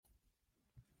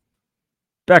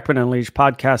Beckman Unleashed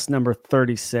podcast number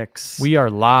 36. We are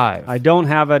live. I don't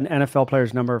have an NFL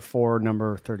player's number for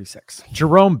number 36.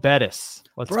 Jerome Bettis.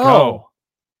 Let's go.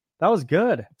 That was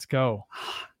good. Let's go.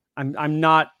 I'm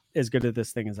not as good at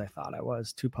this thing as I thought I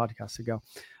was 2 podcasts ago.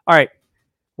 All right.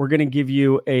 We're going to give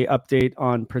you a update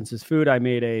on Prince's food. I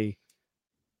made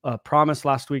a promise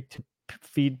last week to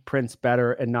feed Prince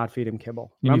better and not feed him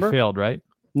kibble. Remember? You failed, right?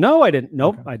 No, I didn't.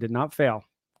 Nope. Okay. I did not fail.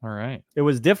 All right. It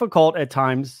was difficult at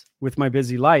times with my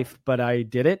busy life, but I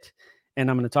did it. And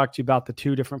I'm going to talk to you about the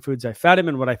 2 different foods I fed him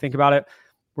and what I think about it.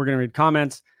 We're going to read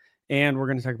comments and we're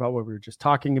going to talk about what we were just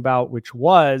talking about, which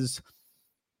was,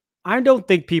 I don't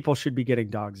think people should be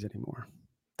getting dogs anymore.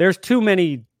 There's too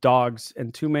many dogs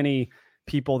and too many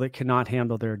people that cannot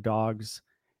handle their dogs.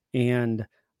 And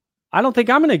I don't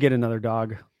think I'm going to get another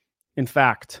dog. In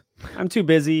fact, I'm too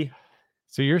busy.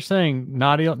 So you're saying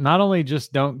not only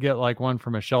just don't get like one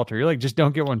from a shelter, you're like, just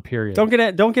don't get one, period. Don't get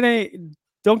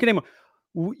any more.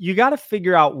 You got to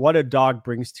figure out what a dog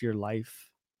brings to your life,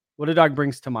 what a dog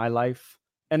brings to my life,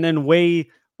 and then weigh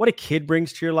what a kid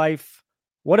brings to your life,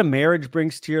 what a marriage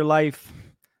brings to your life,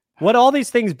 what all these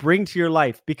things bring to your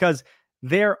life, because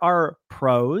there are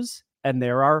pros and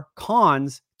there are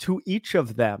cons to each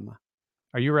of them.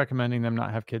 Are you recommending them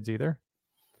not have kids either?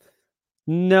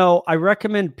 No, I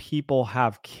recommend people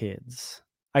have kids.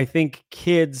 I think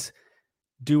kids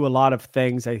do a lot of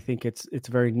things. I think it's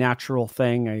a very natural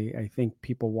thing. I think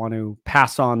people want to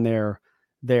pass on their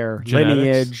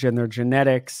lineage and their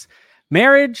genetics.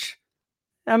 Marriage,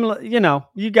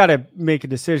 you got to make a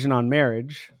decision on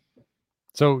marriage.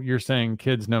 So you're saying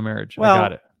kids, no marriage. Well, I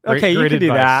got it. Great do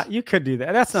advice. That. You could do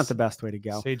that. That's not the best way to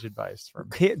go. Sage advice from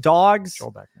dogs. Joel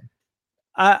Beckman.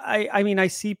 I mean, I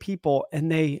see people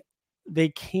and they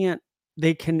can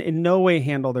in no way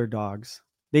handle their dogs.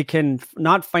 They can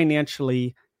not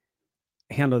financially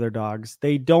handle their dogs.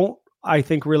 They don't, I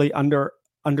think, really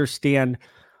understand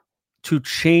to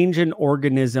change an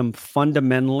organism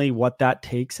fundamentally, what that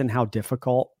takes and how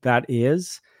difficult that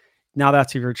is. Now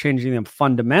that's if you're changing them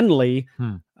fundamentally.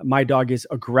 My dog is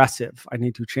aggressive. I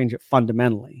need to change it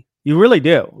fundamentally. You really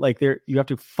do. Like you have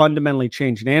to fundamentally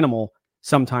change an animal.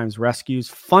 Sometimes rescues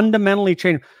fundamentally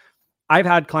change. I've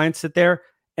had clients sit there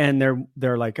and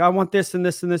they're like, I want this and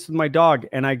this and this with my dog.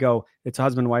 And I go, it's a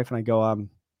husband and wife. And I go,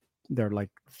 they're like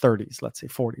 30s, let's say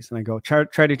 40s. And I go,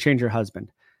 try to change your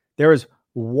husband. There is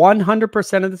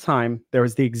 100% of the time, there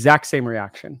was the exact same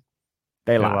reaction.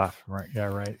 They laugh. Right. Yeah.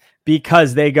 Right.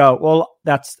 Because they go, well,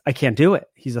 I can't do it.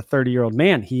 He's a 30-year-old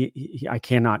man. I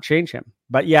cannot change him.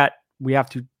 But yet we have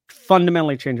to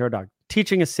fundamentally change our dog.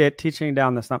 Teaching a sit, teaching a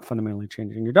down, that's not fundamentally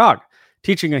changing your dog.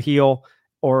 Teaching a heel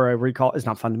or a recall is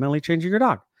not fundamentally changing your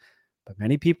dog. But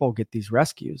many people get these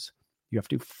rescues. You have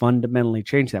to fundamentally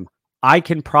change them. I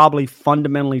can probably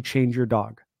fundamentally change your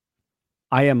dog.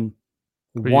 I am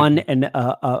one in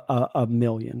a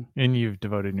million. And you've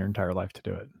devoted your entire life to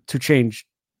do it. To change,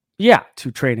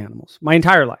 to train animals. My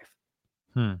entire life.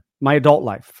 My adult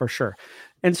life, for sure.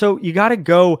 And so you got to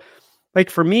go, like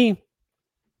for me,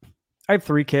 I have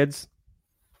 3 kids.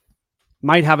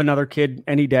 Might have another kid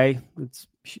any day. It's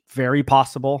very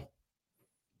possible.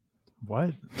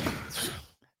 What?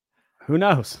 Who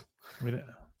knows?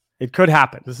 It could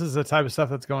happen. This is the type of stuff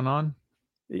that's going on?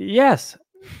 Yes.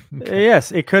 Okay.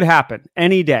 Yes, it could happen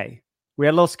any day. We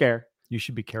had a little scare. You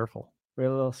should be careful. We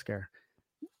had a little scare.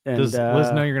 And, does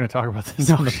Liz know you're going to talk about this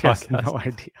no, on the she has podcast? no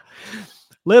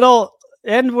idea.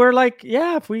 And we're like,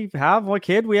 if we have one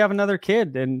kid, we have another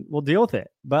kid and we'll deal with it.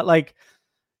 But like,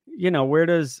 where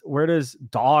does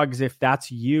dogs, if that's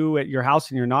you at your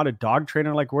house and you're not a dog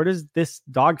trainer, like where does this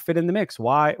dog fit in the mix?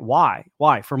 Why?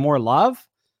 For more love?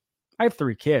 I have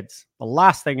 3 kids. The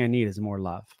last thing I need is more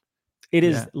love. It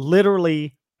is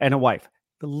literally, and a wife,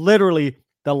 literally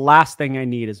the last thing I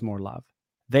need is more love.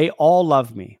 They all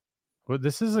love me. Well,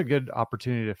 this is a good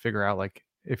opportunity to figure out like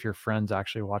if your friends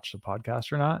actually watch the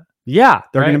podcast or not. Yeah.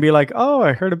 They're going to be like, oh,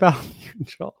 I heard about you,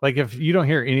 Joel. Like if you don't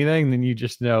hear anything, then you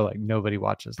just know like nobody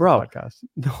watches the podcast.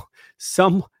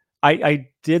 No, I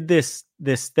did this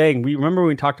thing. We remember when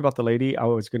we talked about the lady, I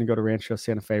was going to go to Rancho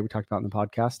Santa Fe. We talked about in the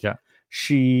podcast. Yeah.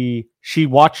 She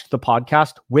watched the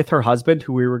podcast with her husband,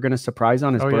 who we were going to surprise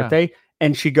on his birthday. Yeah.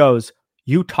 And she goes,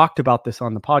 you talked about this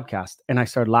on the podcast. And I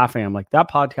started laughing. I'm like,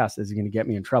 that podcast is going to get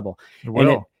me in trouble.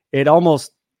 And it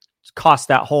almost cost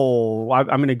that whole, I'm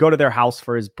going to go to their house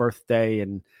for his birthday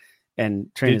and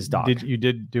train his dog. You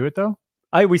did do it though?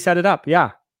 We set it up.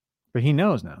 Yeah. But he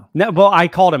knows now. No, well, I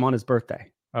called him on his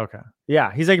birthday. Okay.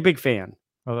 Yeah. He's like a big fan.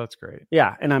 Oh, that's great.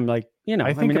 Yeah. And I'm like,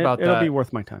 I think about that. It'll be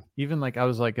worth my time. Even like I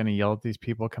was like going to yell at these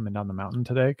people coming down the mountain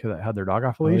today because I had their dog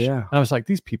off a leash. Yeah. And I was like,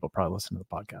 these people probably listen to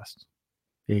the podcast.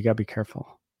 Yeah, you gotta be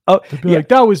careful. Oh, They'd be like,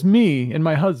 that was me and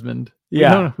my husband.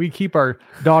 Yeah. We keep our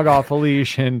dog off a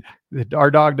leash, and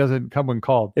our dog doesn't come when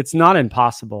called. It's not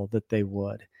impossible that they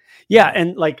would. Yeah,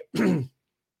 and like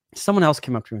someone else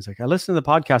came up to me and was like, I listened to the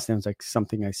podcast, and it was like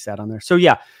something I said on there. So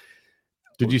yeah.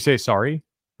 Did you say sorry?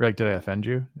 Like, did I offend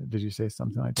you? Did you say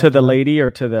something like that? To the lady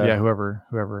or to the... Yeah,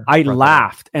 whoever. I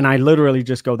laughed, and I literally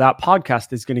just go, that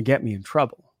podcast is going to get me in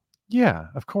trouble. Yeah,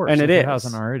 of course. And if it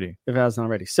hasn't already. If it hasn't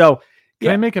already. So can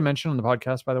I make a mention on the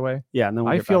podcast, by the way? Yeah. And then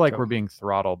I feel like we're being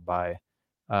throttled by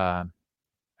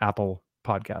Apple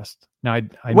Podcast. Now,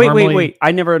 I wait.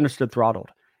 I never understood throttled.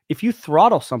 If you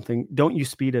throttle something, don't you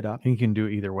speed it up? You can do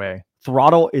either way.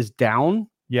 Throttle is down?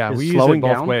 Yeah, we use it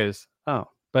both ways. Oh.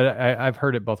 But I've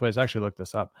heard it both ways. I actually looked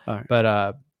this up. Right.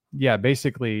 But yeah,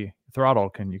 basically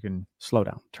throttle you can slow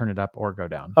down, turn it up or go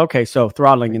down. Okay, so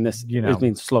throttling in this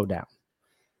means slow down.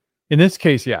 In this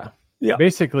case, yeah. Yeah.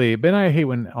 Basically, but I hate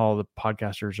when all the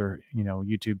podcasters or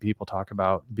YouTube people talk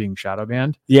about being shadow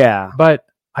banned. Yeah. But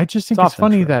I just think it's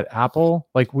funny true. that Apple,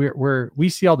 like we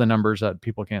see all the numbers that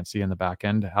people can't see in the back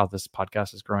end, how this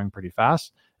podcast is growing pretty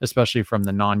fast, especially from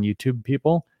the non-YouTube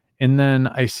people. And then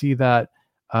I see that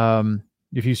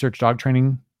if you search dog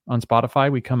training on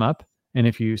Spotify, we come up. And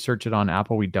if you search it on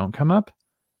Apple, we don't come up.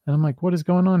 And I'm like, what is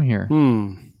going on here?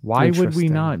 Why would we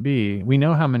not be? We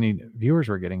know how many viewers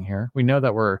we're getting here. We know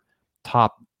that we're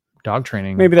top dog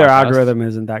training. Maybe their algorithm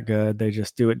isn't that good. They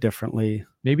just do it differently.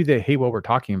 Maybe they hate what we're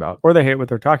talking about. Or they hate what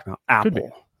they're talking about. Apple.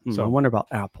 So I wonder about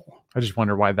Apple. I just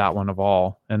wonder why that one of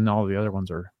all and all the other ones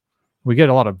we get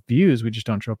a lot of views. We just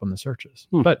don't show up on the searches.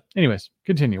 But anyways,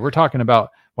 continue. We're talking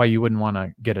about why you wouldn't want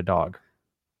to get a dog.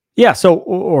 Yeah. So,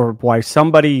 or why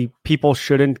people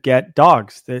shouldn't get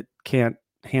dogs that can't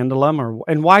handle them,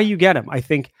 and why you get them. I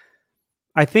think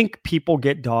people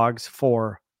get dogs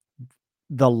for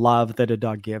the love that a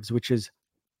dog gives, which is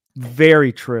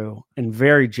very true and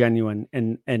very genuine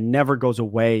and never goes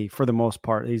away for the most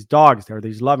part. These dogs, they're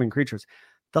these loving creatures.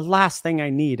 The last thing I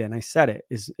need, and I said it,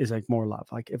 is like more love.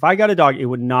 Like if I got a dog, it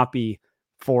would not be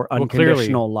for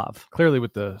unconditional love. Clearly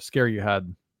with the scare you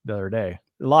had the other day.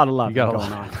 A lot of love going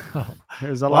on.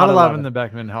 There's a lot of love in the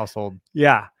Beckman household.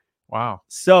 Yeah. Wow.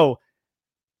 So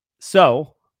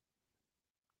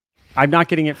I'm not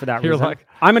getting it for that reason.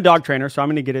 I'm a dog trainer, so I'm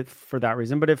going to get it for that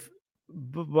reason. But if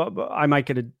I might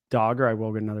get a dog, or I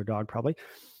will get another dog probably.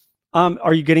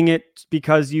 Are you getting it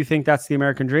because you think that's the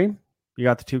American dream? You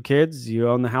got the 2 kids, you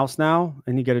own the house now,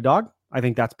 and you get a dog? I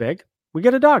think that's big. We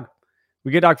get a dog.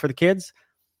 We get a dog for the kids,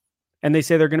 and they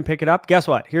say they're going to pick it up. Guess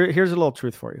what? Here's a little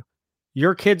truth for you.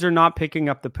 Your kids are not picking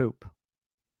up the poop.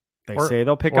 They say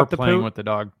they'll pick up the playing poop with the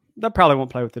dog. They probably won't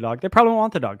play with the dog. They probably won't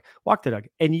want the dog. Walk the dog.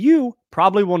 And you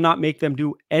probably will not make them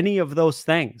do any of those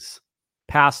things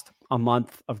past a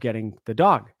month of getting the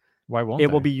dog. Why won't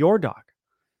it will be your dog?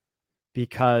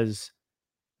 Because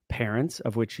parents,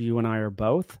 of which you and I are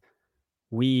both,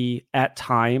 we at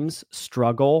times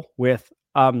struggle with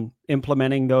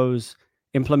implementing rules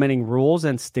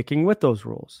and sticking with those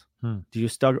rules. Do you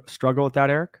struggle with that,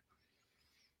 Eric?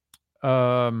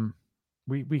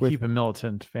 We keep a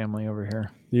militant family over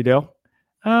here. You do?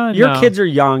 Your kids are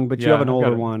young, but you have an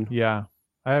older one. Yeah.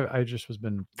 I just was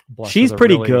been blessed. She's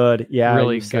pretty good. Yeah.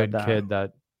 Really good kid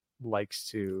that likes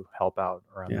to help out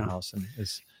around the house and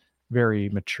is very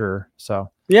mature.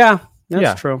 So yeah,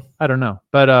 that's true. I don't know.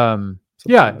 But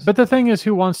but the thing is,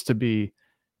 who wants to be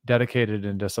dedicated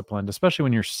and disciplined, especially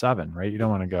when you're 7, right? You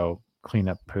don't want to go clean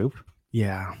up poop.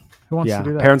 Yeah. Who wants to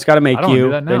do that? Parents got to make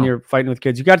you. Then you're fighting with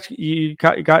kids. You got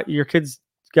your kids.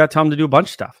 Got to tell them to do a bunch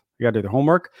of stuff. You got to do their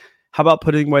homework. How about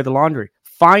putting away the laundry?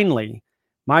 Finally,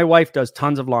 my wife does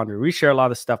tons of laundry. We share a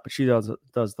lot of stuff, but she does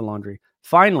the laundry.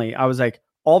 Finally, I was like,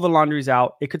 all the laundry's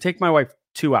out. It could take my wife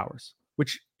 2 hours,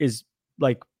 which is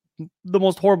like the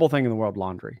most horrible thing in the world.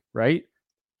 Laundry, right?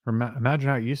 Imagine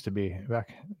how it used to be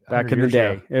back in the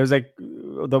day. Ago. It was like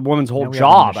the woman's whole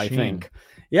job, I think.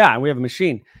 Yeah, we have a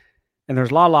machine. And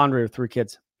there's a lot of laundry with 3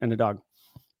 kids and a dog.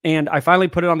 And I finally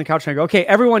put it on the couch and I go, okay,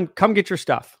 everyone come get your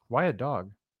stuff. Why a dog?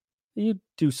 You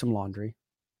do some laundry.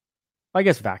 I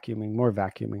guess more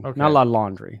vacuuming. Okay. Not a lot of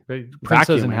laundry. But Prince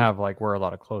doesn't wear a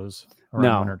lot of clothes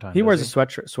around wintertime. He wears a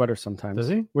sweater sometimes. Does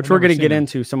he? Which we're going to get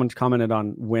into. Someone's commented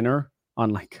on winter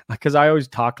because I always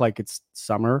talk like it's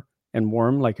summer and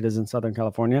warm like it is in Southern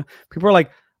California. People are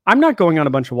like, I'm not going on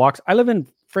a bunch of walks. I live in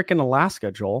freaking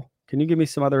Alaska, Joel. Can you give me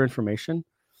some other information?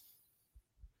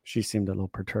 She seemed a little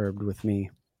perturbed with me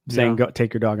saying, go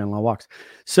take your dog on long walks.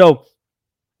 So,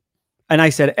 and I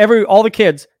said, all the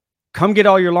kids, come get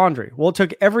all your laundry. Well, it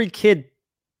took every kid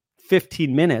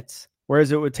 15 minutes,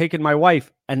 whereas it would take my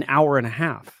wife an hour and a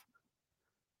half.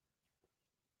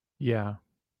 Yeah.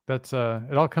 That's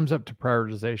it all comes up to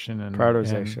prioritization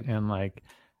and like,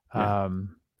 Yeah.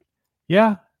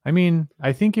 yeah. I mean,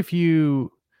 I think if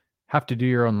you have to do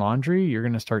your own laundry, you're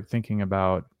going to start thinking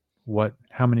about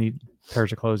how many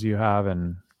pairs of clothes you have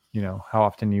and, how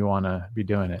often you want to be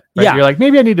doing it. Right? Yeah. You're like,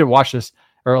 maybe I need to wash this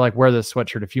or like wear this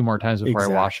sweatshirt a few more times before I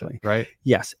wash it. Right.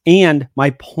 Yes. And my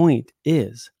point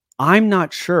is, I'm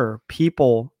not sure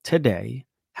people today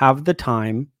have the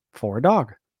time for a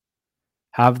dog,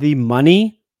 have the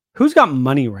money. Who's got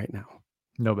money right now?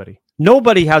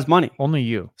 Nobody has money. Only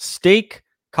you. Steak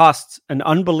costs an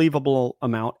unbelievable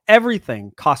amount.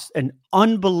 Everything costs an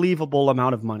unbelievable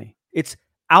amount of money. It's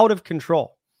out of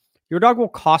control. Your dog will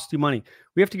cost you money.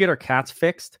 We have to get our cats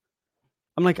fixed.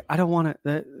 I'm like, I don't want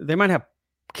to. They might have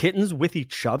kittens with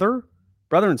each other,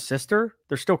 brother and sister.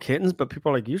 They're still kittens, but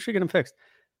people are like, you should get them fixed.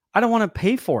 I don't want to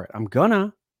pay for it. I'm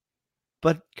gonna.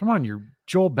 But come on, you're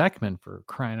Joel Beckman, for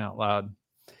crying out loud.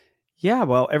 Yeah,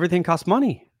 well, everything costs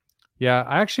money. Yeah,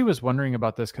 I actually was wondering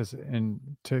about this because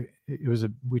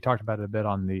we talked about it a bit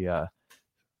on the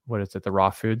the raw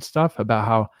food stuff, about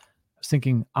how I was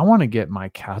thinking I want to get my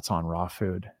cats on raw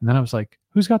food. And then I was like,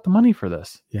 who's got the money for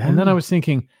this? Yeah. And then I was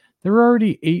thinking they're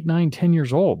already 8, 9, 10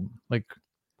 years old. Like,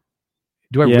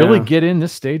 do I really get in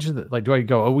this stage of like, do I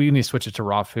go, oh, we need to switch it to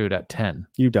raw food at 10?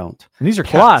 You don't. And these are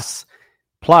cats.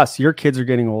 Plus your kids are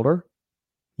getting older.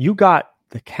 You got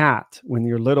the cat when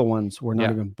your little ones were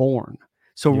not even born.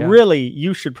 So really,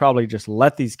 you should probably just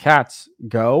let these cats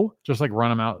go. Just like run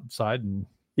them outside and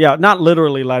not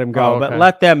literally let them go, but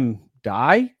let them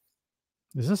die.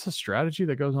 Is this a strategy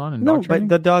that goes on in no? Dog training?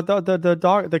 But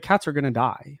the cats are going to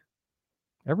die.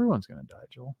 Everyone's going to die,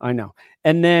 Joel. I know.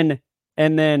 And then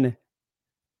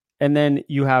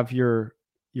you have your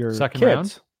second kids.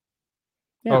 Round?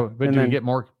 Yeah. Oh, but do you get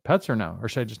more pets or no? Or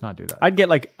should I just not do that? I'd get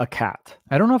like a cat.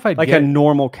 I don't know if I'd like a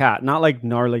normal cat, not like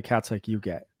gnarly cats like you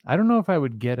get. I don't know if I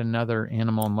would get another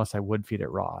animal unless I would feed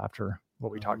it raw after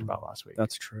what we talked about last week.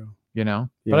 That's true.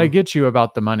 But I get you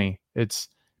about the money. It's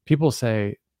people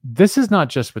say this is not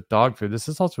just with dog food. This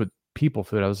is also with people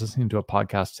food. I was listening to a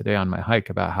podcast today on my hike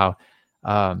about how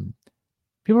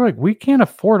people are like, we can't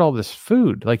afford all this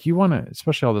food. Like you want to,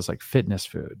 especially all this like fitness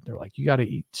food. They're like, you got to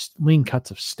eat lean cuts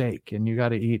of steak and you got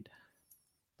to eat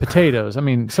potatoes. I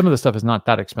mean, some of the stuff is not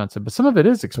that expensive, but some of it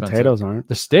is expensive. Potatoes aren't.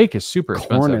 The steak is super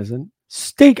expensive. Corn isn't.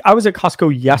 Steak. I was at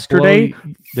Costco yesterday.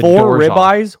 4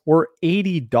 ribeyes were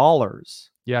 $80.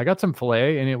 Yeah, I got some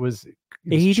filet and it was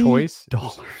choice.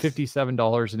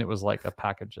 $57, and it was like a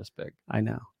package this big. I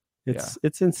know.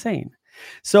 It's insane.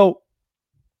 So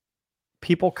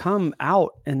people come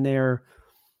out and they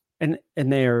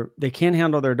can't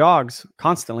handle their dogs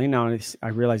constantly. Now I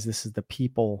realize this is the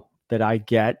people that I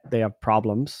get. They have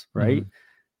problems, right?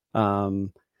 Mm-hmm.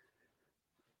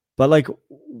 But like,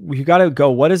 you got to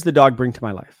go, what does the dog bring to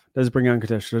my life? Does it bring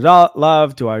unconditional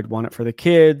love? Do I want it for the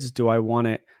kids? Do I want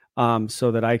it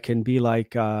so that I can be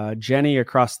like Jenny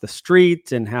across the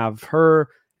street and have her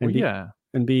and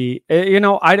be, I don't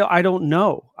know. I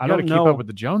don't know. Keep up with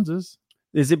the Joneses.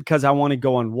 Is it because I want to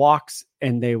go on walks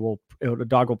and the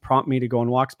dog will prompt me to go on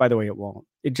walks? By the way, it won't.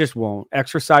 It just won't.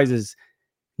 Exercise is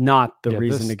not the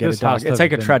reason to get a dog. It's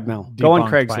like a treadmill. Go on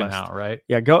Craigslist. Now, right?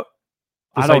 Yeah, go.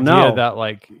 This I don't know that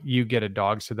like you get a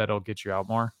dog so that'll get you out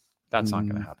more. That's not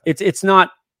going to happen. It's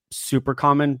not super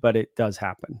common, but it does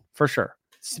happen for sure.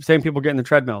 Same people getting the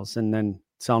treadmills and then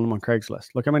selling them on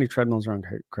Craigslist. Look how many treadmills are on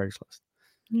Craigslist.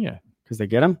 Yeah, because they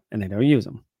get them and they don't use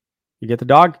them. You get the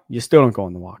dog, you still don't go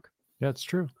on the walk. Yeah, it's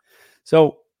true.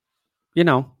 So,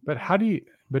 but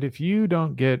but if you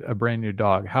don't get a brand new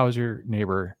dog, how is your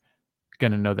neighbor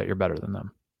going to know that you're better than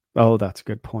them? Oh, that's a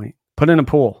good point. Put in a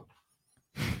pool.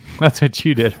 That's what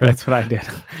you did, right? That's what I did.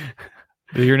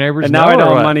 Do your neighbors and now I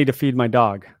don't have money to feed my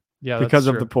dog. Yeah, because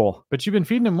of the pool. But you've been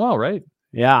feeding him well, right?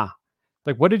 Yeah.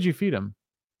 Like, what did you feed him?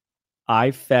 I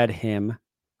fed him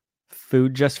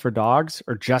food just for dogs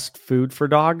or just food for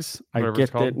dogs. I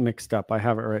get it mixed up. I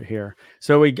have it right here.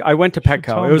 So I went to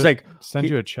Petco. It was like send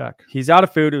you a check. He's out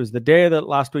of food. It was the day of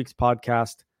last week's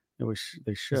podcast.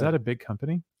 They should. Is that a big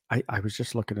company? I was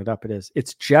just looking it up. It is.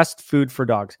 It's just food for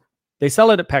dogs. They sell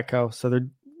it at Petco, so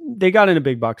they got in a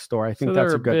big box store. I think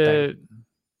that's a good thing.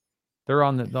 They're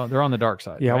on the dark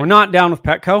side. Yeah, right? We're not down with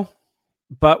Petco,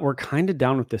 but we're kind of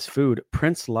down with this food.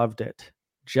 Prince loved it.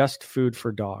 Just food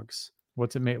for dogs.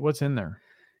 What's it made? What's in there?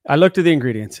 I looked at the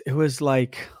ingredients. It was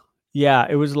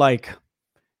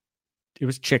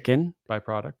chicken.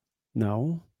 Byproduct?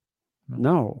 No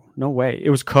way. It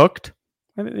was cooked.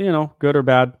 Good or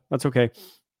bad. That's okay.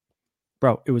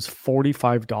 Bro, it was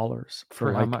 $45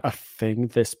 for like a thing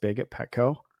this big at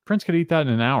Petco. Prince could eat that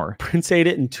in an hour. Prince ate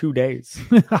it in 2 days.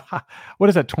 What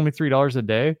is that? $23 a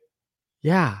day?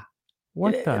 Yeah.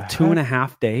 What the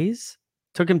 2.5 days?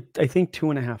 Took him, I think,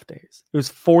 2.5 days. It was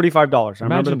 $45. I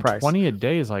remember the price. 20 a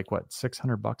day is like what,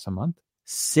 $600 a month?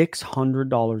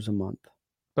 $600 a month.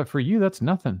 But for you, that's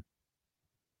nothing.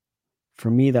 For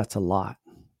me, that's a lot.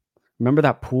 Remember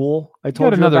that pool I You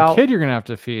told got you another about? kid you're gonna have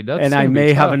to feed. That's And I gonna be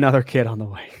may have tough. another kid on the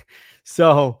way.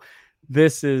 So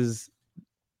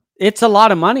it's a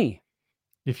lot of money.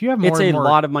 If you have more It's and a more,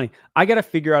 lot of money. I got to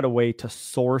figure out a way to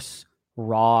source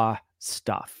raw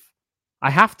stuff. I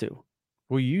have to.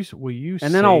 will you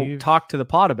And then I'll talk to the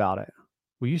pod about it.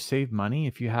 will you save money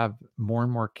if you have more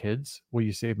and more kids? Will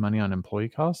you save money on employee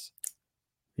costs?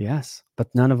 Yes, but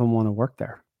none of them want to work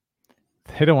there.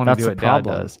 They don't want to That's do the what dad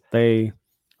problem. does.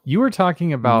 You were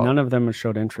talking about None of them have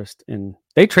showed interest in.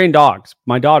 They train dogs.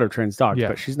 My daughter trains dogs, Yeah.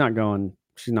 but she's not going.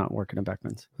 She's not working at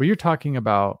Beckman's. well, you're talking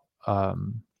about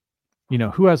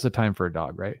who has the time for a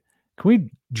dog, right? Can we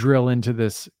drill into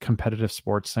this competitive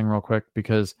sports thing real quick?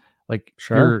 Because like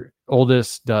Sure. your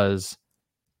oldest does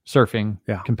surfing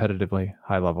Yeah. competitively,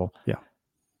 high level. Yeah.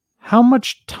 How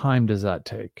much time does that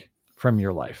take from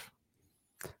your life?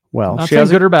 Well, Not she saying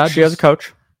has good or bad, She has a just-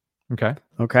 coach. Okay.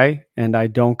 Okay, and I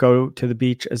don't go to the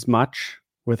beach as much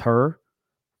with her.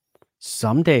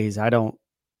 Some days I don't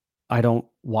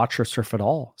watch her surf at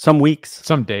all. Some weeks.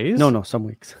 Some days? No, some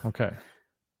weeks. Okay.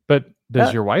 But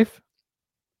does your wife?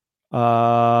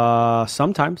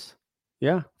 Sometimes.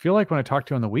 Yeah. I feel like when I talk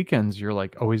to you on the weekends, you're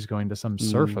like always going to some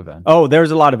surf event. Oh, there's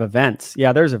a lot of events.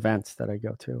 Yeah, there's events that I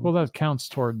go to. Well, that counts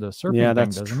toward the surfing yeah, thing,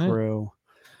 that's doesn't it? true.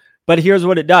 But here's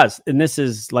what it does. And this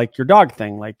is like your dog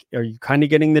thing. Like, are you kind of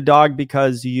getting the dog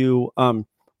because you want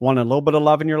a little bit of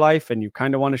love in your life and you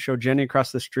kind of want to show Jenny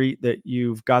across the street that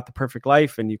you've got the perfect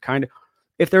life, and you kind of,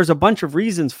 if there's a bunch of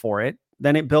reasons for it,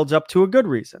 then it builds up to a good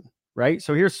reason, right?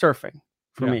 So here's surfing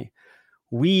for Yeah. me.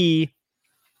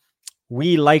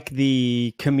 We like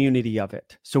the community of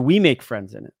it. So we make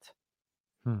friends in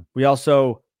it. We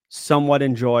also somewhat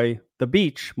enjoy the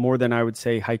beach more than I would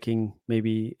say hiking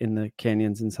maybe in the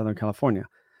canyons in Southern California.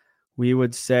 We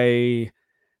would say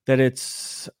that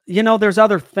it's, there's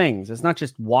other things. It's not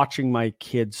just watching my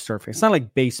kids surfing. It's not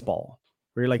like baseball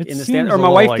where you're like It in the seems stand. a Or my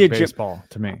little wife like did baseball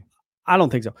to me. I don't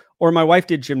think so. Or my wife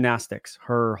did gymnastics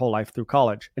her whole life through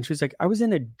college. And she's like, I was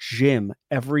in a gym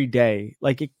every day.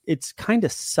 Like it's kind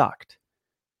of sucked.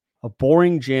 A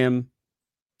boring gym.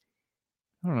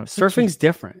 I don't know. Surfing's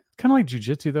different. Kind of like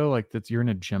jujitsu though. Like that you're in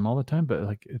a gym all the time, but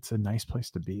like it's a nice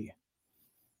place to be.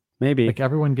 Maybe. Like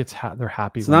everyone gets they're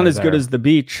happy. It's when not they're as good there. as the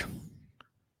beach.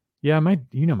 Yeah, my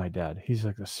dad. He's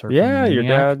like a surfing Yeah, your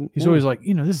maniac. dad. He's Yeah. always like,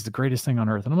 this is the greatest thing on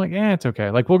earth. And I'm like, it's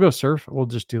okay. Like we'll go surf. We'll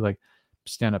just do like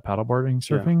stand-up paddleboarding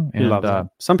surfing. He loves it.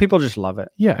 Some people just love it.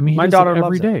 Yeah, I mean, My my daughter daughter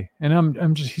every loves it. day,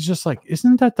 and he's just like,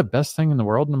 isn't that the best thing in the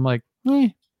world? And I'm like,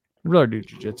 I'd rather do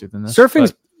jujitsu than this.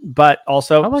 Surfing's, but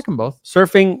also I like them both.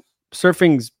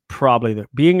 surfing's probably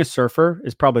being a surfer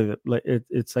is probably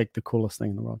it's like the coolest thing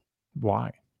in the world.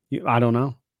 Why? I don't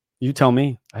know. You tell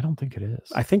me. I don't think it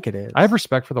is. I think it is. I have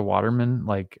respect for the watermen,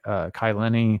 like Kai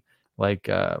Lenny, like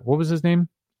what was his name?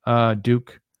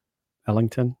 Duke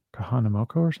Ellington.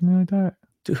 Kahanamoko or something like that.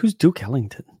 Who's Duke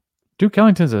Ellington? Duke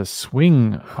Ellington's a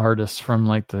swing artist from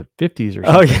like the 50s or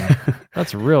something. Oh yeah.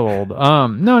 That's real old.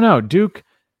 No, Duke,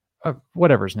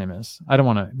 whatever his name is. I don't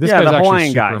want to. This yeah, guy's the actually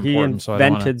Hawaiian super guy. He important, so I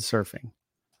don't wanna- invented surfing.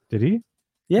 Did he?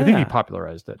 Yeah. I think he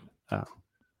popularized it.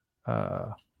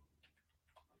 Oh.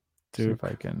 See Duke. if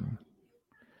I can.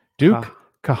 Duke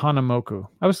Kahanamoku.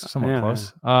 I was somewhat yeah,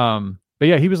 close. But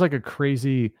yeah, he was like a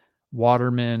crazy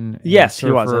waterman. and Yes,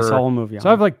 he was. I surfer. saw a whole movie on So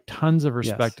I have him. like tons of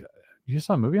respect. You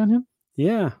saw a movie on him?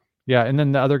 Yeah. Yeah, and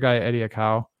then the other guy, Eddie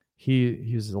Akau,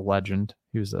 he's a legend.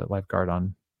 He was a lifeguard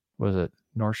on, what was it,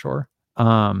 North Shore,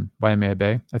 Waimea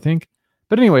Bay, I think.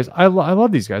 But anyways, I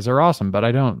love these guys. They're awesome, but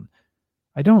I don't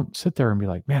sit there and be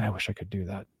like, man, I wish I could do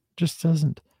that. Just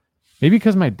doesn't. Maybe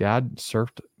because my dad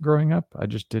surfed growing up, I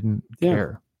just didn't Yeah.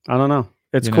 care. I don't know.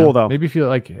 It's You cool know? though. Maybe if you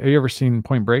like, have you ever seen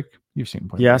Point Break? You've seen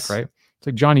Point Yes. Break, right? It's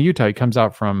like Johnny Utah. He comes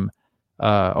out from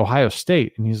Ohio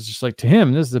State, and he's just like, to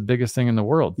him, this is the biggest thing in the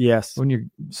world. Yes. When you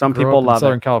Some grow people up in love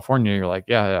Southern it. California, you're like,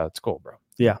 yeah, it's cool, bro.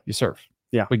 Yeah. You surf.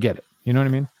 Yeah. We get it. You know what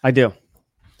I mean? I do.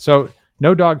 So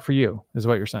no dog for you is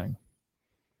what you're saying.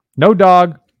 No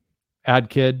dog, add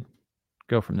kid,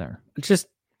 go from there. Just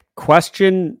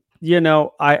question,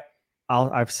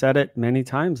 I've said it many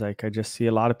times. Like I just see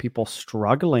a lot of people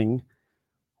struggling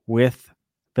with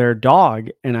their dog,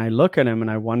 and I look at him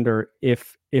and I wonder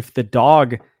if the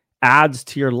dog adds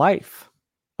to your life.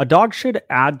 A dog should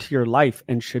add to your life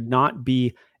and should not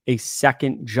be a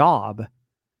second job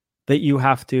that you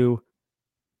have to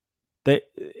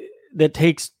that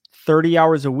takes 30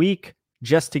 hours a week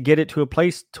just to get it to a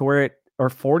place to where or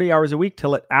 40 hours a week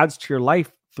till it adds to your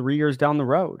life 3 years down the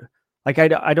road. Like,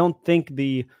 I don't think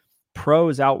the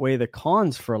pros outweigh the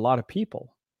cons for a lot of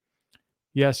people.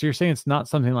 Yeah. So you're saying it's not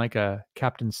something like a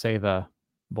Captain Save a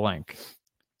blank.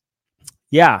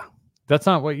 Yeah. That's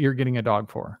not what you're getting a dog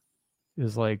for.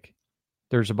 Is like,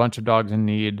 there's a bunch of dogs in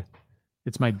need.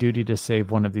 It's my duty to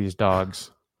save one of these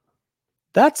dogs.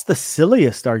 That's the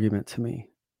silliest argument to me.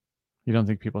 You don't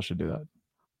think people should do that?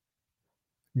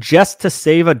 Just to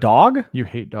save a dog? You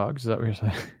hate dogs? Is that what you're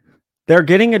saying? They're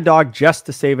getting a dog just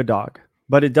to save a dog,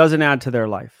 but it doesn't add to their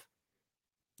life.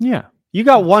 Yeah. You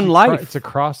got one life. It's a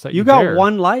cross that you bear. got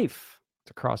one life.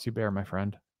 It's a cross you bear, my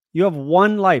friend. You have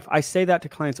one life. I say that to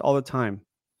clients all the time.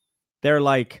 They're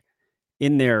like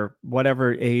in their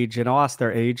whatever age, and I'll ask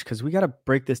their age because we got to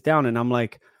break this down. And I'm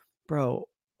like, bro,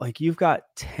 like you've got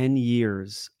 10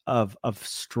 years of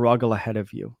struggle ahead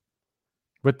of you.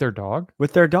 With their dog?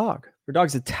 With their dog. Their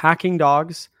dog's attacking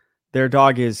dogs. Their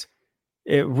dog is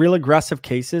real aggressive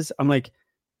cases. I'm like,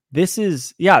 this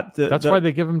is, that's why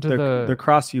they give them to the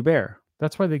cross you bear.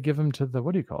 That's why they give them to the,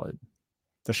 what do you call it?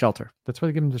 The shelter. That's why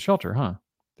they give them to the shelter, huh?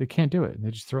 They can't do it.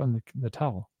 They just throw in the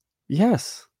towel.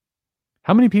 Yes.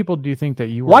 How many people do you think that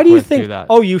you Why do you think do that?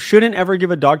 Oh, you shouldn't ever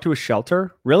give a dog to a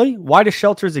shelter? Really? Why do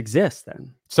shelters exist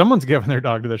then? Someone's giving their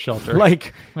dog to the shelter.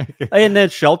 Like, and then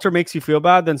shelter makes you feel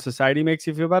bad, then society makes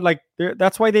you feel bad. Like,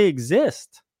 that's why they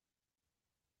exist.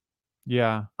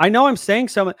 Yeah. I know I'm saying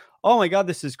something. Oh my God,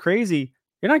 this is crazy.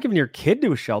 You're not giving your kid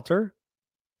to a shelter.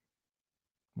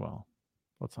 Well,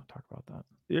 let's not talk about that.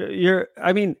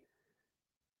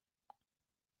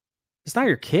 It's not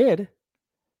your kid.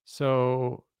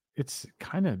 So it's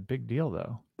kind of a big deal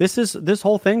though. This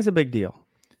whole thing's a big deal.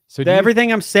 So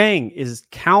everything I'm saying is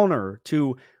counter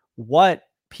to what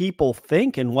people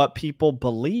think and what people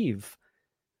believe.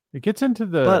 It gets into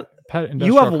the pet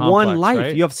industrial you have complex, one life.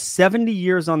 Right? You have 70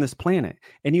 years on this planet,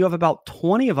 and you have about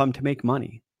 20 of them to make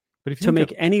money. But if you to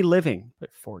make any living.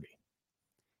 40.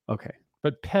 Okay.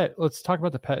 But let's talk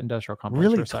about the pet industrial complex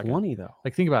really for a second. 20 though.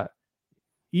 Like, think about it.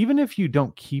 Even if you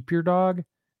don't keep your dog,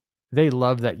 they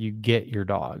love that you get your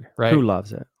dog, right? Who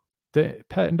loves it? The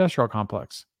pet industrial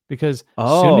complex. Because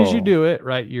as soon as you do it,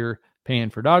 right, you're paying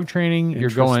for dog training, you're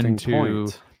going to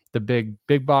the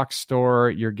big box store,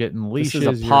 you're getting leashes.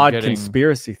 This is a pod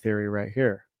conspiracy theory right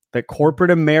here. That corporate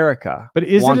America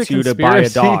wants you to buy a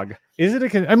dog. Is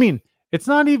it I mean, it's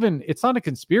not a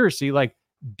conspiracy. Like,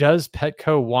 does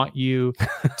Petco want you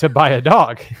to buy a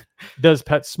dog? Does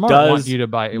PetSmart want you to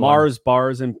buy a Mars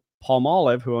Bars and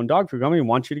Palmolive, who own dog food company,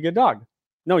 want you to get a dog?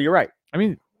 No, you're right. I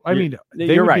mean,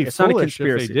 you're right. It's not a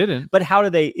conspiracy. If they didn't. But how do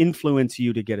they influence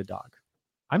you to get a dog?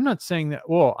 I'm not saying that.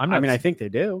 Well, I think they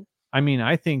do. I mean,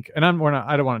 I think, and I don't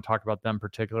want to talk about them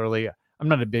particularly. I'm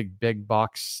not a big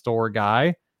box store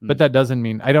guy, but that doesn't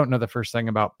mean I don't know the first thing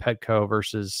about Petco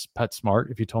versus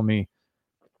PetSmart. If you told me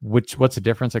what's the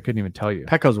difference, I couldn't even tell you.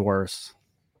 Petco's worse.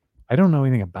 I don't know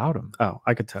anything about them. Oh,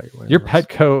 I could tell you. Your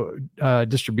Petco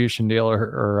distribution deal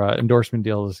or endorsement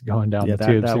deal is going down the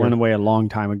tubes. That went away a long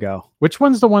time ago. Which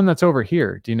one's the one that's over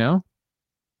here? Do you know?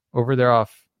 Over there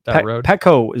off that road?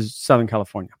 Petco is Southern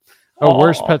California. Oh,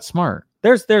 where's PetSmart?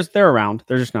 They're around.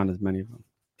 There's just not as many of them.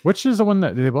 Which is the one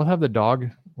that, do they both have the dog,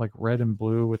 like red and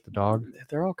blue with the dog?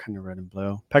 They're all kind of red and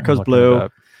blue. Petco's blue.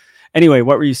 Anyway,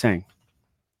 what were you saying?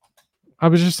 I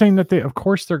was just saying that they're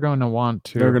going to want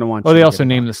to. They're going to want. Oh, they also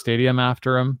named the stadium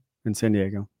after him in San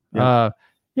Diego. Yeah.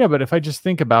 But if I just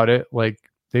think about it, like,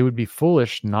 they would be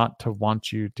foolish not to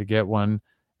want you to get one,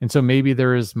 and so maybe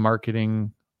there is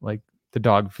marketing, like the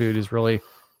dog food is really,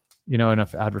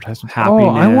 enough advertisement. Happiness. Oh,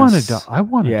 I want a dog. I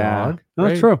want a dog. No,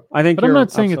 that's true. I think, but I'm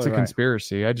not saying it's a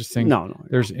conspiracy. I just think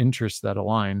there's right. interests that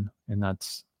align, and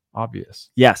that's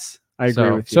obvious. Yes, I agree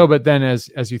with you. So, but then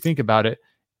as you think about it.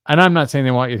 And I'm not saying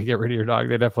they want you to get rid of your dog.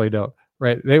 They definitely don't,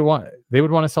 right? They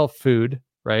would want to sell food,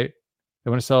 right? They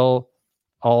want to sell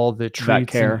all the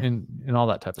treats and all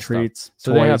that type of stuff.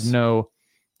 So toys.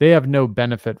 They have no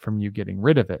benefit from you getting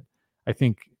rid of it. I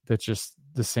think that's just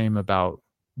the same about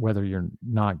whether you're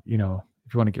not, if you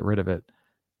want to get rid of it,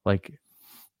 like,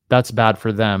 that's bad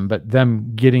for them, but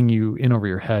them getting you in over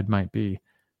your head might be,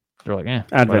 they're like,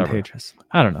 advantageous. Whatever.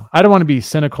 I don't know. I don't want to be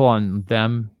cynical on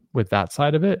them with that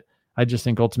side of it. I just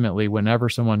think ultimately, whenever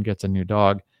someone gets a new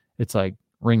dog, it's like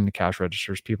ring the cash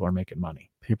registers. People are making money.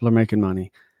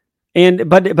 And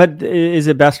but is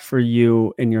it best for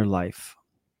you in your life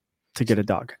to get a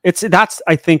dog? That's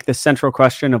I think the central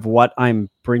question of what I'm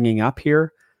bringing up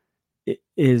here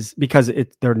is because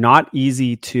they're not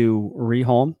easy to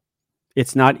rehome.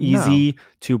 It's not easy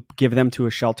to give them to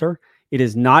a shelter. It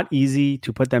is not easy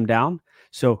to put them down.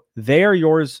 So they are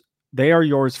yours. They are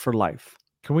yours for life.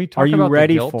 Can we talk Are you about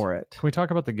ready the guilt? for it? Can we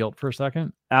talk about the guilt for a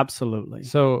second? Absolutely.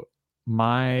 So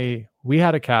we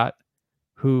had a cat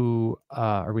we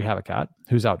have a cat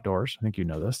who's outdoors. I think you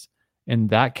know this. And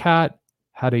that cat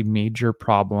had a major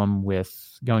problem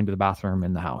with going to the bathroom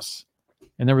in the house.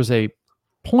 And there was a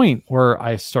point where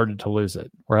I started to lose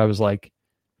it, where I was like,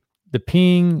 the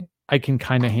peeing I can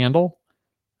kind of handle,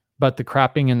 but the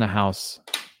crapping in the house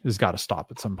has got to stop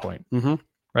at some point. Mm-hmm.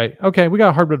 Right? Okay, we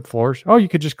got hardwood floors. Oh, you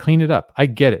could just clean it up. I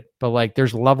get it. But like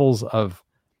there's levels of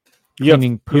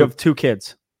cleaning poop. You have 2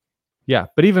 kids. Yeah,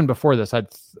 but even before this,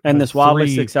 and this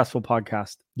wildly successful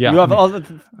podcast. Yeah, you have all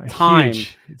the time.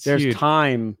 There's huge.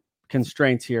 time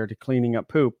constraints here to cleaning up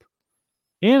poop,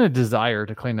 and a desire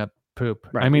to clean up poop.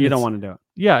 Right. I mean, you don't want to do it.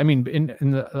 Yeah, I mean,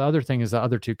 and the other thing is the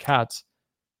other 2 cats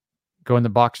go in the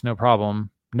box, no problem.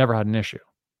 Never had an issue.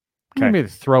 Okay. Maybe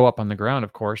throw up on the ground,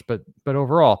 of course, but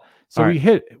overall. So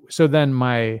So then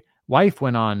my wife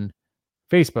went on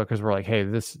Facebook because we're like, hey,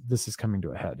 this is coming to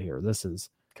a head here. This is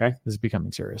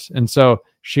becoming serious. And so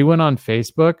she went on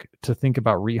Facebook to think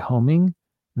about rehoming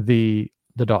the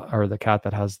dog or the cat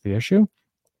that has the issue.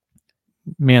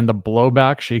 Man, the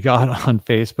blowback she got on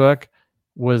Facebook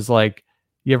was like,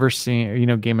 you ever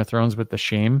seen, Game of Thrones with the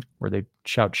shame where they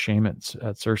shout shame at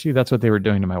Cersei? That's what they were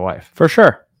doing to my wife. For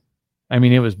sure. I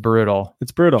mean, it was brutal.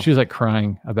 It's brutal. She was like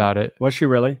crying about it. Was she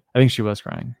really? I think she was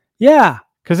crying. Yeah.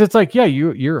 Because it's like, yeah,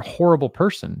 you're a horrible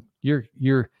person. You're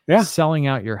selling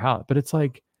out your house. But it's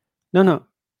like, no.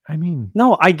 I mean,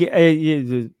 no, I get.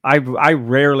 I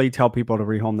rarely tell people to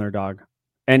rehome their dog,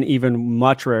 and even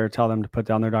much rarer tell them to put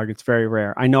down their dog. It's very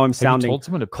rare. I know I'm sounding told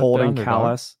someone to put cold down and their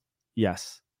callous. Dog?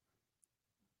 Yes.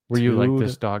 Were you like,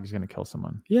 this dog's going to kill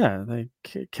someone? Yeah, they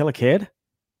kill a kid.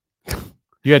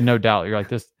 You had no doubt. You're like,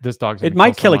 this dog's going to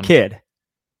might kill a kid.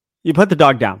 You put the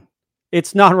dog down.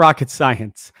 It's not rocket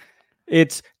science.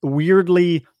 It's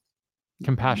weirdly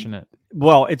compassionate.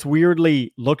 Well, it's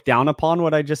weirdly looked down upon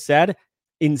what I just said.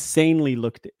 It's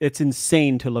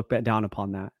insane to look down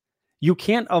upon that. You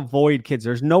can't avoid kids.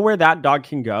 There's nowhere that dog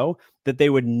can go that they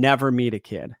would never meet a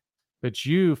kid. But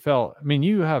you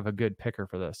have a good picker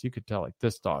for this. You could tell like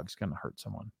this dog's going to hurt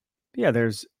someone. Yeah,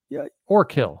 or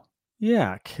kill.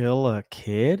 Yeah, kill a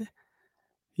kid.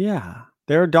 Yeah,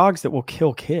 there are dogs that will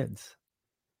kill kids.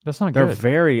 That's not They're good.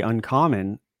 very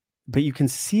uncommon, but you can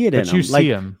see it in them. You see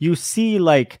them. You see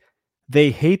like they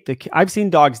hate I've seen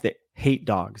dogs that hate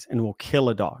dogs and will kill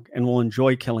a dog and will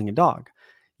enjoy killing a dog.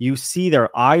 You see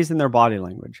their eyes and their body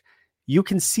language. You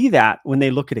can see that when they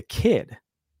look at a kid.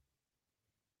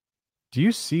 Do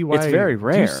you see why it's very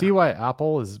rare? Do you see why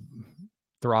Apple is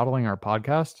throttling our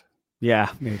podcast?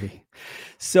 Yeah, maybe.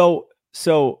 So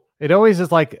it always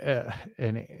is like a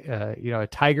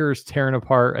tiger's tearing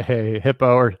apart a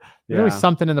hippo, or there's always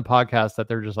something in the podcast that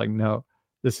they're just like, no,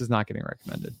 this is not getting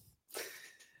recommended.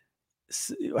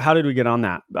 How did we get on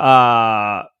that?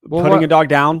 Putting a dog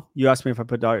down. You asked me if I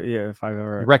put dog. Yeah, if I've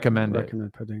ever recommend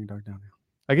putting a dog down.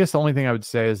 I guess the only thing I would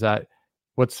say is that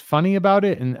what's funny about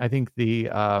it, and I think the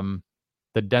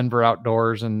Denver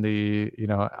outdoors and the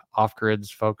off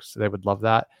grids folks, they would love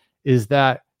that. Is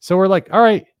that so? We're like, all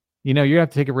right, you have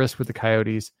to take a risk with the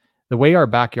coyotes. The way our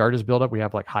backyard is built up, we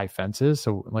have like high fences,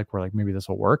 so like we're like maybe this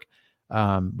will work. We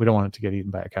don't want it to get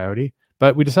eaten by a coyote,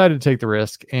 but we decided to take the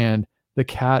risk, and the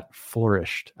cat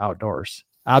flourished outdoors.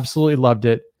 Absolutely loved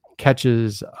it.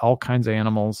 Catches all kinds of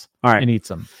animals and eats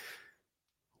them.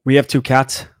 We have 2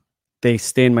 cats. They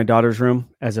stay in my daughter's room.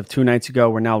 As of 2 nights ago,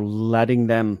 we're now letting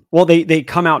them. Well, they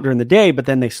come out during the day, but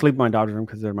then they sleep in my daughter's room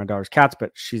because they're my daughter's cats,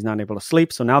 but she's not able to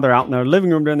sleep. So now they're out in their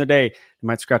living room during the day. They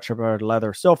might scratch up our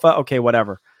leather sofa. Okay,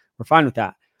 whatever. We're fine with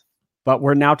that. But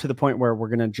we're now to the point where we're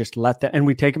going to just let them, and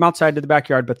we take them outside to the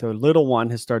backyard, but the little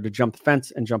one has started to jump the fence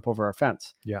and jump over our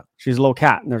fence. Yeah. She's a little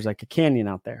cat, and there's like a canyon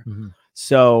out there. Mm-hmm.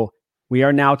 So we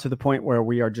are now to the point where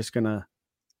we are just going to,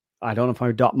 I don't know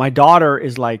if my daughter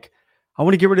is like, I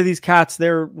want to get rid of these cats.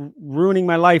 They're ruining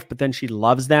my life, but then she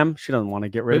loves them. She doesn't want to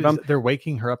get rid of them. They're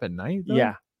waking her up at night, though?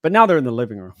 Yeah. But now they're in the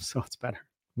living room, so it's better.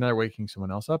 Now they're waking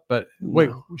someone else up. But wait,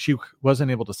 she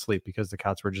wasn't able to sleep because the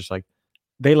cats were just like,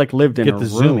 they like lived in a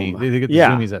room. They get the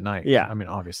zoomies at night. Yeah. I mean,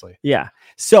 obviously. Yeah.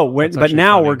 So but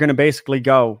now funny. We're going to basically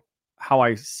go how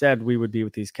I said we would be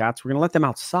with these cats. We're going to let them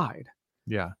outside.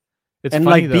 Yeah. It's and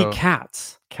funny, like though, be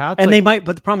cats. Cats. And they might,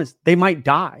 but the problem is they might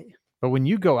die. But when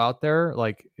you go out there,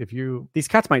 like these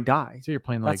cats might die. So you're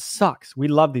playing like, that sucks. We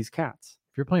love these cats.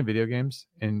 If you're playing video games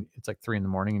and it's like 3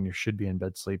 a.m. and you should be in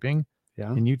bed sleeping.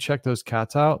 Yeah. And you check those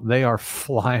cats out, they are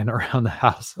flying around the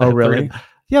house. Oh, really?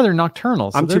 They're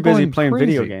nocturnal. So I'm too busy playing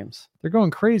video games. They're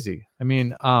going crazy. I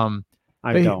mean,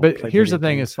 I don't. But play here's the video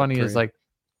thing: games it's for funny is free. like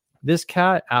this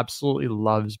cat absolutely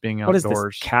loves being What is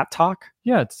outdoors. this? Cat talk?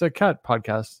 Yeah, it's a cat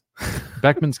podcast.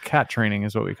 Beckman's cat training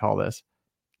is what we call this.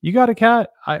 You got a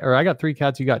cat? I got 3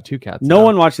 cats. You got 2 cats. No now.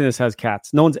 one watching this has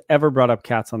cats. No one's ever brought up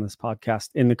cats on this podcast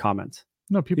in the comments.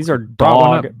 No, people. These are brought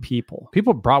one dog up. people.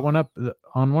 People brought one up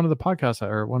on one of the podcasts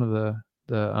or one of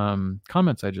the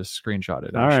comments I just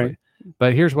screenshotted. All Actually, right.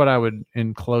 But here's what I would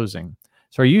in closing.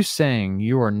 So, are you saying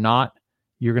you're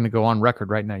going to go on record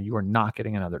right now? You are not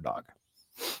getting another dog.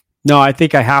 No, I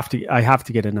think I have to. I have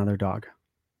to get another dog.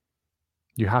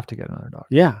 You have to get another dog.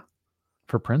 Yeah.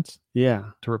 For Prince?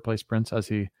 Yeah. To replace Prince as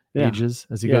he Yeah. ages,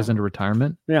 as he Yeah. goes into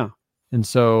retirement? Yeah. And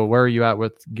so where are you at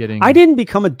with getting... I didn't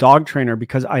become a dog trainer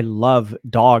because I love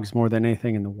dogs more than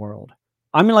anything in the world.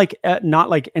 I'm like not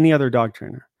like any other dog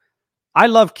trainer. I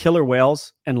love killer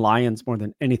whales and lions more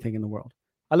than anything in the world.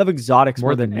 I love exotics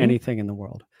more than me? anything in the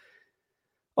world.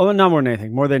 Oh, not more than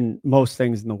anything, more than most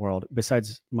things in the world,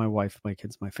 besides my wife, my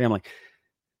kids, my family.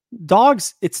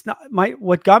 Dogs, it's not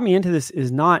what got me into this is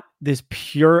not this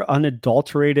pure,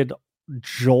 unadulterated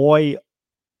joy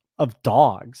of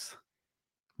dogs.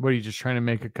 What, are you just trying to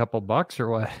make a couple bucks or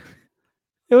what?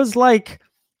 It was like,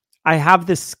 I have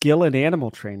this skill in animal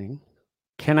training.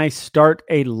 Can I start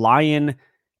a lion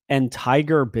and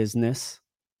tiger business?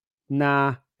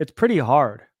 Nah, it's pretty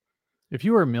hard. If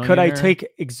you were a millionaire... Could I take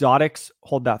exotics?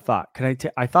 Hold that thought.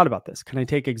 I thought about this. Can I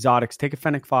take exotics, take a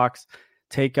fennec fox,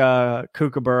 take a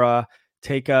kookaburra,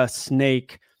 take a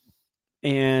snake,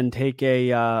 and take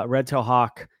a red-tailed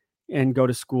hawk and go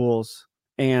to schools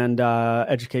and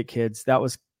educate kids? That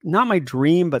was not my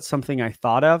dream, but something I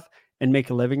thought of and make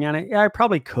a living at it. Yeah, I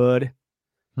probably could.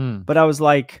 But I was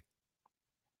like,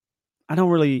 I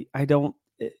didn't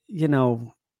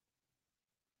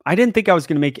think I was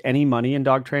going to make any money in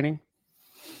dog training.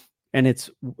 And it's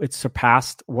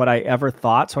surpassed what I ever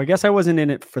thought. So I guess I wasn't in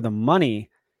it for the money.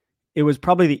 It was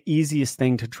probably the easiest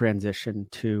thing to transition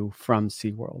to from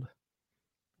SeaWorld.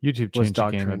 YouTube changed the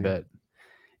game a bit.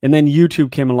 And then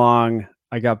YouTube came along.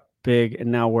 I got big,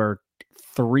 and now we're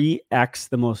 3x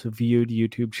the most viewed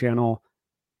YouTube channel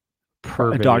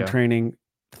Per dog video. training.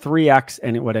 3x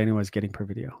and what anyone's getting per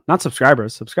video. Not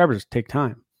subscribers. Subscribers take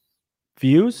time.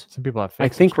 Views? Some people have fake I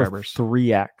think we're subscribers.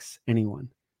 3x anyone.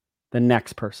 The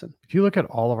next person. If you look at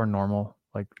all of our normal,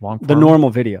 like long The form, normal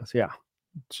videos, yeah.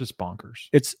 it's just bonkers.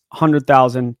 It's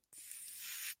 100,000,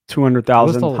 200,000,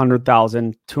 What's the-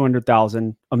 100,000,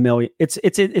 200,000, a million.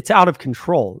 It's out of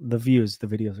control. The views, the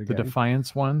videos are The getting.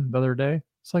 Defiance one the other day,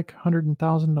 it's like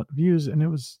 100,000 views, and it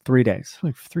was 3 days.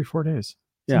 like 3-4 days.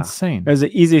 It's Yeah. insane. It was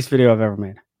the easiest video I've ever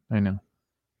made. I know.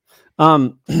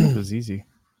 It was easy. It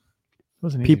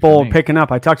wasn't easy for People me. picking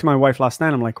up. I talked to my wife last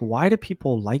night. I'm like, why do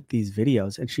people like these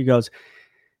videos? And she goes,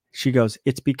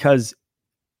 it's because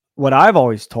what I've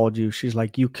always told you, she's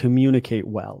like, you communicate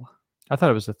well. I thought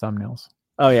it was the thumbnails.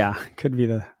 Oh yeah. Could be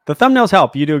the thumbnails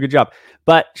help. You do a good job.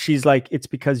 But she's like, it's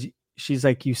because she's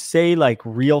like, you say like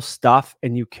real stuff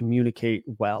and you communicate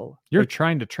well. You're Like,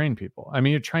 trying to train people. I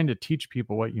mean, you're trying to teach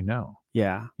people what you know.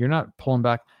 yeah. You're not pulling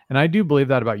back. And I do believe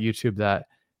that about YouTube, that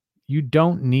you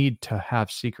don't need to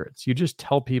have secrets. You just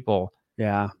tell people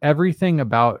Yeah. everything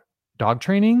about dog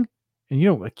training, and you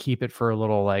don't like keep it for a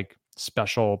little like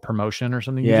special promotion or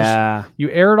something. Yeah. You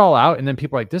air it all out, and then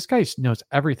people are like, this guy knows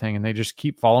everything, and they just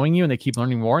keep following you and they keep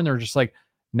learning more. And they're just like,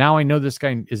 now I know this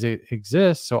guy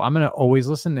exists, so I'm going to always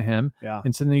listen to him. Yeah.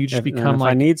 And so then you just If become I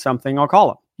like, need something, I'll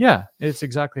call him. yeah, it's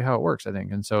exactly how it works, I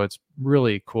think. And so it's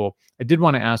really cool. I did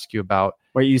want to ask you about,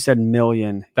 Wait, you said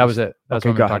million. that was it. That's Okay,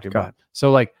 what go I'm ahead, talking go about. ahead.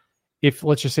 So like, if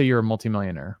let's just say you're a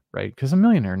multimillionaire, right? Because a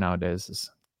millionaire nowadays is,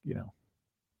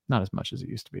 not as much as it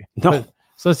used to be. No. But,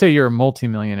 so let's say you're a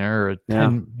multimillionaire or a Yeah.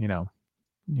 10,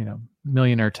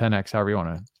 millionaire 10x, however you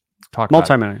want to talk about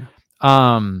it.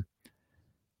 Multi-million.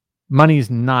 Money's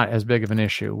not as big of an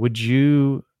issue. Would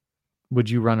you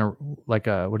run what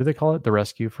do they call it? The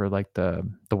rescue for like the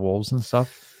wolves and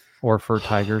stuff, or for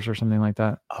tigers or something like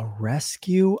that? A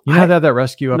rescue? You know that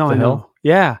rescue up No, the I hill? know.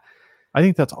 Yeah. I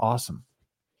think that's awesome.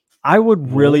 I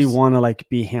would really Wolves? want to like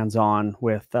be hands-on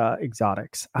with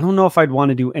exotics. I don't know if I'd want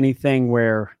to do anything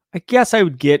where I guess I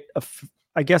would get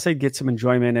I'd get some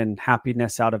enjoyment and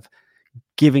happiness out of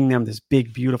giving them this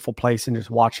big, beautiful place and just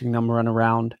watching them run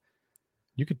around.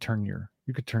 You could turn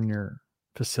your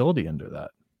facility into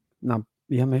that.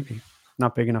 Yeah, maybe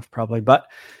not big enough probably, but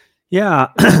yeah,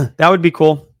 that would be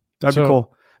cool. That'd be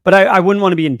cool. But I wouldn't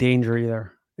want to be in danger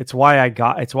either. It's why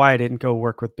I didn't go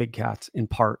work with big cats in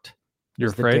part. You're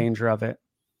is the afraid? danger of it.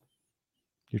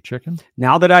 Your chicken?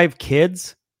 Now that I have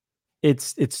kids,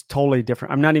 it's totally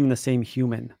different. I'm not even the same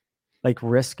human, like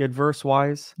risk adverse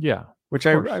wise, Yeah. which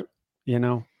Of course.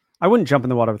 I wouldn't jump in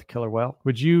the water with a killer whale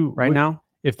Would you now.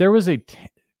 if there was a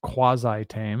quasi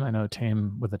tame? I know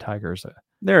tame with a tiger is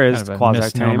There is kind of a quasi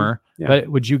misnomer, tame. Yeah. but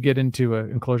would you get into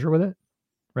an enclosure with it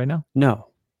right now? No.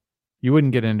 You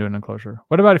wouldn't get into an enclosure.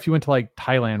 What about if you went to like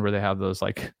Thailand where they have those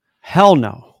like? Hell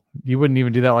no. You wouldn't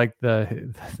even do that like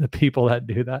the people that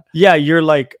do that. Yeah, you're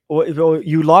like,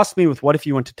 you lost me with what if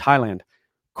you went to Thailand?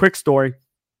 Quick story.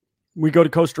 We go to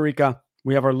Costa Rica.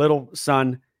 We have our little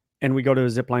son and we go to a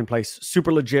zipline place.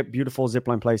 Super legit, beautiful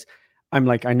zipline place. I'm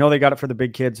like, I know they got it for the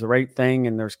big kids, the right thing.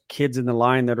 And there's kids in the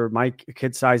line that are my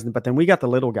kid size. But then we got the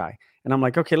little guy. And I'm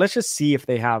like, okay, let's just see if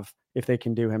they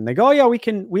can do him. They go, oh yeah,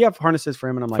 we have harnesses for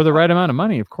him. And I'm like, for the right amount of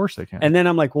money, of course they can. And then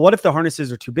I'm like, well, what if the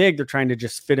harnesses are too big? They're trying to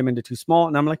just fit them into too small.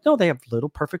 And I'm like, no, they have little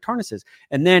perfect harnesses.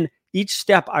 And then each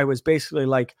step I was basically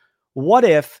like, what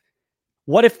if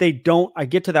they don't, I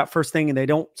get to that first thing and they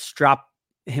don't strap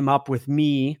him up with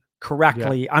me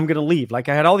correctly, I'm going to leave. Like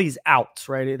I had all these outs,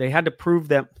 right? They had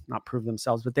to not prove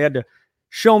themselves, but they had to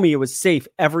show me it was safe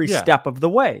every step of the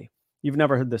way. You've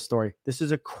never heard this story. This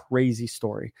is a crazy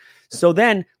story. So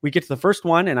then we get to the first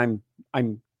one and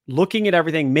I'm looking at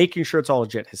everything, making sure it's all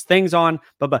legit. His thing's on,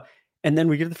 blah. And then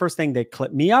we get to the first thing. They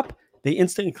clip me up. They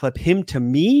instantly clip him to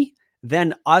me,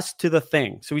 then us to the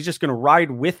thing. So he's just going to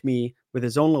ride with me with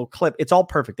his own little clip. It's all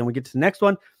perfect. Then we get to the next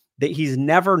one that he's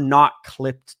never not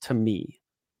clipped to me.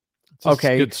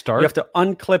 Okay. Good start. You have to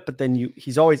unclip, but then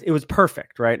it was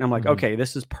perfect. Right. And I'm like, okay,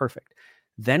 this is perfect.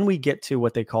 Then we get to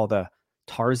what they call the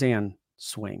Tarzan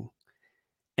swing.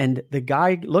 And the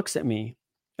guy looks at me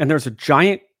and there's a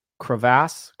giant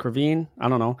ravine, I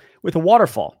don't know, with a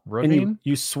waterfall. Ravine? And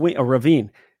you swing a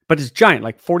ravine, but it's giant,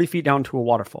 like 40 feet down to a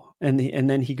waterfall. And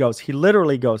then he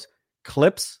literally goes,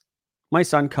 clips my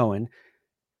son Cohen.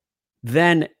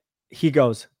 Then he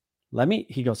goes, let me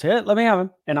have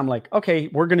him. And I'm like, okay,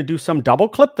 we're going to do some double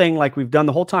clip thing like we've done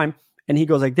the whole time. And he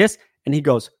goes like this, and he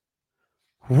goes,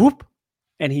 whoop.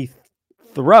 And he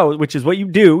throws, which is what you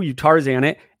do. You Tarzan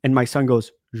it. And my son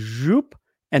goes, zoop.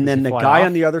 And then the guy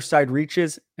on the other side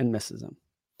reaches and misses him.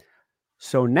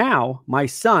 So now my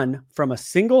son from a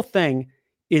single thing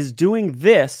is doing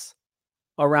this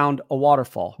around a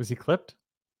waterfall. Was he clipped?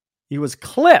 He was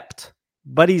clipped,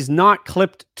 but he's not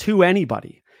clipped to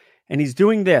anybody. And he's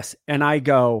doing this. And I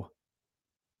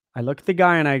look at the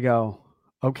guy and I go,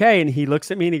 okay. And he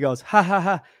looks at me and he goes, ha, ha,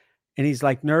 ha. And he's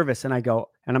like nervous. And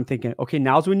I'm thinking, okay,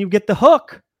 now's when you get the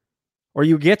hook or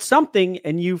you get something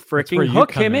and you freaking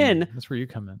hook him in. That's where you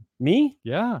come in. Me?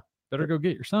 Yeah. Better go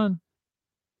get your son.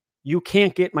 You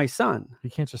can't get my son. He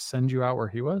can't just send you out where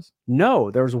he was?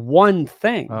 No, there's one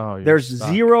thing. There's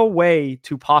zero way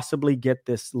to possibly get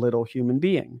this little human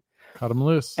being. Cut him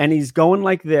loose. And he's going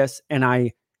like this.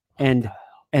 And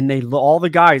they all the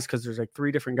guys, because there's like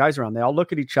 3 different guys around, they all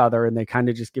look at each other and they kind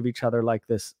of just give each other like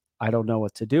this, I don't know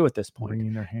what to do at this point.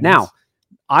 Wringing their hands. Now,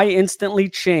 I instantly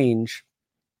change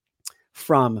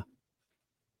to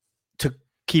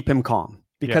keep him calm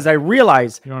because I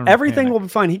realize everything will be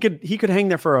fine. He could hang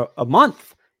there for a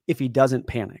month if he doesn't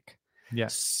panic.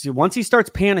 Yes. So once he starts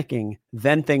panicking,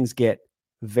 then things get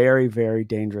very, very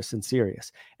dangerous and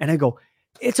serious. And I go,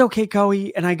 it's okay,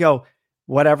 Coey. And I go,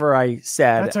 whatever I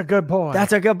said. That's a good boy.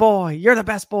 That's a good boy. You're the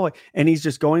best boy. And he's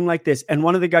just going like this. And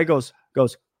one of the guy goes,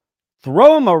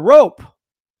 throw him a rope.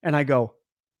 And I go,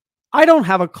 I don't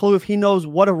have a clue if he knows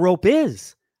what a rope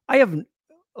is.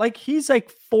 He's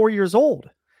like 4 years old.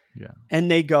 Yeah.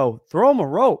 And they go, throw him a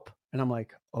rope. And I'm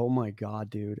like, oh my God,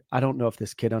 dude. I don't know if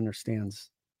this kid understands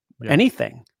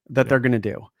anything that they're going to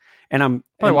do. And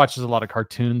probably watches a lot of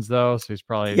cartoons though. So he's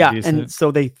probably decent. And so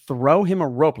they throw him a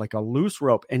rope, like a loose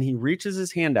rope, and he reaches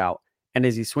his hand out. And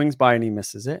as he swings by and he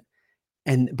misses it.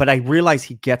 But I realize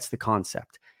he gets the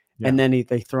concept. Yeah. And then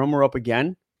they throw him a rope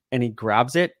again and he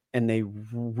grabs it and they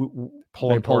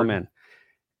pull him in.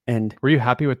 And were you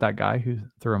happy with that guy who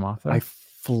threw him off there? I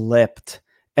flipped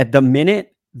at the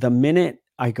minute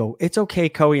I go, it's okay,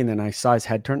 Coey. And then I saw his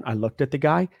head turn. I looked at the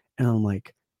guy and I'm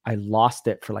like, I lost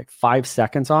it for like 5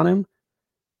 seconds on him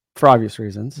for obvious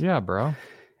reasons. Yeah, bro.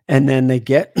 And then we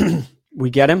get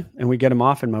him and we get him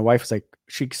off. And my wife was like,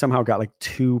 she somehow got like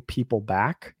 2 people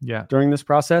back during this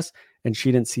process and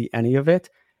she didn't see any of it.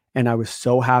 And I was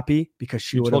so happy because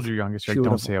she would have told your youngest,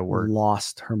 don't say a word.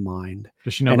 Lost her mind.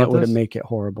 Does she know and about it would have make it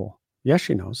horrible. Yes,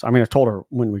 she knows. I mean, I told her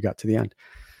when we got to the end.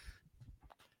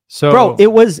 So, bro, it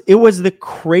was the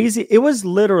crazy. It was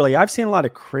literally. I've seen a lot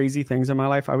of crazy things in my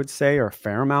life. I would say, or a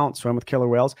fair amount. Swim with killer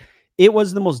whales. It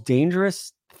was the most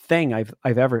dangerous thing I've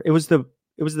ever. It was the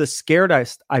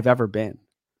scaredest I've ever been.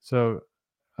 So,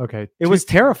 okay, it was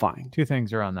terrifying. 2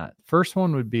 things around that. First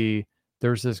one would be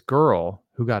there's this girl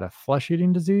who got a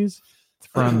flesh-eating disease.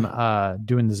 from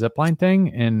doing the zip line thing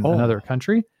in another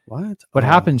country. What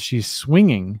happens? She's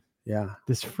swinging. Yeah.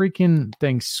 This freaking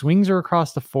thing swings her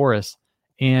across the forest,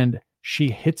 and she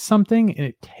hits something, and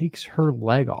it takes her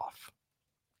leg off.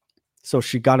 So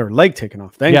she got her leg taken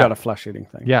off. Then got a flesh-eating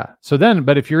thing. Yeah. So then,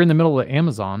 but if you're in the middle of the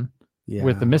Amazon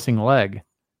with the missing leg,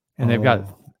 and they've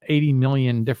got 80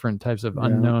 million different types of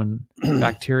unknown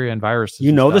bacteria and viruses.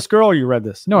 You know this girl, or you read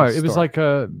this? No, it was like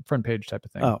a front page type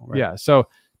of thing. Oh, right. Yeah. So,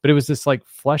 but it was this like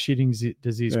flesh-eating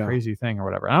disease, crazy thing or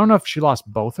whatever. I don't know if she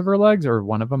lost both of her legs or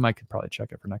one of them. I could probably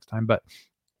check it for next time. But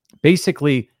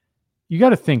basically, you got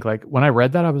to think, like, when I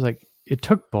read that, I was like, it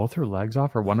took both her legs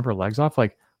off or one of her legs off.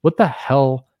 Like, what the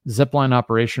hell zipline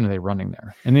operation are they running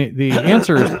there? And the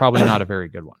answer is probably not a very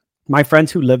good one. My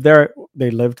friends who lived there, they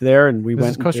lived there, and we went.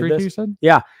 This is Costa Rica, you said?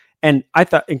 Yeah. And I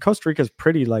thought in Costa Rica is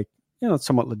pretty, like,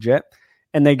 somewhat legit.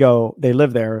 And they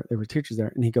live there. They were teachers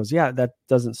there. And he goes, yeah, that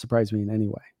doesn't surprise me in any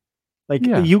way. Like,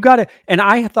 you got to, and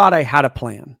I thought I had a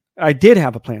plan. I did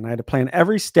have a plan. I had to plan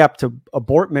every step to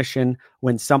abort mission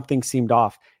when something seemed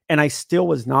off. And I still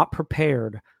was not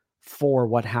prepared for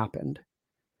what happened.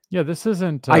 Yeah, this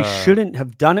isn't. I shouldn't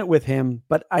have done it with him,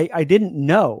 but I didn't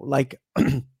know. Like,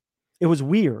 it was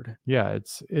weird. Yeah,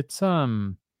 it's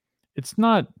not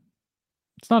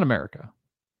America.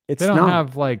 They don't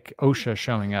have like OSHA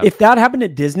showing up. If that happened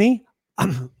at Disney,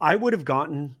 I would have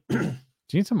gotten. Do you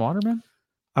need some water, man?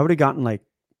 I would have gotten like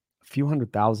a few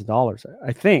 $100,000,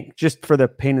 I think, just for the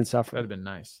pain and suffering. That'd have been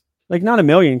nice. Like not $1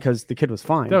 million because the kid was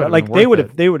fine, but like they would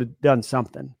have done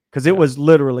something because it was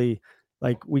literally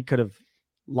like we could have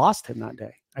lost him that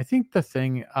day. I think the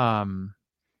thing,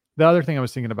 the other thing I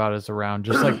was thinking about is around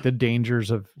just like the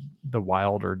dangers of the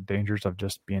wild or dangers of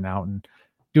just being out and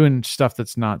doing stuff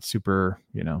that's not super,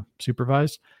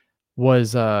 supervised.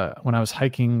 Was when I was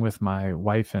hiking with my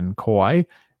wife in Kauai,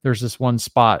 there's this one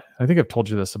spot. I think I've told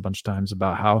you this a bunch of times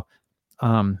about how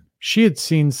she had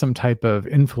seen some type of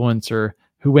influencer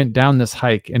who went down this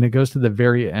hike, and it goes to the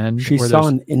very end. She saw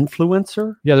an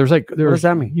influencer? Yeah, what does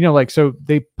that mean? Like, so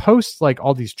they post like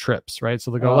all these trips, right?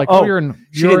 So they go you're in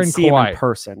Kauai. In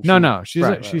person. No.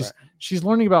 She's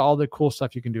learning about all the cool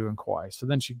stuff you can do in Kauai. So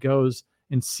then she goes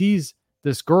and sees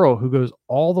this girl who goes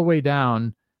all the way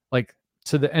down, like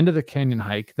to the end of the canyon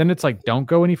hike. Then it's like, don't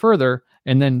go any further.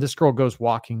 And then this girl goes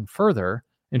walking further,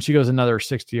 and she goes another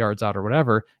 60 yards out or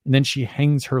whatever. And then she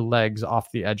hangs her legs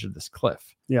off the edge of this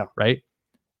cliff. Yeah. Right.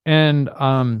 And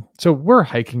so we're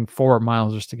hiking 4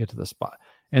 miles just to get to the spot.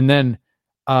 And then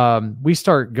we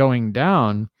start going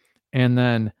down, and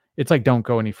then it's like, don't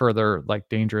go any further, like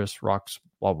dangerous rocks,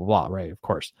 blah, blah, blah. Right. Of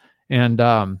course.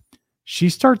 And she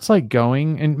starts like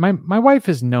going, and my wife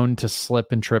is known to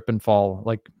slip and trip and fall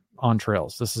like on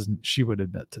trails. She would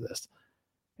admit to this.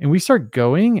 And we start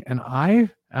going, and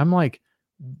I'm like,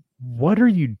 what are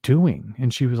you doing?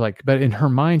 And she was like, but in her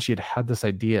mind, she had this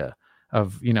idea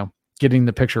of, getting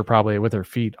the picture probably with her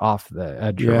feet off the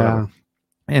edge. Or whatever.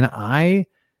 And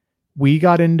we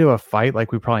got into a fight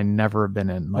like we probably never have been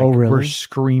in. Like, really? We're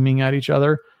screaming at each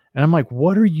other. And I'm like,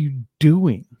 what are you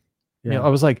doing? Yeah. I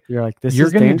was like, you're like, you're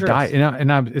going to die.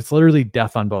 And it's literally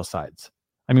death on both sides.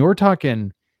 I mean, we're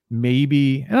talking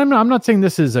maybe, and I'm not saying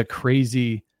this is a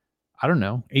crazy, I don't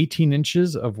know, 18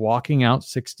 inches of walking out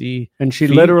 60. And she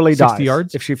literally 60 dies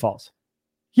yards if she falls.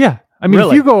 Yeah. I mean,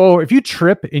 really? if you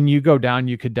trip and you go down,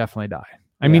 you could definitely die.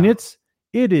 I mean,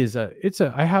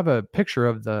 I have a picture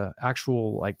of the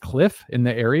actual like cliff in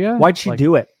the area. Why'd she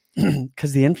do it?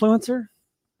 Because the influencer?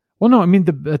 Well, no, I mean,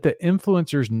 the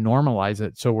influencers normalize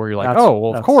it. So where you're like,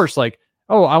 of course, like,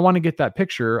 I want to get that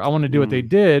picture. I want to do what they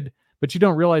did, but you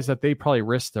don't realize that they probably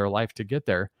risked their life to get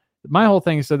there. My whole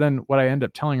thing. So then what I ended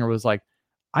up telling her was like,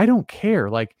 I don't care.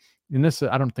 Like in this,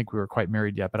 I don't think we were quite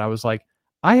married yet, but I was like,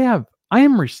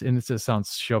 and this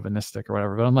sounds chauvinistic or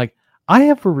whatever, but I'm like, I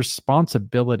have a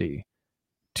responsibility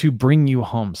to bring you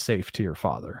home safe to your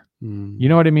father. You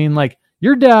know what I mean? Like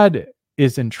your dad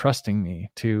is entrusting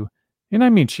me to, and I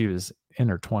mean, she was in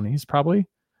her 20s probably.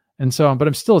 And so, but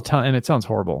I'm still telling, and it sounds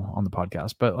horrible on the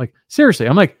podcast, but like, seriously,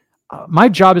 I'm like, my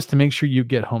job is to make sure you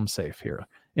get home safe here.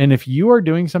 And if you are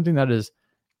doing something that is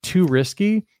too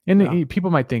risky, and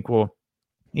people might think, well,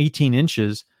 18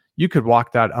 inches, you could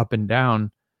walk that up and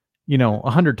down,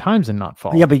 100 times and not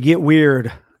fall. Yeah, but you get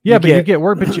weird. Yeah, you get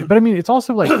weird. But I mean, it's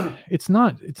also like, it's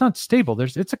not stable.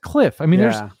 It's a cliff. I mean,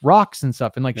 there's rocks and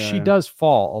stuff. And like, she does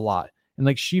fall a lot. And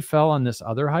like, she fell on this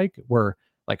other hike where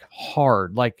like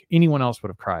hard, like anyone else would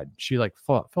have cried. She like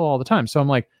fell all the time. So I'm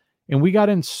like, and we got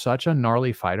in such a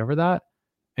gnarly fight over that.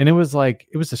 And it was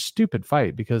a stupid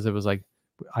fight because it was like,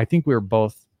 I think we were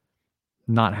both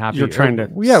not happy. You're trying to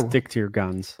stick to your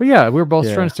guns. But yeah, we were both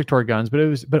Yeah. trying to stick to our guns.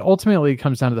 But ultimately, it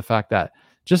comes down to the fact that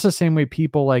just the same way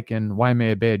people like in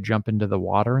Waimea Bay jump into the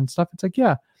water and stuff, it's like,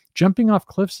 yeah, jumping off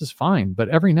cliffs is fine. But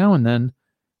every now and then,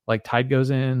 like tide goes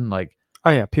in, like, Oh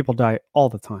yeah, people die all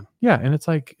the time. yeah, and it's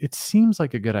like it seems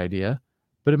like a good idea,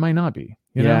 but it might not be.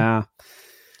 You know? Yeah.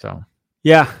 So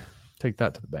Yeah. take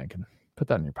that to the bank and put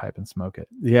that in your pipe and smoke it.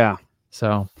 Yeah.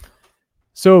 So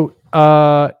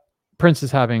Prince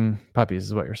is having puppies,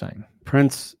 is what you're saying.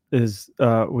 Prince is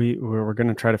we're going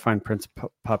to try to find Prince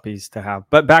puppies to have.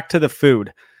 But back to the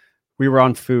food. We were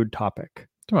on food topic.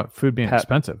 Talking about food being Pet,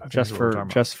 expensive. I think just is what we're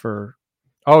talking about. for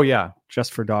Oh yeah.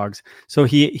 just for dogs. So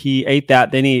he ate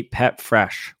that. Then he ate Pet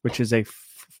Fresh, which is a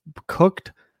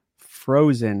cooked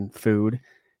frozen food.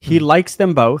 He likes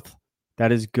them both.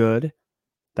 That is good.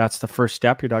 That's the first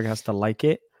step. Your dog has to like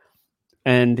it.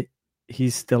 And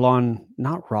he's still on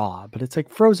not raw, but it's like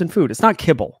frozen food. It's not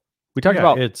kibble. We talked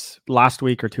about it's last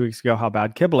week or 2 weeks ago how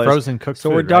bad kibble is. frozen cooked So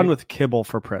food, we're done right? with kibble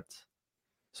for Prince.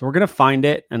 So we're going to find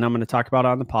it, and I'm going to talk about it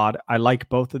on the pod. I like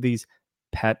both of these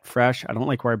Pet Fresh. I don't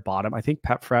like where I bought them. I think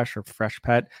Pet Fresh or Fresh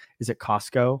Pet is at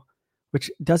Costco,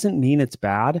 which doesn't mean it's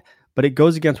bad, but it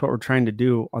goes against what we're trying to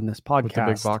do on this podcast. with the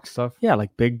big box stuff. Yeah,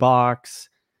 like big box.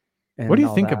 And What do you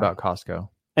all think that. about Costco?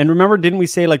 And remember, didn't we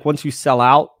say like once you sell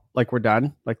out, like we're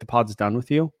done, like the pod's done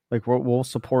with you, like we'll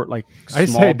support like small I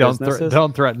say businesses?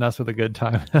 don't threaten us with a good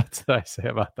time. That's what I say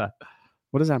about that.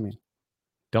 What does that mean?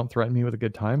 Don't threaten me with a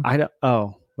good time. I don't.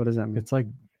 Oh, what does that mean? It's like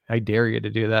I dare you to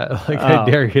do that. Like Oh. I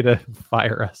dare you to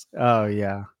fire us. Oh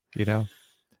yeah. You know.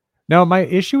 No, my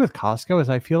issue with Costco is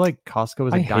I feel like Costco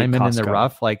was I a hate diamond in the Costco.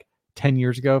 rough. Like 10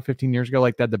 years ago, 15 years ago,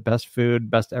 like they had the best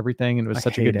food, best everything, and it was I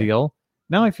such a hate good it. deal.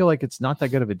 Now I feel like it's not that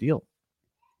good of a deal.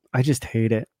 I just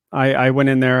hate it. I went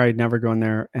in there. I'd never go in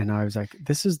there, and I was like,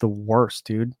 "This is the worst,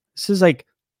 dude. This is like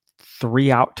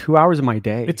 2 hours of my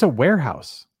day. It's a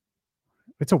warehouse.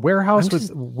 It's a warehouse I'm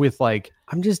just- with like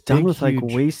I'm just done big, with like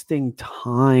huge- wasting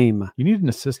time. you need an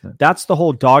assistant. That's the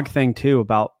whole dog thing too.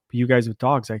 About you guys with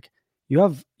dogs, like you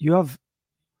have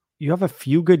a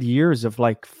few good years of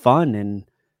like fun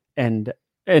and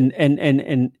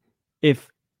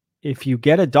if you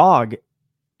get a dog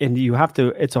and you have to,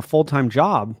 it's a full-time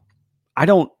job. I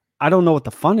don't know what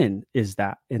the fun in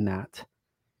that.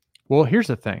 Well, here's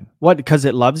the thing. What? Because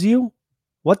it loves you?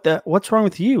 What's wrong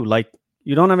with you? Like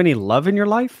you don't have any love in your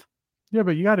life? Yeah,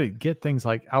 but you got to get things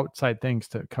like outside things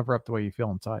to cover up the way you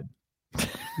feel inside.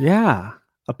 Yeah,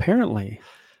 apparently.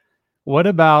 What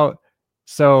about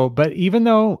but even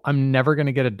though I'm never going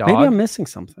to get a dog, Maybe I'm missing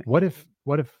something. what if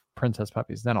Prince has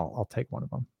puppies? Then I'll take one of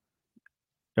them.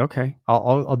 Okay,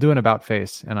 I'll do an about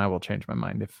face and I will change my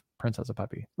mind if Prince has a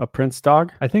puppy. a Prince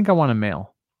dog? I think I want a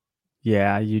male.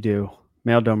 Yeah, you do.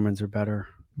 Male Dobermans are better.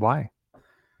 Why?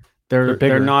 They're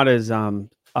bigger. not as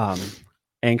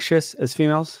anxious as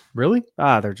females. Really?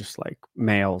 They're just like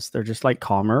males. They're just like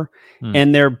calmer, Hmm.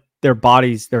 and their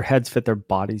bodies, their heads fit their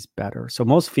bodies better. So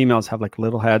most females have like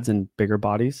little heads and bigger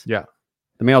bodies. Yeah.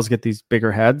 The males get these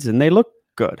bigger heads, and they look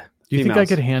good. Do you think I Females.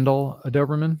 could handle a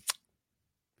Doberman?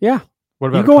 Yeah. What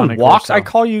about You a go and Cane walk. Corso? I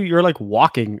call you. You're like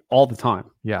walking all the time.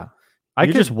 Yeah. I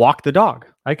could just walk the dog.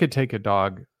 I could take a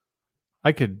dog.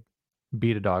 I could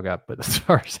beat a dog up, but as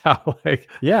far as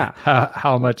Yeah.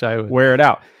 how much I would, Wear it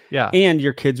out. yeah, And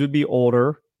your kids would be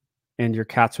older and your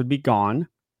cats would be gone.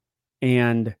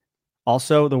 And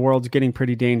also the world's getting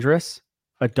pretty dangerous.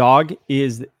 A dog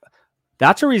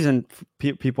that's a reason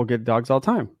people get dogs all the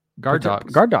time. guard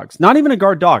dogs. Guard dogs. Not even a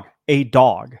guard dog, a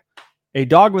dog. A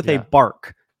dog with a Yeah.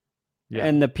 bark. Yeah.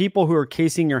 And the people who are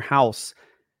casing your house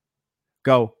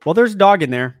go, well, there's a dog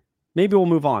in there. Maybe we'll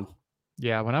move on.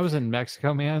 Yeah, when I was in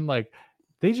Mexico, man, like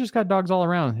they just got dogs all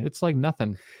around. It's like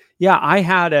nothing. Yeah, I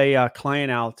had a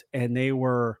client out, and they have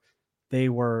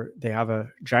a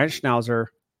giant schnauzer,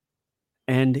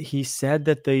 and he said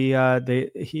that they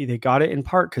got it in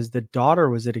part because the daughter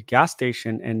was at a gas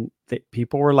station, and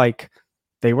people were like,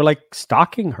 they were like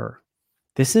stalking her.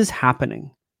 This is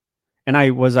happening, and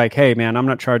I was like, hey man, I'm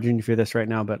not charging you for this right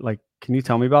now, but like, can you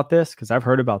tell me about this? Because I've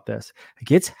heard about this.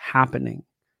 Like, it's happening.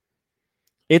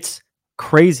 It's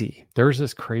crazy. There's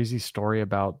this crazy story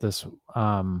about this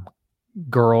young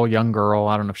girl.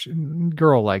 I don't know if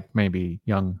girl like maybe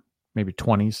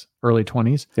 20s, early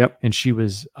 20s. Yep. And she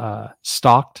was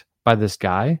stalked by this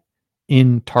guy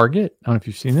in Target. I don't know if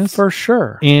you've seen this. For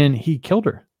sure. And he killed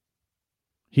her.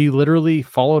 He literally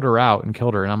followed her out and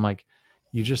killed her. And I'm like,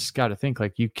 you just got to think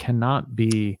like you cannot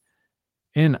be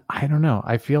in. I don't know.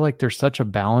 I feel like there's such a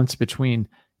balance between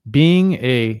being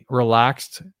a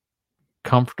relaxed,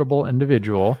 comfortable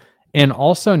individual and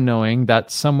also knowing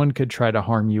that someone could try to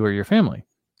harm you or your family.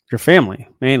 Your family,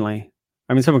 mainly.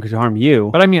 I mean, someone could harm you,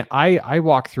 But I mean, I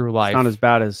walk through life. it's not as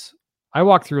bad as I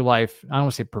walk through life. I don't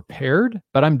want to say prepared,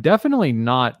 but I'm definitely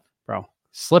not bro.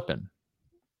 slipping.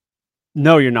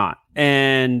 No, you're not.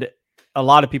 And a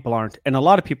lot of people aren't. And a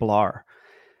lot of people are,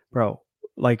 bro.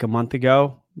 Like a month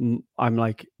ago, I'm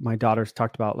like, my daughter's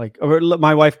talked about like, or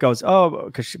my wife goes, oh,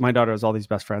 because my daughter has all these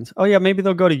best friends. Oh yeah, maybe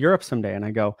they'll go to Europe someday. And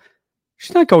I go,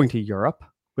 she's not going to Europe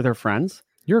with her friends.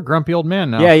 You're a grumpy old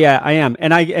man now. Yeah, I am.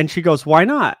 And she goes, why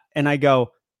not? And I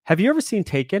go, have you ever seen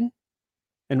Taken?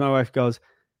 And my wife goes,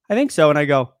 I think so. And I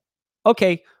go,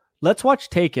 okay, let's watch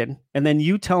Taken. And then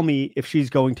you tell me if she's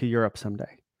going to Europe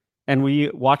someday. And we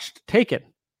watched Taken.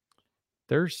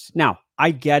 Now,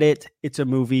 I get it. It's a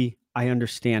movie. I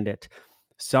understand it.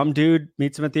 Some dude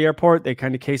meets him at the airport. They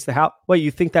kind of case the house. Wait,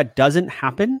 you think that doesn't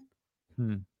happen?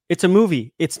 It's a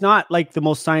movie. It's not like the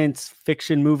most science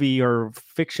fiction movie or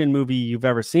fiction movie you've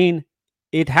ever seen.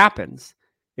 It happens.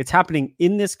 It's happening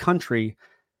in this country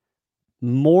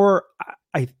more.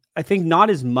 I think not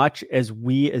as much as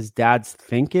we as dads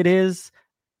think it is,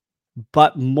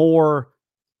 but more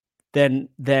than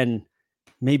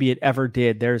maybe it ever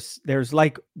did. There's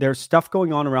stuff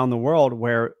going on around the world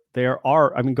where there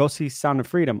are, I mean, go see Sound of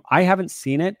Freedom. I haven't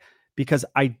seen it because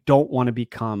I don't want to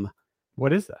become.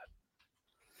 What is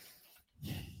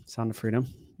that? Sound of Freedom.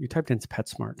 You typed in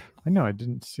PetSmart. I know. I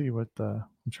didn't see what I'm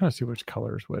trying to see which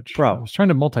color is which. Bro. I was trying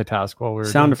to multitask while we were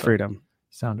Sound of Freedom.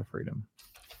 Sound of Freedom.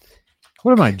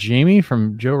 What am I, Jamie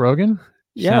from Joe Rogan?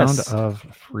 Yes. Sound of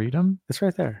Freedom? It's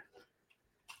right there.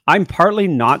 I'm partly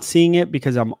not seeing it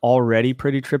because I'm already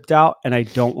pretty tripped out and I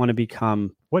don't want to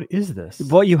become. What is this?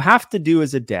 What you have to do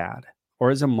as a dad or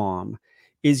as a mom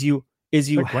is you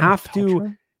Like have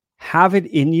to have it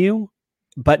in you,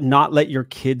 but not let your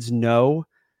kids know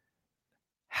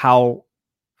how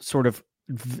sort of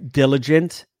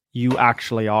diligent you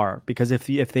actually are. Because if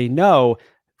they know,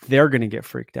 they're going to get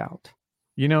freaked out.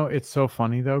 You know, it's so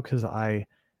funny though, because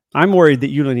I'm worried that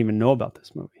you don't even know about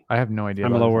this movie. I have no idea.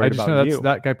 I'm a little worried I just about know you.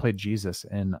 that guy played Jesus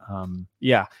in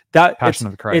that Passion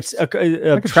of the Christ. It's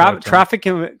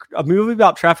a movie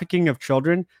about trafficking of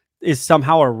children is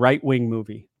somehow a right-wing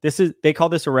movie. They call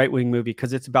this a right-wing movie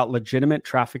because it's about legitimate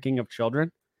trafficking of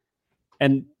children.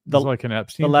 And like an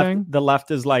Epstein thing? The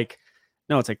left is like,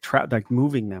 no, it's like like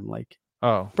moving them. Like,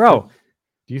 oh, bro,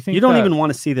 do you think you don't even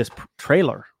want to see this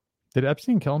trailer? Did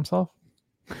Epstein kill himself?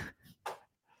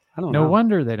 I don't know. No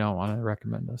wonder they don't want to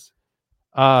recommend us.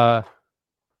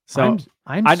 So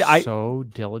I'm so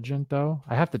diligent though.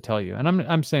 I have to tell you, and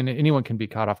I'm saying that anyone can be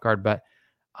caught off guard, but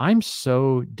I'm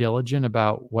so diligent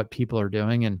about what people are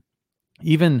doing. And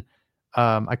even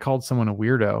I called someone a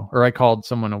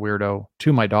weirdo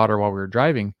to my daughter while we were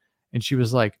driving. And she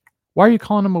was like, why are you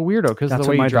calling him a weirdo? Because of the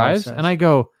way he drives. And I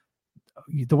go,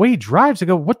 the way he drives, I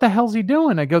go, what the hell's he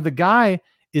doing? I go, the guy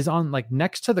is on like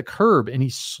next to the curb and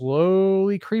he's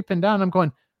slowly creeping down. I'm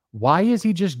going, why is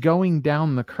he just going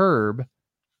down the curb?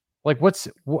 Like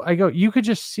I go, you could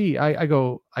just see, I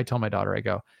tell my daughter, I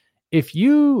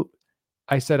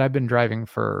said, I've been driving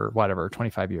for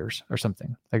 25 years or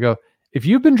something. I go, if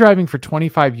you've been driving for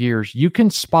 25 years, you can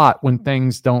spot when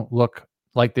things don't look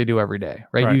like they do every day,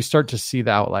 right? You start to see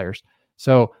the outliers.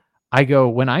 So I go,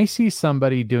 when I see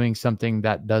somebody doing something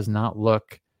that does not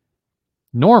look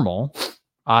normal,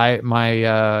 my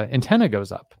antenna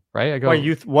goes up, right? I go,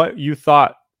 what you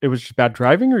thought it was just bad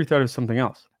driving, or you thought it was something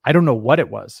else? I don't know what it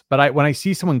was, but when I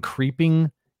see someone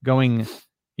creeping, going,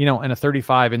 in a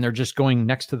 35 and they're just going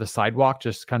next to the sidewalk,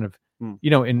 just kind of,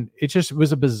 and it just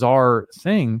was a bizarre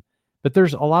thing. But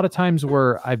there's a lot of times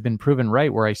where I've been proven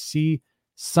right, where I see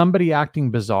somebody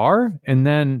acting bizarre and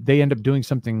then they end up doing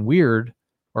something weird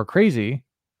or crazy,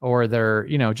 or they're,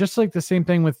 just like the same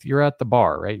thing with you're at the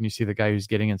bar, right? And you see the guy who's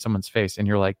getting in someone's face and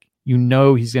you're like,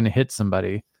 he's going to hit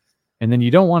somebody. And then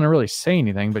you don't want to really say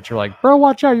anything, but you're like, bro,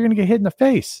 watch out. You're going to get hit in the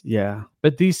face. Yeah.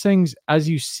 But these things, as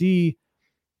you see,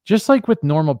 just like with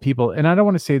normal people, and I don't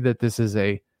want to say that this is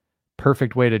a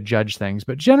perfect way to judge things,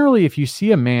 but generally, if you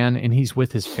see a man and he's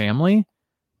with his family,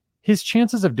 his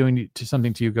chances of doing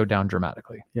something to you go down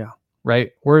dramatically. Yeah.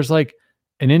 Right. Whereas like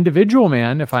an individual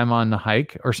man, if I'm on the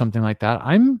hike or something like that,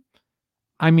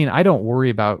 I don't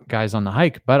worry about guys on the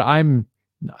hike, but I'm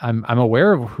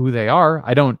aware of who they are.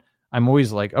 I'm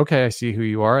always like, okay, I see who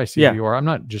you are. I see who you are. I'm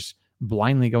not just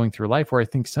blindly going through life, where I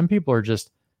think some people are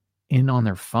just in on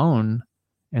their phone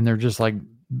and they're just like,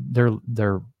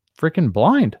 they're freaking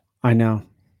blind. I know.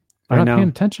 They're not paying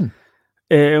attention.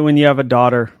 When you have a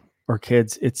daughter or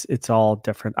kids, it's all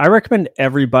different. I recommend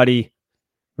everybody.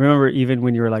 Remember, even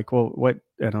when you were like, well, what?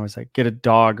 And I was like, get a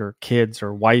dog or kids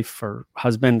or wife or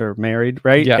husband or married,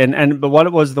 right? Yeah. But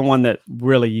what was the one that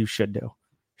really you should do? You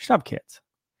should have kids.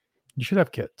 You should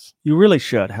have kids. You really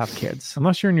should have kids.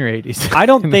 Unless you're in your 80s. I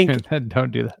don't think Then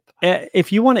don't do that.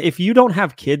 if you don't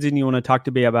have kids and you want to talk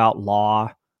to me about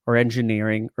law or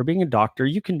engineering or being a doctor,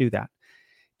 you can do that.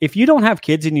 If you don't have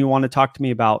kids and you want to talk to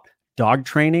me about dog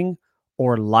training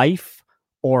or life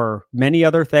or many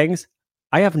other things,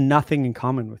 I have nothing in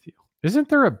common with you. Isn't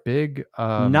there a big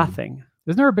Nothing.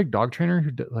 Isn't there a big dog trainer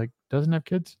who doesn't have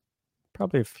kids?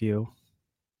 Probably a few.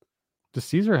 Does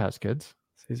Caesar has kids?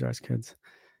 Caesar has kids.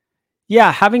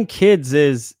 Yeah, having kids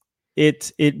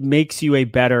it makes you a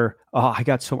better. Oh,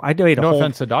 I made a No whole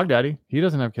offense to Dog Daddy. He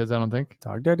doesn't have kids, I don't think.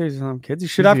 dog daddy doesn't have kids. He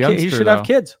should He's have a kids. He youngster, should have though.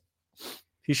 kids.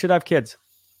 He should have kids.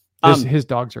 His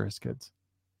dogs are his kids.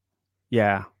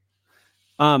 Yeah.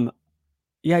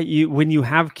 Yeah, when you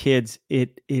have kids,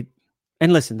 it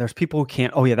and listen, there's people who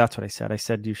can't. Oh yeah, that's what I said. I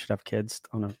said you should have kids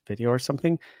on a video or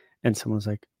something, and someone was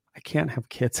like, I can't have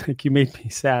kids. Like, you made me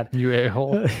sad. You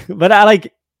a-hole. But I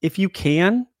like, if you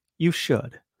can, you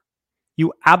should.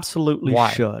 You absolutely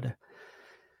Why? should.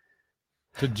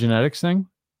 It's a genetics thing.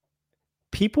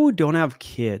 People who don't have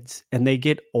kids and they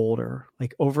get older,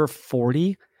 like over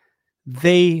 40,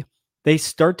 they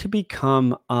start to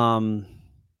become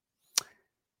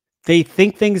they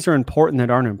think things are important that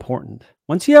aren't important.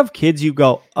 Once you have kids, you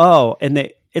go, oh,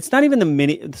 and it's not even the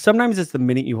minute. Sometimes it's the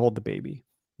minute you hold the baby.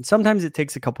 And sometimes it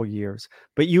takes a couple years,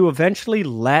 but you eventually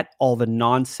let all the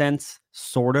nonsense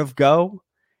sort of go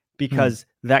because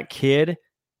that kid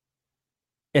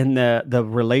and the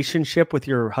relationship with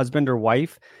your husband or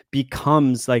wife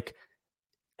becomes like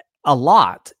a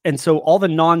lot. And so all the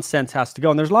nonsense has to go.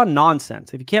 And there's a lot of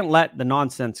nonsense. If you can't let the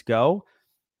nonsense go,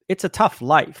 it's a tough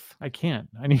life. I can't.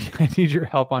 I need your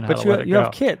help on how to let it you go.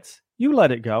 have kids. You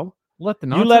let it go. Let the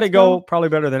You nonsense let it go probably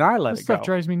better than I let This it go. stuff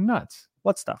drives me nuts.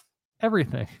 What stuff?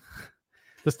 Everything.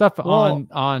 The stuff on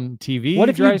TV. What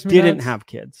if you drives me didn't nuts. have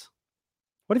kids?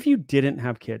 What if you didn't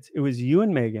have kids? It was you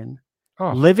and Megan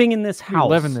Oh, living in this you're house.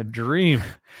 living the dream.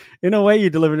 In a way, you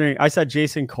delivered it. I saw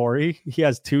Jason Corey. He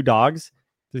has 2 dogs.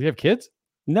 Does he have kids?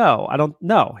 No, I don't.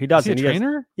 No, he Is doesn't. he a He has-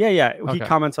 trainer? Yeah. He Okay.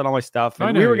 comments on all my stuff. I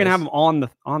And know we who were he gonna have is. him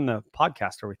on the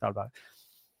podcast, or we thought about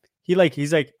it.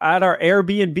 He's like at our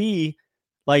Airbnb,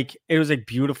 like it was like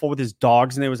beautiful with his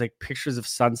dogs, and there was like pictures of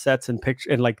sunsets and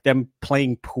like them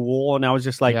playing pool. And I was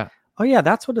just like, Yeah. oh yeah,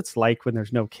 that's what it's like when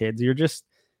there's no kids. You're just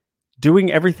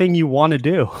doing everything you want to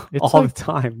do It's all like- the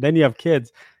time. Then you have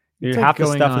kids. It's Half the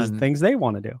going stuff is on- things they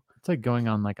want to do. It's like going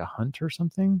on like a hunt or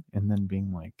something, and then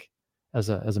being like, as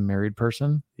a married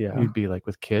person, Yeah. you'd be like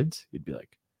with kids, you'd be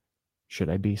like, should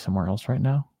I be somewhere else right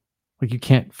now? Like you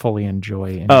can't fully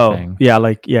enjoy Oh anything.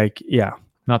 yeah, yeah.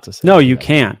 Not to say No, that. you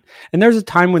can't. And there's a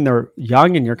time when they're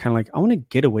young and you're kind of like, I want to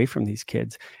get away from these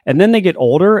kids. And then they get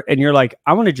older and you're like,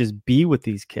 I want to just be with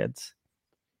these kids.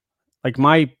 Like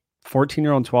my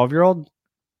 14-year-old and 12-year-old,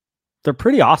 they're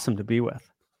pretty awesome to be with.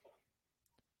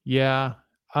 Yeah.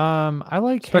 I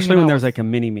like Especially hanging when out there's with- like a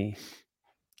mini me.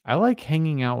 I like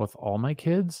hanging out with all my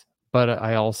kids, but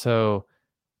I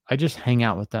just hang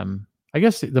out with them. I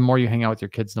guess the more you hang out with your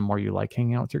kids, the more you like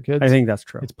hanging out with your kids. I think that's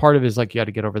true. it's part of it is like you got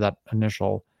to get over that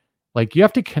initial, like you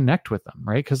have to connect with them,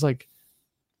 right? Because like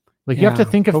you have to Yeah,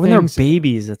 think of but when things. they're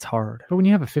babies, it's hard. But when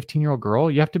you have a 15-year-old girl,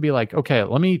 you have to be like, okay,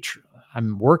 let me.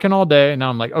 I'm working all day, and now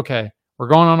I'm like, okay, we're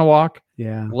going on a walk.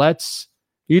 Yeah. Let's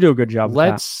You do a good job.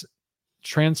 let's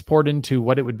transport into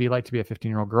what it would be like to be a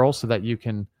 15-year-old girl, so that you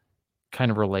can kind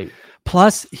of relate.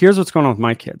 Plus, here's what's going on with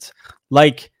my kids.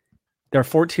 Like they're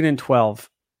 14 and 12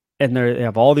 and they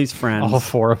have all these friends. All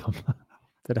 4 of them.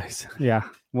 Yeah,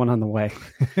 one on the way.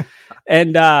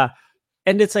 and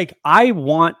it's like I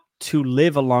want to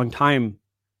live a long time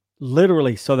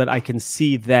literally so that I can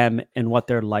see them and what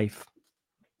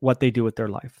they do with their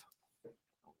life.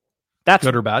 That's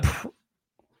Good or bad?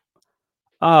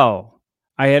 Oh,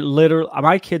 I had literally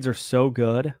my kids are so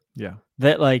good Yeah.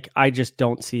 that like I just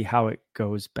don't see how it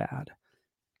goes bad.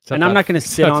 Except And I'm that- not going to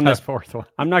sit except on that this 4th one.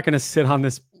 I'm not going to sit on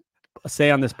this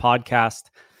say on this podcast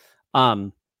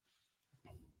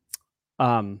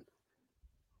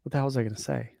what the hell was I going to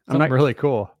say? I'm Something not really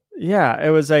cool. Yeah, it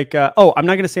was like I'm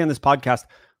not going to say on this podcast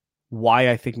why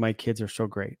I think my kids are so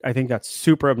great. I think that's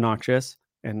super obnoxious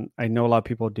and I know a lot of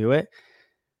people do it.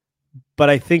 But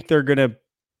I think they're going to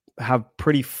have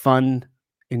pretty fun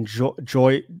and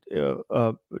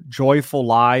joyful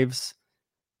lives,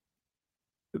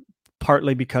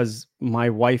 partly because my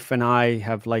wife and I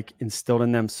have like instilled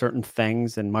in them certain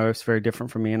things, and my wife's very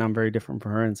different from me and I'm very different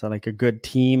from her, and so like a good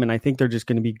team. And I think they're just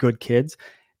going to be good kids,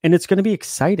 and it's going to be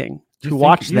exciting to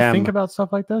watch them. You think about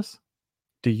stuff like this?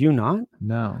 Do you not?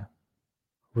 No,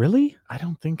 Really? I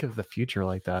don't think of the future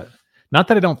like that. Not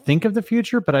that I don't think of the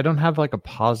future, but I don't have like a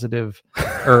positive,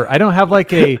 or I don't have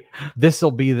like a this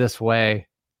will be this way.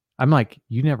 I'm like,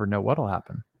 you never know what'll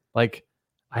happen. Like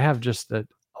I have just a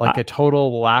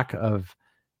total lack of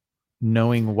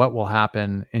knowing what will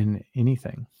happen in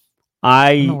anything.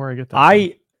 I don't know where I get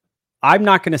that. I'm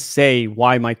not going to say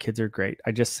why my kids are great.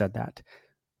 I just said that,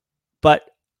 but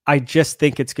I just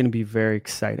think it's going to be very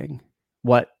exciting.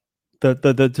 What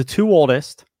the two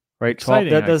oldest, right? 12,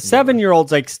 the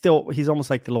 7-year-old's like still, he's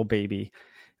almost like the little baby,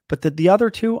 but the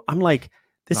other two, I'm like,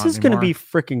 this is going to be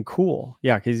freaking cool.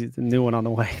 Yeah, because he's the new one on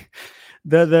the way.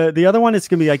 The other one is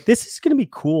going to be like, this is going to be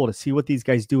cool to see what these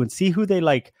guys do and see who they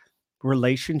like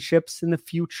relationships in the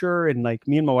future. And like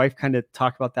me and my wife kind of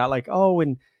talk about that, like, oh,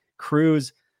 and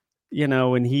Cruz, you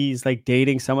know, and he's like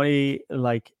dating somebody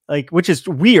like, which is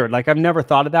weird. Like I've never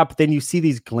thought of that, but then you see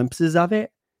these glimpses of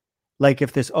it. Like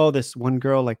if this one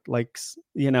girl likes,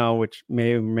 you know, which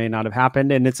may or may not have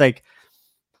happened. And it's like,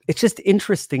 it's just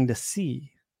interesting to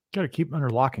see. Got to keep them under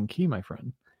lock and key, my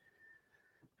friend.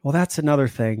 Well, that's another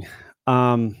thing.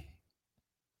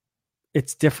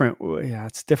 It's different. Yeah,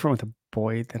 it's different with a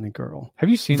boy than a girl. Have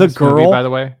you seen this movie, by the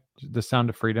way? The Sound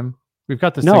of Freedom. We've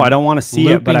got this. No, I don't want to see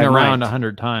it, but I around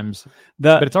 100 times.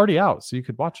 But it's already out, so you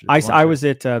could watch it. I was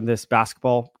at this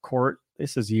basketball court.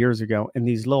 This is years ago, and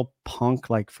these little punk,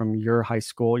 like from your high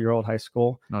school, your old high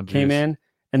school, came in,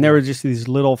 and there were just these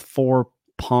little 4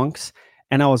 punks,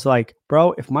 and I was like,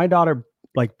 bro, if my daughter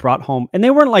like brought home, and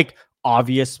they weren't like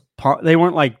obvious, they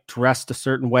weren't like dressed a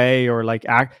certain way or like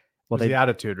act. Well, the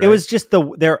attitude. Right? It was just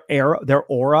their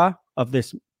aura of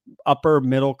this upper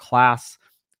middle class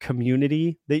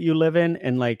community that you live in,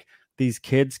 and like these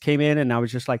kids came in, and I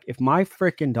was just like, if my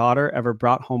freaking daughter ever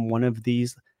brought home one of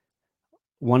these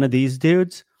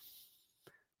dudes,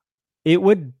 it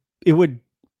would.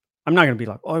 I'm not gonna be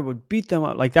like, oh, I would beat them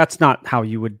up. Like that's not how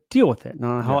you would deal with it.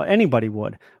 Not how anybody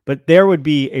would. But there would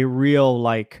be a real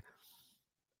like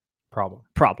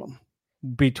problem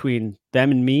between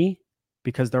them and me,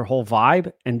 because their whole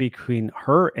vibe, and between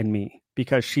her and me,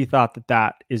 because she thought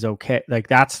that is okay. Like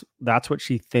that's what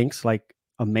she thinks like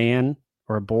a man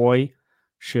or a boy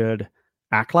should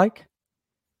act like.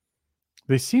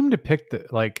 They seem to pick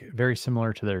like very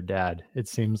similar to their dad. It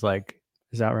seems like.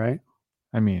 Is that right?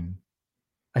 I mean,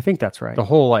 I think that's right. The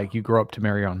whole like you grow up to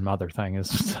marry your own mother thing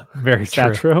is very true. Is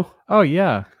that true? Oh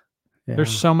yeah.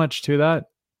 There's so much to that.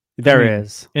 There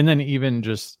is. And then even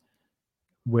just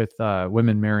with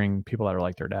women marrying people that are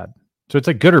like their dad. So it's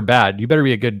like good or bad. You better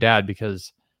be a good dad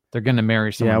because they're going to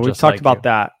marry someone. Yeah, we've talked about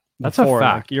that. That's a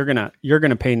fact. Like you're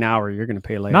gonna pay now or you're gonna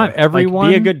pay later. Not everyone.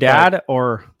 Like, be a good dad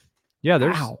or. Yeah,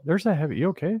 there's a heavy. You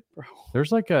okay? Bro.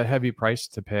 There's like a heavy price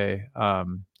to pay.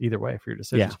 Either way for your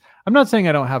decisions. Yeah. I'm not saying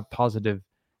I don't have positive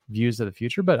views of the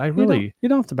future, but I really you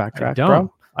don't have to backtrack,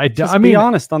 bro. I mean, be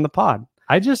honest on the pod.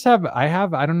 I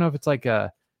have. I don't know if it's like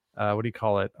a what do you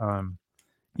call it?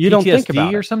 You PTSD don't think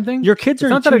about or something. Your kids are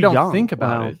not that I don't young. think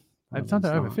about it. It's not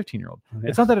that I have a 15-year-old. Yeah.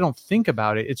 It's not that I don't think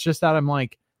about it. It's just that I'm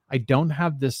like, I don't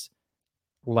have this,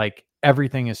 like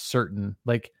everything is certain.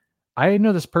 Like I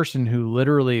know this person who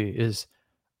literally is,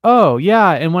 oh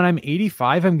yeah, and when I'm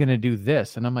 85, I'm going to do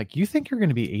this. And I'm like, you think you're going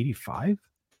to be 85?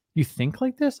 You think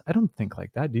like this? I don't think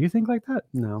like that. Do you think like that?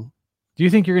 No. Do you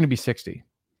think you're going to be 60?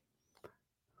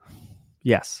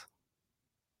 Yes.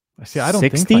 See, I don't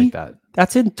 60? Think like that.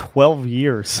 That's in 12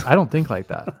 years. I don't think like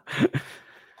that.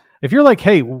 If you're like,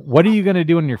 hey, what are you going to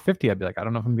do when you're 50? I'd be like, I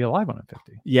don't know if I'm going to be alive when I'm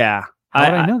 50. Yeah. How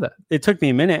would I know that? It took me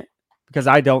a minute because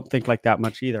I don't think like that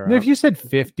much either. If you said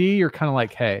 50, you're kind of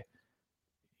like, hey,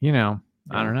 you know,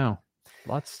 I don't know.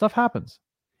 Lots of stuff happens.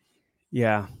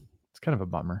 Yeah. It's kind of a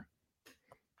bummer.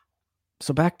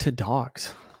 So back to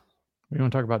dogs. We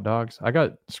want to talk about dogs. I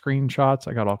got screenshots.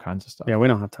 I got all kinds of stuff. Yeah, we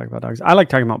don't have to talk about dogs. I like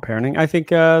talking about parenting. I think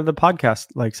the podcast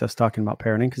likes us talking about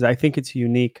parenting because I think it's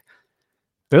unique.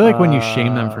 They like when you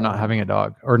shame them for not having a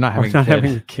dog or not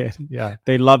having a kid. Yeah.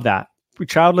 They love that.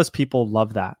 Childless people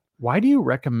love that. Why do you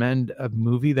recommend a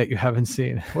movie that you haven't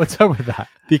seen? What's up with that?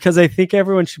 Because I think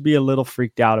everyone should be a little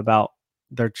freaked out about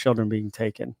their children being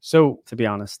taken. So, to be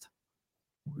honest.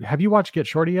 Have you watched Get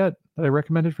Shorty yet that I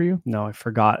recommended for you? No, I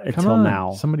forgot until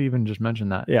now. Somebody even just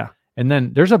mentioned that. Yeah. And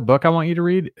then there's a book I want you to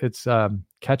read. It's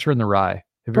Catcher in the Rye.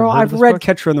 Bro, I've read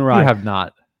Catcher in the Rye. You have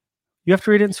not. You have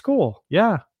to read it in school.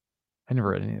 Yeah. I never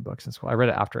read any books in school. I read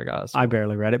it after I got out of school. I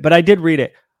barely read it, but I did read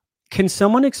it. Can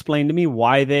someone explain to me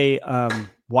why they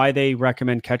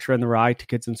recommend Catcher in the Rye to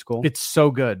kids in school? It's so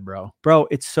good, bro. Bro,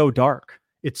 it's so dark.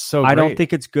 It's so great. I don't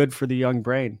think it's good for the young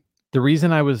brain. The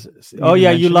reason I was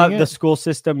you love the school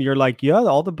system. You're like, yeah,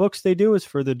 all the books they do is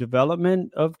for the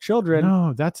development of children.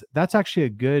 No, that's actually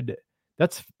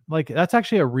That's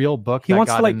actually a real book. He that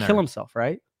wants got to like in kill there. himself,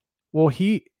 right? Well,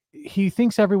 he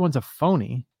thinks everyone's a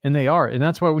phony, and they are. And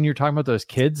that's why when you're talking about those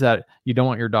kids that you don't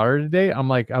want your daughter to date, I'm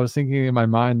like, I was thinking in my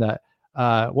mind that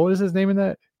what was his name in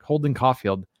that? Holden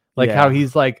Caulfield. Like how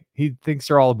he's like, he thinks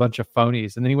they're all a bunch of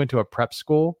phonies, and then he went to a prep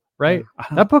school, right? Yeah.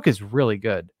 That book is really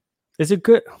good. Is it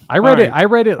good? I read it. I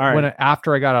read it right.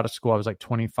 after I got out of school. I was like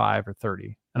 25 or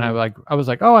 30, and I was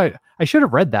like, oh, I should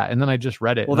have read that, and then I just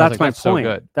read it. Well, that's my point. So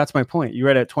good. That's my point. You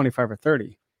read it at 25 or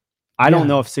 30. I don't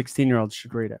know if 16-year-olds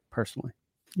should read it personally.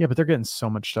 Yeah, but they're getting so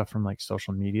much stuff from like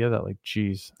social media that like,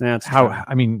 geez, that's how true.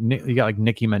 I mean, you got like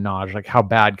Nicki Minaj. Like, how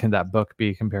bad can that book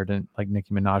be compared to like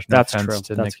Nicki Minaj? No That's offense true.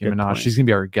 to That's Nicki Minaj. point. She's gonna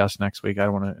be our guest next week. I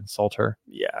don't want to insult her.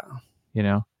 Yeah. You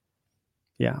know.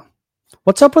 Yeah.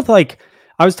 What's up with like?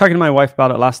 I was talking to my wife about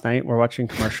it last night. We're watching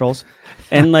commercials,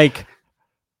 and like,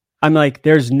 I'm like,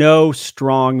 there's no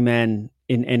strong men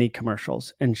in any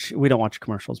commercials, and we don't watch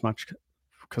commercials much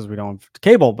because we don't have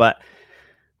cable, but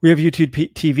we have YouTube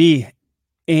TV,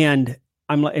 and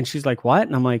I'm like, and she's like, what?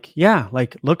 And I'm like, yeah,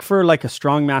 like look for like a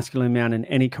strong masculine man in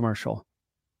any commercial.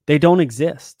 They don't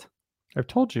exist. I've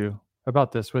told you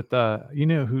about this with you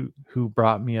know who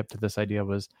brought me up to this idea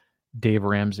was Dave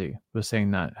Ramsey was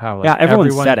saying that how like,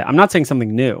 everyone said it. I'm not saying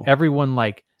something new. Everyone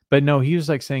like, but no, he was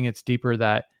like saying it's deeper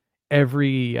that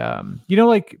every you know,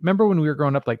 like remember when we were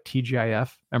growing up, like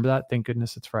TGIF, remember that? Thank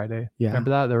goodness it's Friday. Yeah. Remember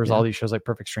that? There was all these shows like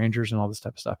Perfect Strangers and all this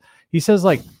type of stuff. He says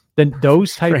like then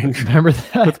those type remember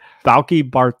that with Balki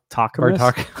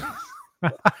Bartokomous?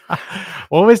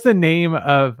 What was the name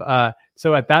of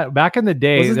so at that back in the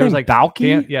day there was like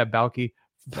Balki? Yeah, Balki.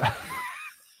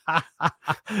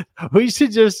 We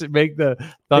should just make the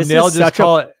thumbnail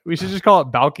we should just call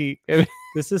it Balki.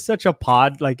 This is such a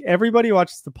pod. Like everybody who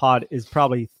watches the pod is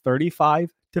probably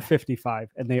 35 to 55,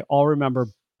 and they all remember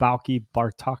Balki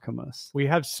Bartokomous. We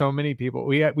have so many people.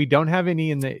 We don't have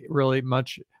any in the really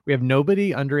much. We have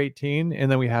nobody under 18, and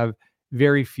then we have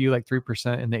very few, like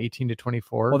 3% in the 18 to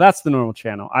 24. Well, that's the normal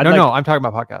channel. No, I'm talking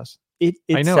about podcasts. It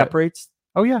separates.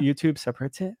 Oh yeah, YouTube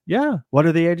separates it. Yeah. What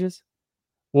are the ages?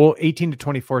 Well, 18 to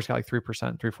 24 has got like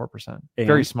 3%, 3-4%.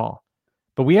 Very small.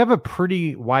 But we have a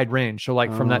pretty wide range. So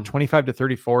like from that 25 to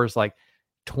 34 is like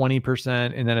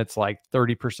 20%, and then it's like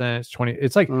 30%, it's 20.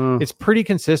 It's like it's pretty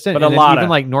consistent. But and a lot even of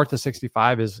like north of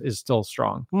 65 is still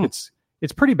strong.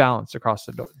 It's pretty balanced across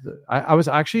the. I was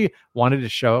actually wanted to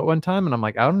show it one time, and I'm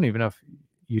like, I don't even know if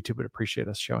YouTube would appreciate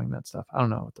us showing that stuff. I don't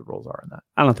know what the rules are in that.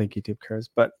 I don't think YouTube cares,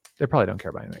 but they probably don't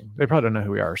care about anything. They probably don't know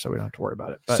who we are, so we don't have to worry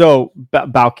about it. But, so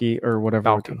Balki or whatever.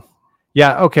 Balki.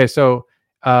 Yeah. Okay. So,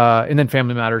 and then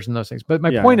Family Matters and those things. But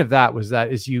my point of that was that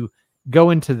is you go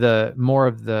into the more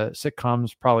of the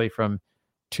sitcoms probably from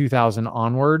 2000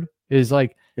 onward is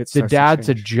like the dad's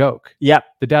a joke. Yep.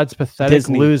 The dad's pathetic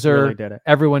Disney loser. really did it.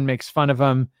 Everyone makes fun of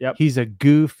him. Yep. He's a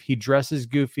goof. He dresses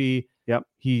goofy. Yep.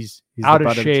 He's out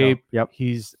of shape. Yep.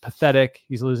 He's pathetic.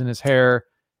 He's losing his hair.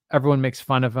 Everyone makes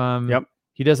fun of him. Yep.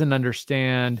 He doesn't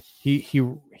understand.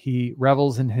 He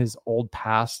revels in his old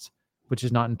past, which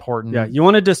is not important. Yeah. You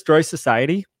want to destroy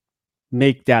society?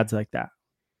 Make dads like that.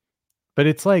 But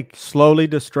it's like slowly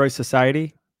destroy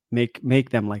society. Make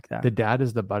them like that. The dad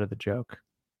is the butt of the joke.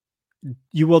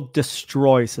 You will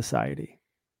destroy society.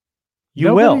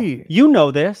 You will. You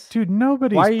know this, dude.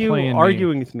 Nobody's. Why are you playing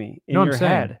arguing with me in your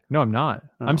head? No, I'm not.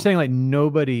 Oh. I'm saying like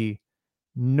nobody.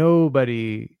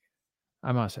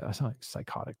 I'm not saying I sound like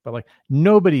psychotic, but like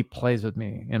nobody plays with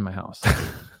me in my house.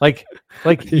 like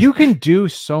you can do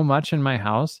so much in my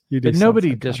house, but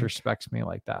nobody disrespects me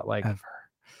like that. Like ever.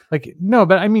 Like no,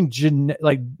 but I mean,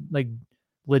 like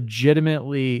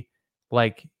legitimately,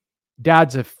 like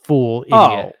dad's a fool idiot.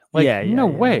 Oh, like yeah, no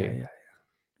way.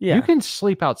 Yeah. You can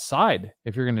sleep outside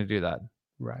if you're going to do that.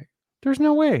 Right. There's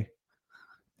no way.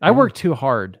 I work too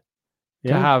hard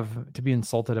to be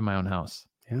insulted in my own house.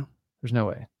 Yeah. There's no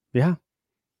way. Yeah.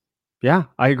 Yeah,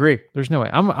 I agree. There's no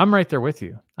way. I'm right there with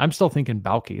you. I'm still thinking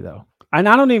Balki though. And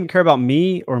I don't even care about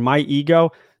me or my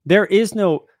ego. There is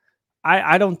no,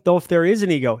 I don't know if there is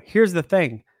an ego. Here's the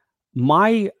thing.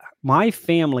 My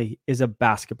family is a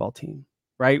basketball team,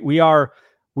 right? We are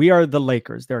the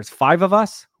Lakers. There's 5 of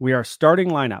us. We are starting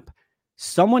lineup.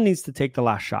 Someone needs to take the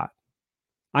last shot.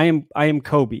 I am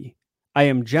Kobe. I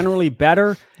am generally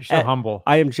better. You're so humble.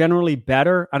 I am generally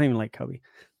better. I don't even like Kobe.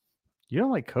 You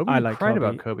don't like Kobe? I cried Kobe.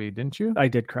 About Kobe, didn't you? I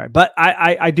did cry, but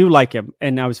I do like him,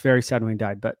 and I was very sad when he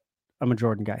died. But I'm a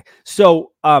Jordan guy,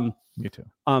 so me too.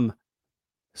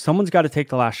 Someone's got to take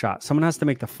the last shot. Someone has to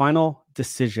make the final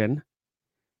decision,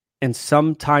 and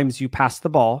sometimes you pass the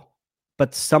ball,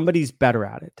 but somebody's better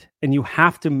at it, and you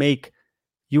have to make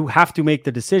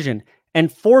the decision.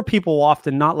 And 4 people will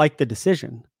often not like the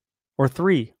decision, or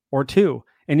 3, or 2.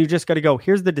 And you just got to go,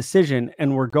 here's the decision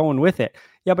and we're going with it.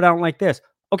 Yeah, but I don't like this.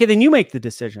 Okay, then you make the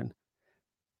decision.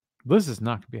 Liz is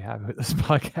not going to be happy with this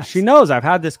podcast. She knows I've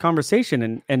had this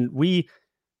conversation and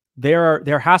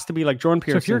there has to be, like Jordan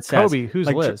Peterson So if you're says, Kobe, who's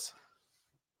like, Liz?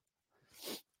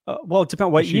 Well, it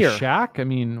depends what Is she year. Shaq? I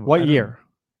mean, What year?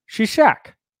 She's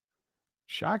Shaq.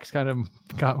 Shaq's kind of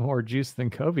got more juice than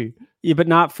Kobe. Yeah, but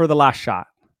not for the last shot.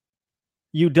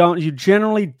 You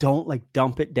generally don't like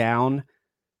dump it down.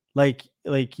 Like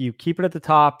you keep it at the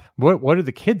top. What do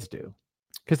the kids do?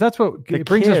 Because that's what The it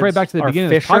brings us right kids back to the are beginning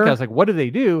of the Fisher. podcast. Like, what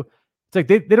do? It's like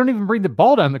they don't even bring the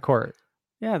ball down the court.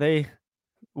 Yeah,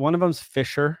 one of them's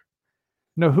Fisher.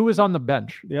 No, who is on the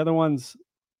bench? The other one's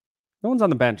no one's on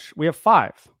the bench. We have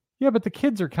 5. Yeah, but the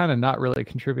kids are kind of not really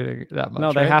contributing that much.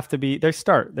 No, they right? have to be. They're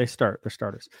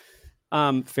starters.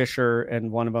 Fisher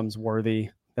and one of them's Worthy.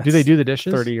 Do they do the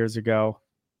dishes? 30 years ago?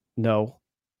 No.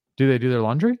 Do they do their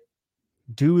laundry?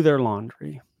 Do their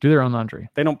laundry. Do their own laundry?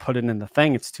 They don't put it in the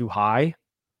thing. It's too high.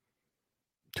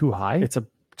 Too high? It's a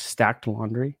stacked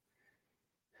laundry.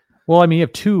 Well, I mean, you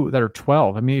have 2 that are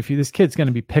 12. I mean, this kid's going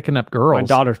to be picking up girls. My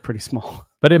daughter's pretty small.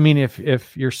 But I mean,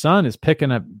 if your son is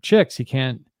picking up chicks, he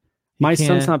can't. My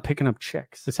son's not picking up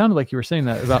chicks. It sounded like you were saying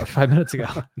that about 5 minutes ago.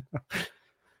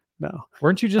 No.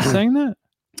 Weren't you just saying that?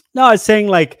 No, I was saying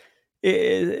like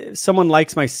if someone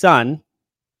likes my son,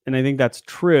 and I think that's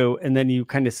true. And then you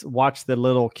kind of watch the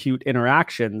little cute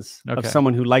interactions of Okay.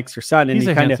 someone who likes your son, and He's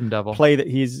you a kind of handsome devil. play that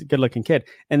he's a good looking kid.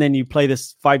 And then you play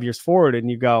this 5 years forward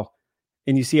and you go,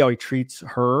 and you see how he treats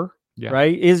her, Yeah.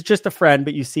 right? Is just a friend,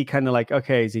 but you see kind of like,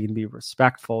 okay, is he going to be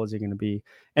respectful? Is he going to be,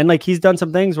 and like, he's done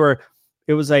some things where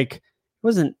it was like, it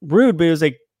wasn't rude, but it was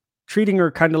like treating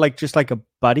her kind of like, just like a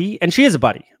buddy. And she is a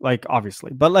buddy, like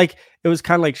obviously, but like, it was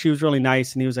kind of like, she was really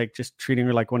nice. And he was like, just treating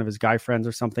her like one of his guy friends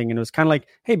or something. And it was kind of like,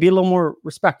 hey, be a little more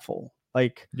respectful.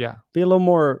 Like, Yeah. be a little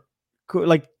more cool.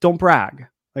 Like, don't brag.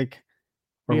 Like,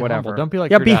 or Be whatever. humble. Don't be like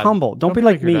yeah, your be dad. humble. Don't be be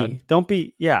like like your me. dad. Don't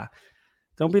be, yeah.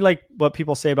 Don't be like what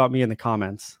people say about me in the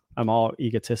comments. I'm all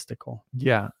egotistical.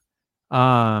 Yeah.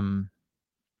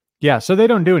 Yeah. So they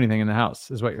don't do anything in the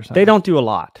house, is what you're saying. They don't do a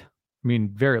lot. I mean,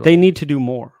 very little. They need to do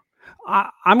more.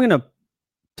 I'm going to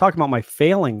talk about my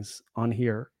failings on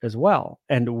here as well.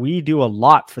 And we do a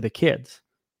lot for the kids.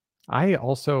 I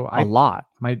also, A lot.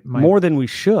 my More than we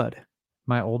should.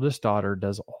 my oldest daughter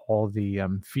does all the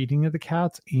feeding of the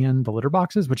cats and the litter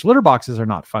boxes, which litter boxes are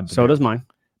not fun to So do. does mine.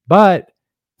 But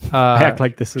I act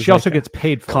like this is she also like a gets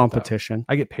paid for competition. it,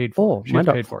 though. I get paid for Oh, it. She my gets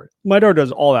daughter- paid for it. My daughter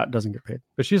does all that, doesn't get paid.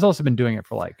 But she's also been doing it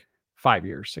for like 5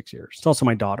 years, 6 years. It's also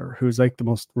my daughter, who's like the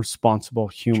most responsible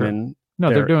human. No,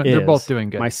 there they're both is.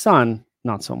 doing good. My son,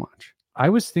 not so much. I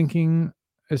was thinking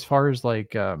as far as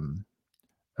like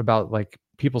about like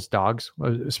people's dogs,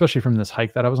 especially from this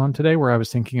hike that I was on today, where I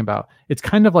was thinking about it's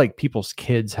kind of like people's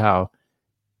kids, how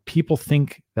people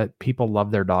think that people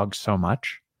love their dogs so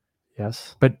much,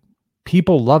 Yes. but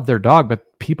people love their dog, but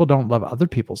people don't love other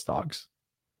people's dogs.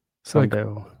 Some like,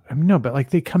 do. I mean, no, but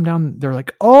like they come down, they're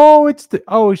like, oh,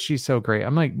 she's so great.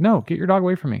 I'm like, no, get your dog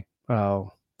away from me.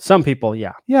 Oh, some people,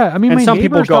 yeah. Yeah, I mean, And my some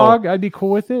people neighbor's go- dog, I'd be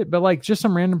cool with it, but like just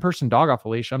some random person dog off a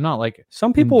leash, I'm not like.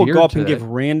 Some people will go endeared up to and give it.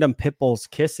 random pit bulls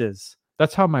kisses.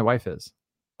 That's how my wife is.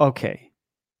 Okay.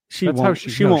 She That's won't. how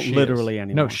She no, won't she literally is.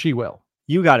 anymore. No, she will.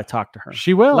 You got to talk to her.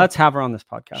 She will. Let's have her on this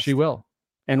podcast. She will.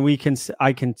 And we can.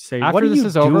 I can say, what After are this you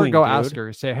is over, doing, go dude? ask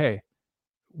her. Say, hey,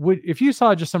 if you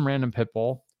saw just some random pit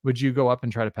bull, would you go up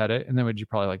and try to pet it, and then would you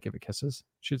probably like give it kisses?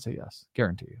 She'd say yes,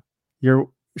 guarantee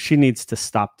you. She needs to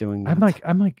stop doing that.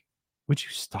 I'm like, would you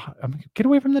stop? I'm like, get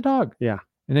away from the dog. Yeah.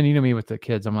 And then you know me with the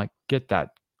kids. I'm like, get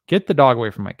the dog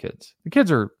away from my kids. The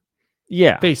kids are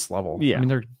Yeah. face level. Yeah. I mean,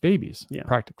 they're babies. Yeah.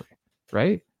 Practically.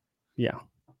 Right. Yeah.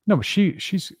 No, but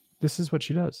she's this is what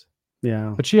she does.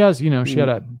 Yeah. But she has, she had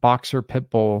a boxer pit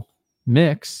bull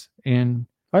mix, and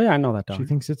Oh yeah, I know that dog. she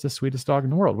thinks it's the sweetest dog in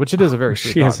the world, which it is a very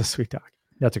sweet She dog. is a sweet dog.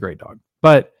 That's a great dog.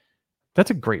 But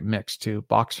that's a great mix too.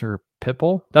 Boxer pit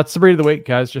bull. That's the breed of the week,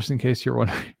 guys, just in case you're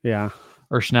wondering. Yeah.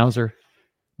 Or schnauzer.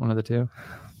 One of the two.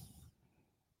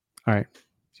 All right.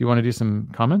 Do you want to do some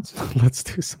comments? Let's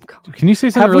do some comments. Can you say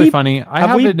something Have really we- funny? I have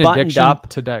have we an buttoned addiction up?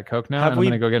 to Diet Coke now, Have and I'm we-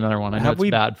 going to go get another one. I know have it's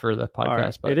we- bad for the All podcast,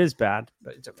 right. but It is bad.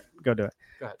 but it's okay. Go do it.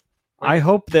 Go ahead. I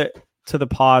hope that to the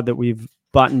pod that we've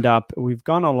buttoned up, we've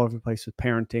gone all over the place with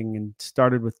parenting and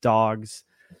started with dogs.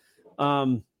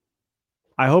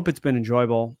 I hope it's been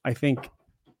enjoyable. I think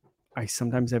I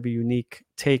sometimes have a unique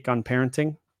take on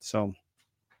parenting. So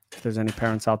if there's any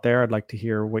parents out there, I'd like to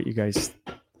hear what you guys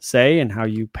say and how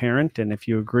you parent, and if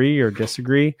you agree or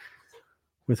disagree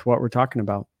with what we're talking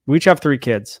about. We each have 3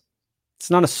 kids.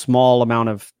 It's not a small amount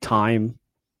of time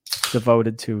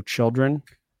devoted to children.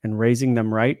 and raising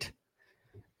them right.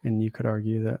 And you could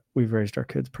argue that we've raised our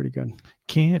kids pretty good.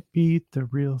 Can't beat the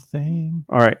real thing.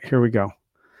 All right, here we go.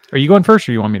 Are you going first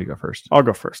or you want me to go first? I'll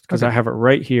go first because Okay. I have it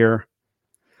right here.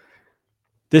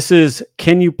 This is,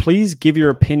 can you please give your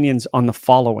opinions on the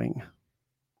following?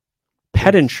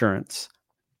 Pet insurance,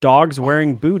 dogs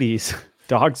wearing booties,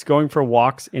 dogs going for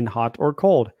walks in hot or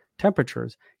cold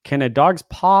temperatures. Can a dog's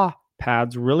paw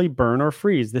pads really burn or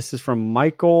freeze? This is from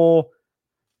Michael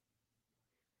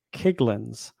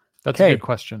Kiglins. That's Okay. a good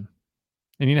question.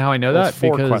 And you know how I know Those that?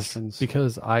 4 Because questions.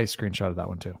 because I screenshotted that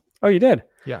one too. Oh, you did?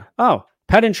 Yeah. Oh,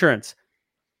 pet insurance.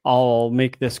 I'll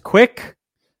make this quick.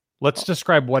 Let's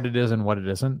describe what it is and what it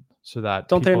isn't so that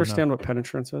Don't they people understand know. what pet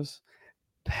insurance is?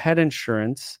 Pet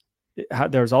insurance,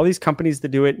 there's all these companies that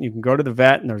do it, and you can go to the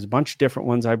vet, and there's a bunch of different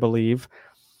ones, I believe.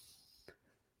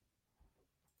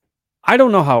 I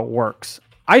don't know how it works.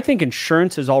 I think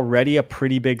insurance is already a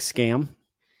pretty big scam.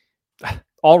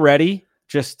 Already,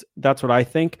 just that's what I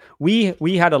think. We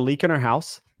had a leak in our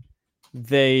house.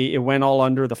 It went all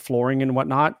under the flooring and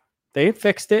whatnot. They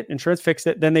fixed it. Insurance fixed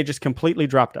it. Then they just completely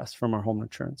dropped us from our home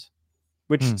insurance,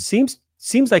 which seems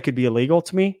like it'd be illegal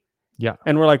to me. Yeah.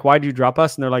 And we're like, why do you drop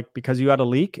us? And they're like, because you had a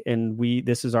leak and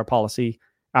this is our policy.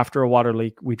 After a water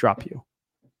leak, we drop you.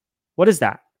 What is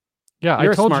that? Yeah,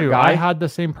 You're I a told smart you guy. I had the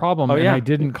same problem and yeah. I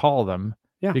didn't call them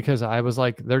because I was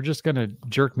like, they're just going to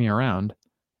jerk me around.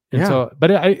 And so,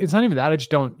 but it's not even that. I just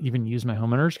don't even use my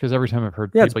homeowners because every time I've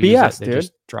heard people it's BS, use it, they dude.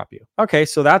 just drop you. Okay,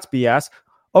 so that's BS.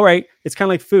 All right, it's kind of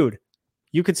like food.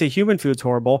 You could say human food's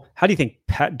horrible. How do you think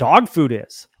dog food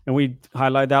is? And we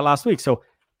highlighted that last week. So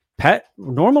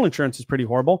normal insurance is pretty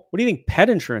horrible. What do you think pet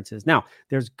insurance is? Now,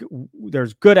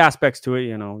 there's good aspects to it.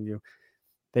 You know,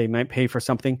 they might pay for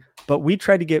something, but we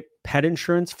tried to get pet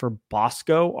insurance for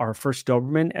Bosco, our first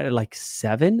Doberman, at like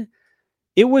 $7.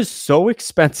 It was so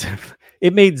expensive.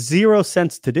 It made 0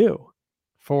 sense to do.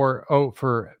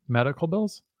 For medical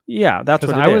bills? Yeah, that's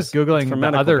what I was Googling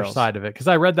the other bills. side of it because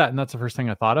I read that and that's the first thing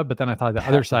I thought of. But then I thought the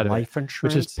other side of life it,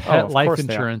 insurance, which is pet life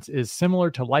insurance, is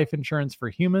similar to life insurance for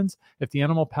humans. If the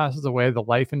animal passes away, the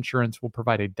life insurance will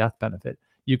provide a death benefit.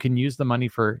 You can use the money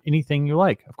for anything you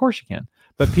like. Of course you can.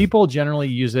 But people generally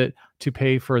use it to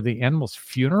pay for the animal's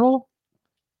funeral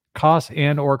costs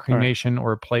and or cremation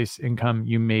or replace income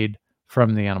you made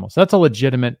from the animal. So that's a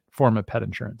legitimate form of pet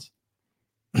insurance.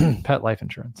 Pet life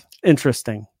insurance.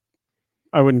 Interesting.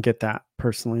 I wouldn't get that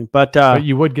personally, but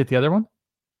you would get the other one?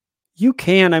 You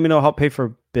can. I mean, it'll help pay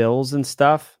for bills and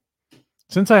stuff.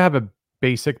 Since I have a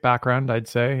basic background, I'd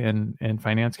say, in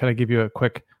finance, can I give you a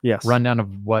quick rundown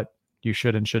of what you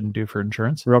should and shouldn't do for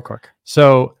insurance? Real quick.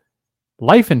 So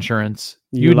life insurance,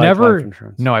 you like never, life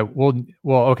insurance. No, I will.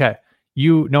 Well, okay.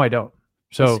 No, I don't.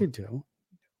 So yes, you do.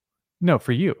 No,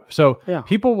 for you. So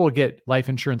people will get life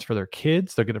insurance for their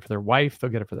kids. They'll get it for their wife.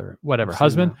 They'll get it for their whatever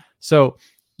husband. So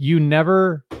you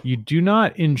do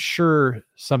not insure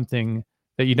something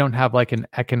that you don't have like an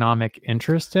economic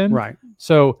interest in. Right.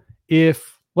 So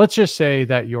let's just say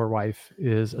that your wife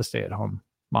is a stay-at-home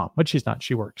mom, which she's not,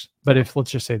 she works. But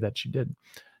let's just say that she did.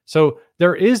 So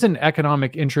there is an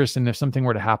economic interest in if something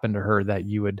were to happen to her that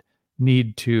you would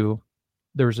need to,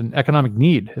 there's an economic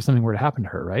need if something were to happen to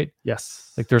her, right?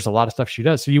 Yes. Like there's a lot of stuff she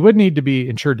does. So you would need to be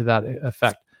insured to that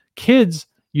effect. Kids,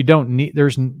 you don't need,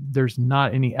 there's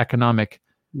not any economic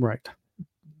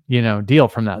deal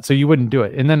from that. So you wouldn't do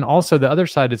it. And then also the other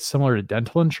side is similar to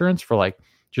dental insurance for like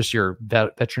just your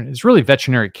veteran. It's really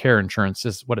veterinary care insurance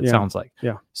is what it sounds like.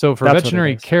 Yeah. So for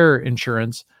veterinary care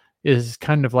insurance is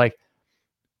kind of like,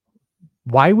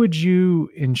 why would you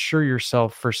insure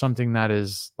yourself for something that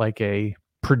is like a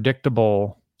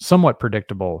somewhat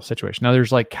predictable situation? Now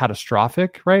there's like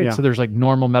catastrophic, right? Yeah. So there's like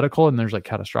normal medical and there's like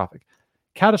catastrophic.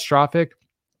 Catastrophic,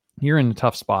 you're in a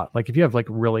tough spot. Like if you have like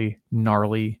really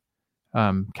gnarly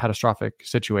catastrophic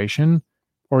situation,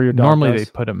 or your dog normally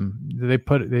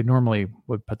does. they normally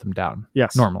would put them down.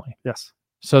 Yes. Normally. Yes.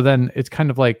 So then it's kind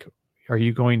of like, are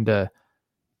you going to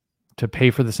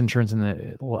pay for this insurance in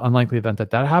the unlikely event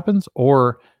that happens,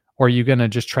 or are you going to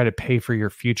just try to pay for your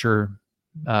future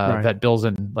vet bills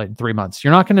in like 3 months?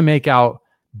 You're not going to make out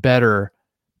better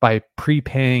by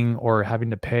prepaying or having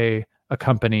to pay a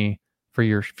company for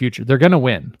your future. They're going to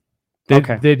win. They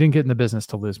didn't get in the business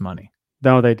to lose money.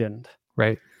 No, they didn't.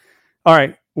 Right. All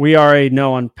right. We are a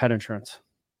no on pet insurance.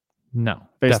 No.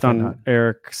 Based on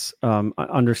Eric's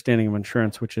understanding of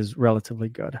insurance, which is relatively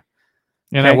good.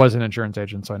 And I was an insurance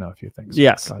agent, so I know a few things.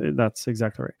 Yes, that's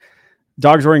exactly right.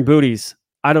 Dogs wearing booties.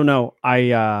 I don't know.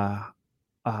 I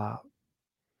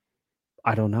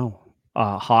don't know.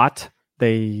 Hot.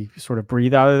 They sort of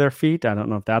breathe out of their feet. I don't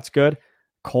know if that's good.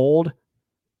 Cold.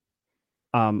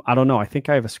 I don't know. I think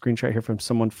I have a screenshot here from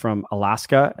someone from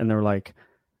Alaska, and they're like,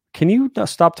 "Can you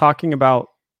stop talking about,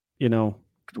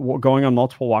 going on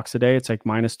multiple walks a day? It's like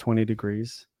minus 20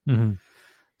 degrees." Mm-hmm.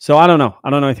 So I don't know. I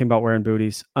don't know anything about wearing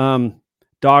booties.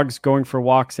 Dogs going for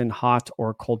walks in hot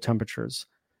or cold temperatures.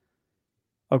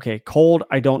 Okay, cold,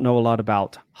 I don't know a lot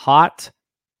about. Hot,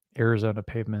 Arizona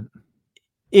pavement.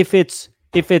 if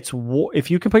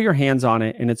you can put your hands on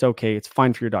it and it's okay, it's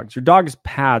fine for your dogs. Your dog's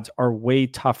pads are way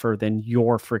tougher than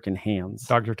your freaking hands.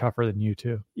 Dogs are tougher than you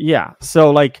too. Yeah.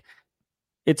 So like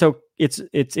it's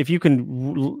if you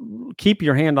can keep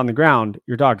your hand on the ground,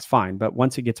 your dog's fine. But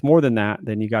once it gets more than that,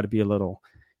 then you got to be a little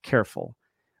careful.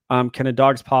 Can a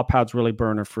dog's paw pads really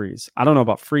burn or freeze? I don't know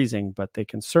about freezing, but they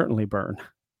can certainly burn.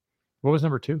 What was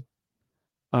number 2?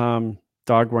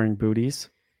 Dog wearing booties.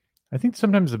 I think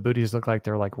sometimes the booties look like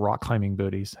they're like rock climbing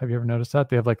booties. Have you ever noticed that?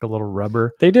 They have like a little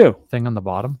rubber They do. thing on the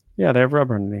bottom. Yeah, they have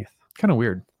rubber underneath. Kind of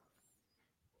weird.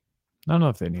 I don't know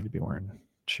if they need to be wearing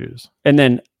shoes. And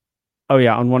then,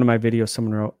 on one of my videos,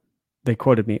 someone wrote, they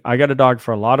quoted me, "I got a dog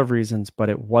for a lot of reasons, but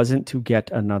it wasn't to get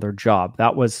another job."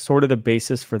 That was sort of the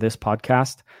basis for this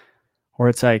podcast, where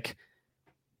it's like,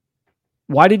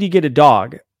 why did you get a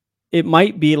dog? It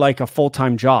might be like a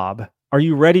full-time job. Are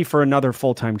you ready for another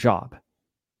full-time job?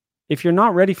 If you're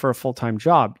not ready for a full-time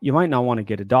job, you might not want to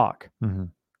get a dog. Mm-hmm.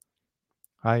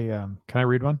 Can I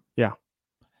read one? Yeah.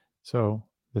 So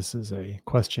this is a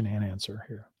question and answer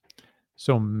here.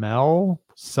 So Mel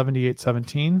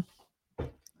 7817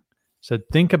 said,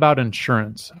 think about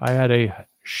insurance. I had a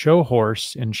show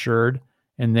horse insured,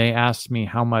 and they asked me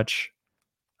how much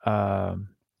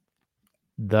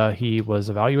he was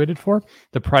evaluated for.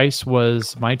 The price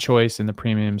was my choice, and the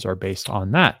premiums are based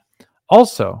on that.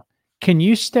 Also, can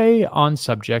you stay on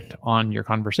subject on your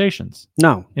conversations?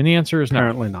 No. And the answer is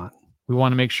apparently no. not. We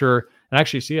want to make sure. And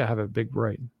actually, see, I have a big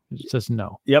right. It says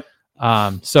no. Yep.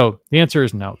 So the answer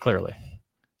is no, clearly.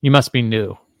 You must be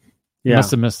new. You Yeah. must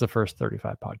have missed the first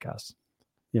 35 podcasts.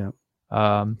 Yeah.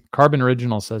 Carbon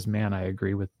Original says, man, I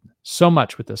agree with so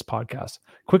much with this podcast.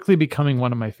 Quickly becoming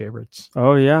one of my favorites.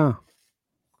 Oh, yeah.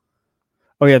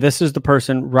 Oh, yeah. This is the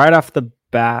person right off the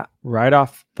back,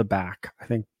 I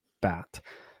think,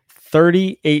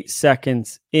 38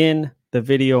 seconds in the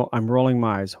video, I'm rolling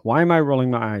my eyes. Why am I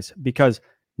rolling my eyes? Because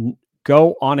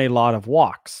go on a lot of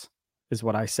walks is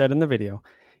what I said in the video.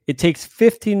 It takes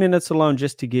 15 minutes alone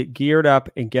just to get geared up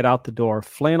and get out the door.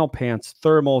 Flannel pants,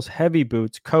 thermals, heavy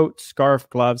boots, coat, scarf,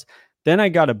 gloves. Then I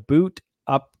got to boot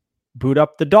up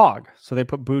the dog. So they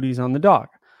put booties on the dog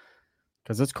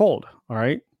because it's cold. All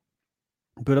right.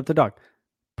 Boot up the dog.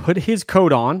 Put his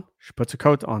coat on. She puts a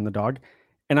coat on the dog.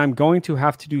 And I'm going to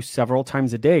have to do several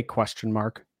times a day, ?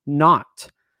 Not.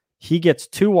 He gets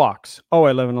 2 walks. Oh,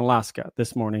 I live in Alaska.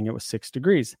 This morning it was 6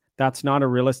 degrees. That's not a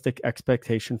realistic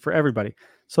expectation for everybody.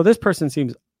 So this person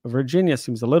Virginia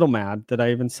seems a little mad that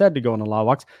I even said to go on a lot of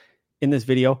walks in this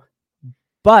video.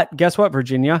 But guess what,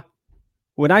 Virginia?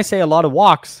 When I say a lot of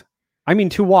walks, I mean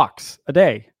 2 walks a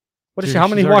day. How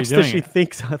many walks does she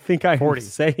think I'm 40.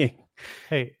 saying?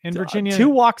 Hey, in Virginia, 2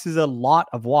 walks is a lot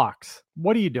of walks.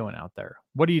 What are you doing out there?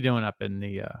 What are you doing up in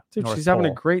the Dude, North she's Pole?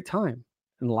 having a great time.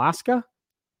 In Alaska?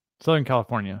 Southern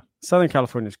California. Southern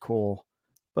California is cool,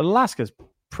 but Alaska's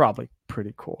probably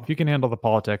pretty cool. If you can handle the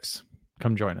politics,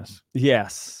 come join us.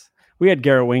 Yes. We had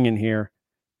Garrett Wing in here.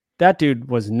 That dude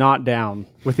was not down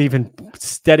with even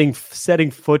setting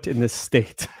foot in this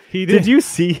state. He did. Did you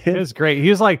see him? It was great. He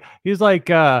was like,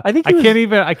 I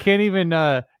can't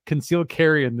even conceal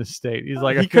carry in this state. He's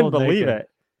like, he couldn't believe it.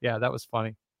 Yeah, that was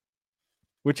funny.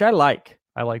 Which I like.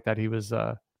 I like that he was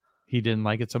he didn't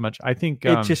like it so much. I think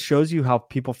it just shows you how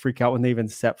people freak out when they even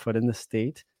set foot in the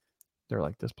state. They're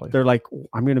like, this place. They're like,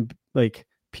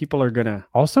 people are gonna.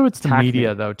 Also, it's the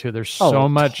media though too. There's so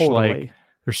much totally.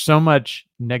 There's so much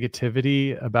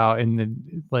negativity about,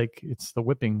 it's the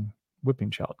whipping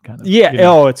child kind of. Yeah.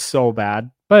 Oh, it's so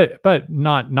bad. But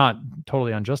not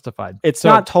totally unjustified. It's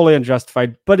not totally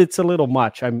unjustified, but it's a little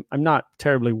much. I'm not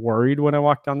terribly worried when I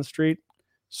walk down the street.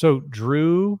 So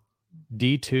Drew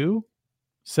D2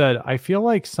 said, I feel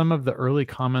like some of the early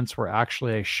comments were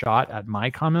actually a shot at my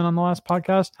comment on the last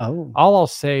podcast. Oh. All I'll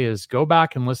say is go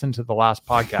back and listen to the last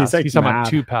podcast. He's talking about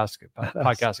 2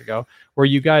 podcasts ago, where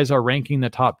you guys are ranking the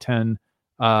top 10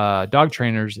 dog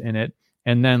trainers in it,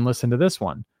 and then listen to this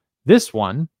one. This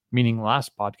one, meaning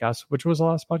last podcast, which was the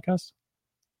last podcast?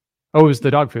 Oh, it was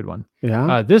the dog food one.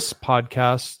 Yeah. This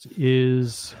podcast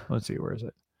is, let's see, where is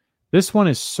it? This one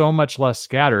is so much less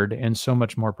scattered and so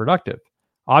much more productive.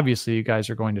 Obviously, you guys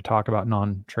are going to talk about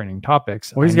non-training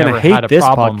topics. Well, he's going to hate this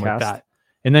podcast. with that.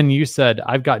 And then you said,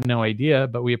 I've got no idea,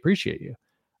 but we appreciate you.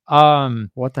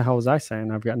 What the hell was I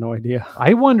saying? I've got no idea.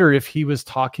 I wonder if he was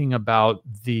talking about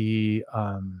the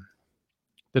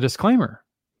disclaimer,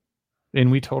 and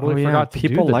we totally forgot to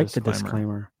people do like the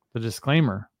disclaimer. The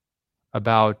disclaimer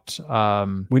about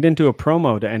we didn't do a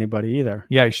promo to anybody either.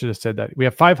 Yeah, you should have said that. We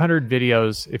have 500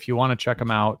 videos if you want to check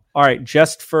them out. All right,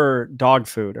 just for dog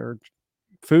food or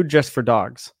food just for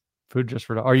dogs. Food just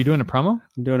for dogs. Are you doing a promo?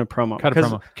 I'm doing a promo. Cut a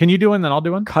promo. Can you do one? Then I'll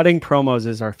do one. Cutting promos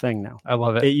is our thing now. I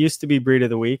love it. It used to be breed of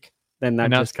the week. Then that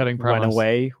just cutting went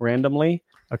away randomly.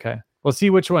 Okay. We'll see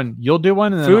which one. You'll do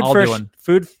one and then I'll do one.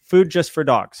 Food just for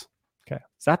dogs. Okay.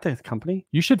 Is that the company?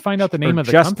 You should find out the name of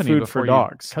the company food before for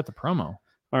dogs. You cut the promo.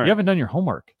 All right. You haven't done your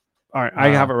homework. All right. I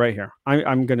have it right here.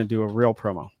 I'm going to do a real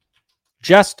promo.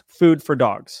 Just food for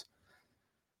dogs.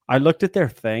 I looked at their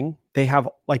thing. They have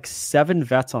like 7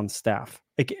 vets on staff.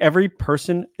 Like every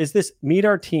person is this meet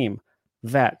our team.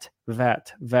 Vet.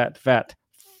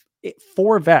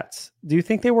 4 vets. Do you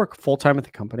think they work full time at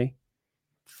the company?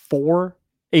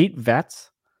 8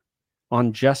 vets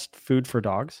on just food for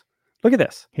dogs. Look at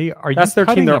this. Hey, are you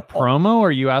cutting a promo or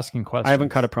are you asking questions? I haven't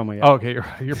cut a promo yet. Oh, okay,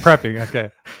 you're prepping. Okay.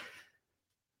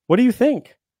 What do you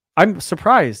think? I'm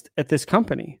surprised at this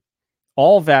company.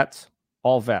 All vets.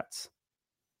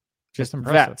 Just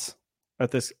vets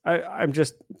at this. I'm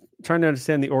just trying to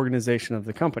understand the organization of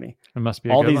the company. It must be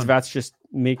all these vets just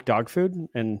make dog food,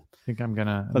 and I think I'm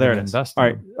gonna. There it is. Invest. All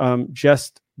right,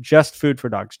 just food for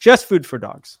dogs. Just food for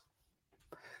dogs.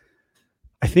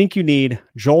 I think you need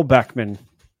Joel Beckman.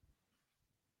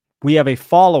 We have a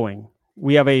following.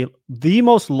 We have the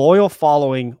most loyal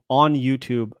following on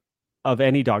YouTube of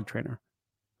any dog trainer.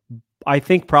 I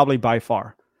think probably by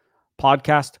far.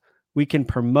 Podcast. We can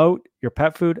promote your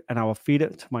pet food and I will feed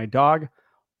it to my dog.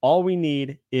 All we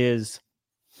need is,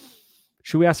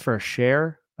 should we ask for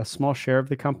a small share of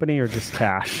the company or just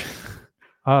cash?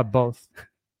 Both.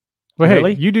 Well,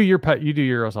 really? Hey, you do your pet, you do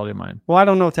yours, I'll do mine. Well, I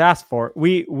don't know what to ask for.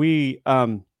 We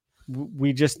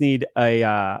just need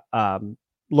a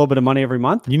little bit of money every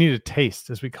month. You need a taste,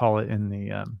 as we call it in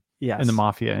the in the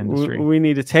mafia industry. We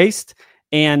need a taste,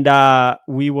 and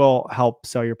we will help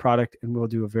sell your product, and we'll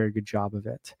do a very good job of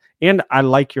it. And I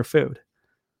like your food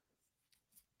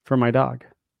for my dog.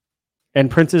 And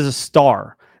Prince is a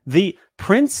star. The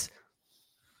Prince,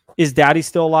 is Daddy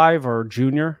still alive or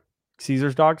Junior?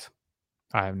 Caesar's dogs?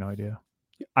 I have no idea.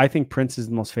 I think Prince is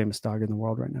the most famous dog in the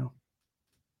world right now.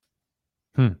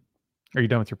 Are you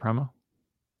done with your promo?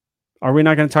 Are we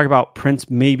not going to talk about Prince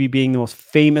maybe being the most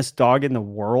famous dog in the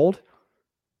world?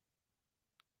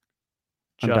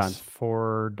 Just I'm done.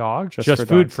 For dogs? Just for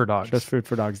food dogs. For dogs. Just food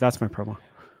for dogs. That's my promo.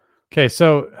 Okay,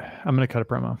 so I'm going to cut a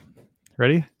promo.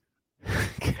 Ready?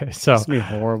 Okay, so this is going to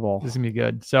be horrible. This is going to be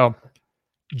good. So,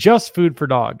 just food for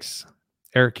dogs.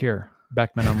 Eric here,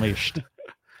 Beckman Unleashed.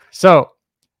 So,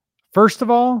 first of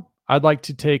all, I'd like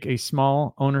to take a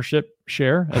small ownership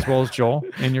share, as well as Joel,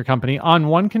 in your company on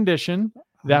one condition,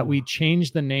 that we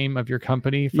change the name of your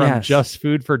company from Just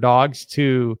Food for Dogs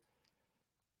to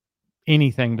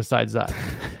anything besides that.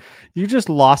 You just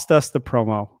lost us the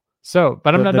promo. So,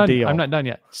 but I'm not done. Deal. I'm not done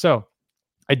yet. So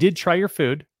I did try your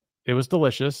food. It was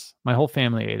delicious. My whole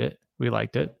family ate it. We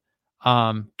liked it.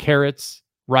 Carrots,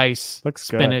 rice,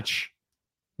 spinach,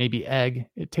 maybe egg.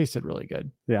 It tasted really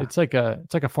good. Yeah. It's like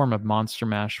a form of Monster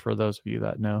Mash for those of you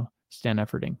that know Stan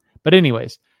Efforting. But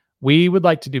anyways, we would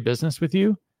like to do business with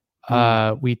you.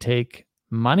 We take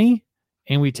money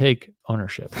and we take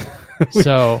ownership.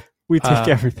 So we take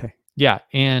everything. Yeah.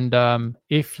 And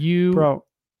if you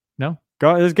no,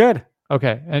 go, it's good.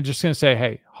 Okay. And just going to say,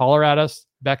 hey, holler at us,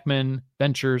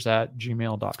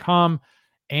 BeckmanVentures@gmail.com.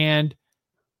 And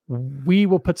we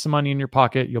will put some money in your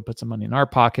pocket. You'll put some money in our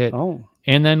pocket. Oh.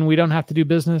 And then we don't have to do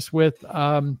business with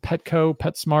Petco,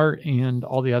 PetSmart, and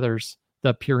all the others,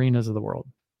 the Purinas of the world.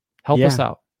 Help us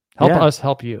out. Help us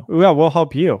help you. Yeah, we'll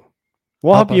help you.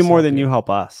 We'll help you more than you help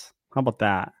us. How about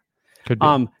that? Could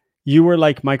be. You were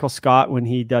like Michael Scott when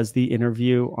he does the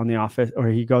interview on The Office, or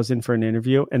he goes in for an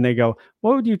interview and they go,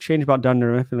 what would you change about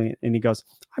Dunder Mifflin? And he goes,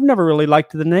 I've never really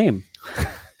liked the name.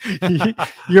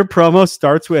 Your promo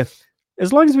starts with,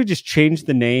 as long as we just change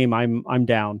the name, I'm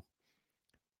down.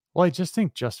 Well, I just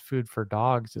think Just Food for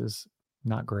Dogs is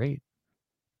not great.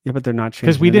 Yeah, but they're not changing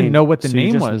because we didn't know what the name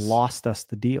you just was. Lost us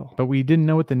the deal, but we didn't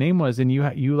know what the name was, and you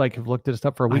like have looked it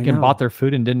up for a week and bought their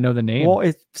food and didn't know the name. Well,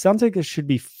 it sounds like it should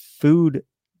be food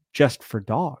just for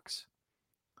dogs.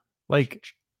 Like,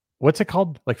 what's it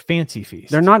called? Like Fancy Feast.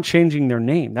 They're not changing their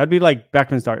name. That'd be like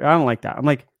Beckman's Dog. I don't like that. I'm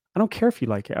like, I don't care if you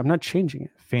like it. I'm not changing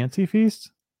it. Fancy Feast.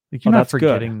 Like you're not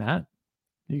forgetting that.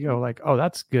 You go like, oh,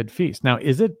 that's Good Feast. Now,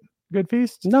 is it Good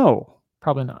Feast? No,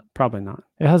 probably not. Probably not.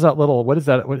 It has that little. What is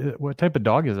that? What type of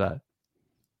dog is that?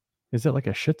 Is it like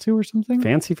a Shih Tzu or something?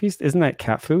 Fancy Feast? Isn't that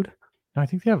cat food? No, I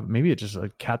think they have, maybe it's just a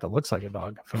cat that looks like a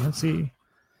dog. Fancy.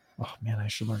 Oh man, I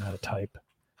should learn how to type.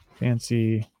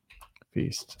 Fancy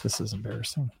Feast. This is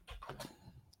embarrassing.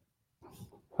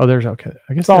 Oh, there's okay.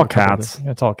 I guess It's all cats.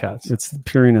 It's all cats. It's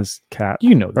Purina's cat.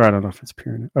 You know Or that. I don't know if it's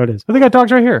Purina. Oh, it is. But they got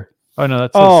dogs right here. Oh no,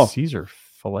 that's Caesar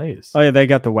fillets. Oh yeah, they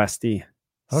got the Westie.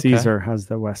 Okay. Caesar has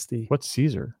the Westie. What's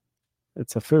Caesar?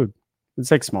 It's a food. It's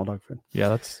like small dog food. Yeah,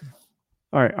 that's.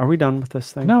 All right, are we done with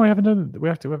this thing? No, we haven't done. We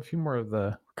have to have a few more of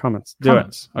the Comments.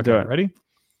 comments. Do Okay, it. ready?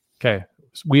 Okay,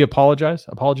 we apologize.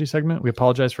 Apology segment. We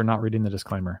apologize for not reading the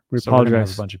disclaimer. We we're gonna apologize.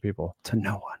 have a bunch of people To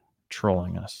no one.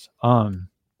 trolling us.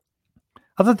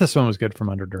 I thought this one was good from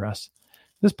Under Duress.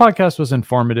 This podcast was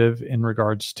informative in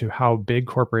regards to how big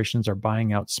corporations are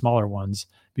buying out smaller ones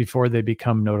before they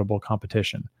become notable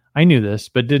competition. I knew this,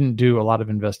 but didn't do a lot of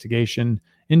investigation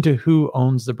into who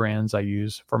owns the brands I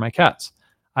use for my cats.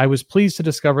 I was pleased to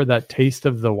discover that Taste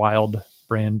of the Wild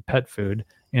brand pet food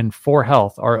and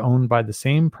 4Health are owned by the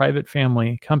same private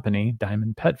family company,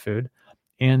 Diamond Pet Food,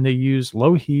 and they use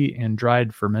low heat and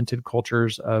dried fermented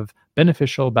cultures of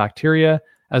beneficial bacteria,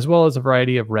 as well as a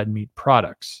variety of red meat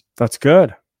products. That's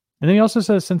good. And then he also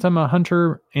says, since I'm a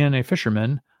hunter and a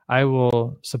fisherman, I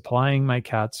will supplying my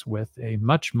cats with a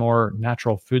much more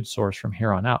natural food source from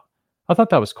here on out. I thought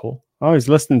that was cool. Oh, he's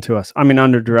listening to us. I mean,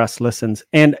 Under Duress listens.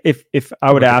 And if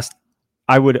I would ask,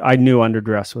 I knew Under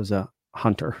Duress was a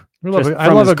hunter. We love Just it. I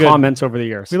from love his a good comments over the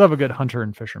years. We love a good hunter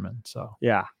and fisherman. So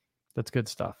Yeah. that's good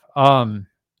stuff.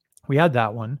 We had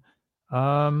that one.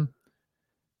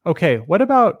 Okay. What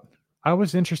about, I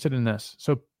was interested in this.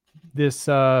 So this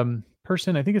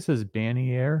person, I think it says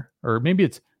Bannier, or maybe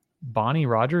it's Bonnie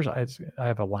Rogers. I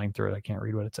have a line through it. I can't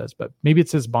read what it says, but maybe it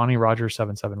says Bonnie Rogers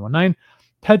 7719.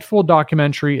 Petful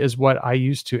documentary is what I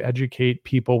use to educate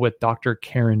people with. Dr.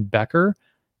 Karen Becker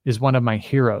is one of my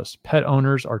heroes. Pet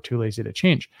owners are too lazy to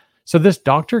change. So this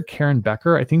Dr. Karen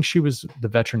Becker, I think she was the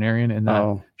veterinarian in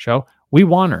that show. We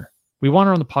want her. We want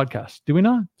her on the podcast. Do we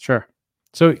not? Sure.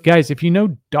 So guys, if you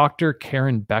know Dr.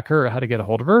 Karen Becker or how to get a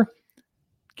hold of her,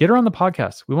 get her on the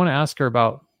podcast. We want to ask her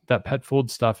about that pet food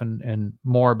stuff and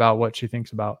more about what she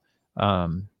thinks about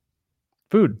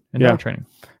food and dog training.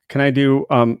 Can I do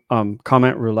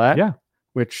comment roulette? Yeah.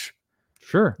 Which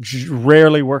Sure.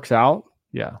 rarely works out.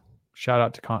 Yeah. Shout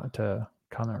out to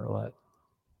comment roulette.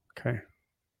 Okay.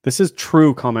 This is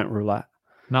true comment roulette.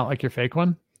 Not like your fake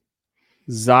one.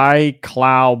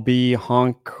 Zyclow B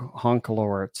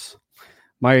Honkalorts.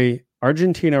 My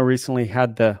Argentina recently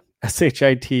had the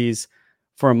SHITs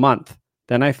for a month.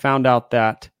 Then I found out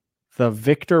that the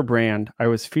Victor brand I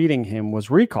was feeding him was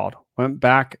recalled. Went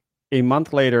back a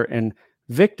month later and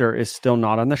Victor is still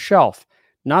not on the shelf.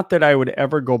 Not that I would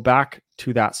ever go back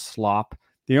to that slop.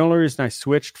 The only reason I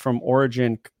switched from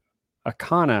Origin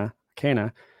Acana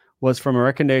was from a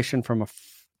recommendation from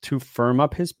to firm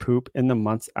up his poop in the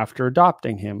months after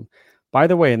adopting him. By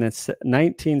the way, in the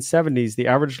 1970s, the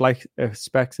average life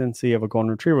expectancy of a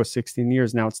golden retriever was 16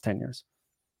 years. Now it's 10 years.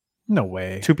 No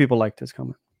way. 2 people liked his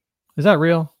comment. Is that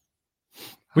real?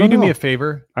 Will you do me a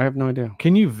favor? I have no idea.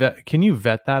 Can you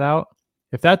vet that out?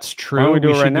 If that's true, we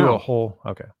do it should right now. a whole.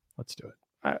 Okay, let's do it.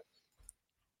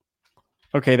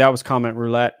 Okay, that was comment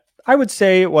roulette. I would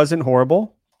say it wasn't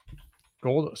horrible.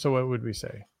 Gold. So what would we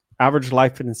say? Average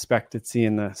life expectancy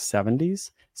in the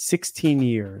 70s, 16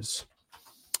 years.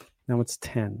 Now it's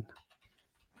 10.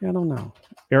 Yeah, I don't know.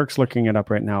 Eric's looking it up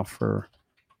right now for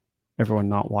everyone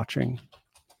not watching.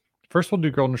 First, we'll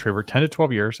do golden retriever, 10 to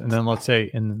 12 years, and then let's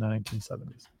say in the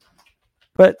 1970s.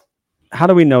 But how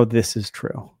do we know this is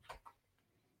true?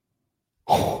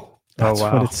 That's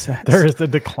wow. what it says. There is the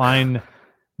decline.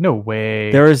 No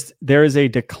way. There is a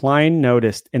decline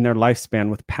noticed in their lifespan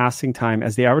with passing time,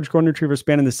 as the average golden retriever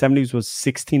span in the 70s was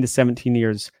 16 to 17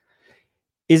 years.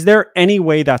 Is there any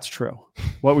way that's true?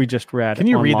 What we just read. Can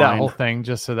you online? read that whole thing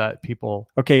just so that people...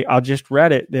 Okay, I'll just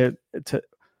read it.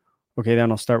 Okay,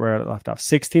 then I'll start where I left off.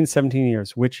 16, 17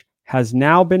 years, which has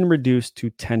now been reduced to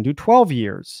 10 to 12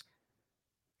 years.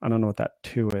 I don't know what that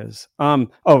 2 is.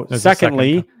 There's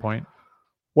Secondly, a second point.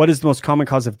 What is the most common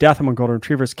cause of death among golden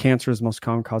retrievers? Cancer is the most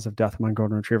common cause of death among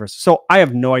golden retrievers. So I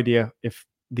have no idea if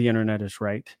the internet is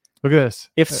right. Look at this.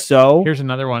 If so, here's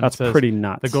another one. That's pretty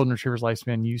nuts. The golden retriever's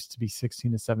lifespan used to be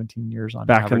 16 to 17 years on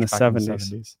back average in the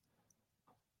 70s.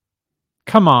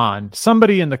 Come on.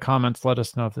 Somebody in the comments let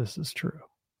us know if this is true.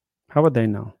 How would they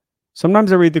know?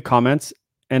 Sometimes I read the comments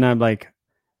and I'm like,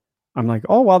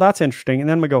 oh, well, that's interesting. And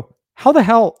then we go, how the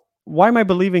hell? Why am I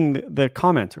believing the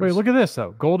commenters? Wait, look at this,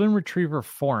 though. Golden Retriever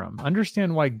Forum.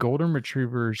 Understand why golden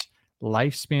retrievers'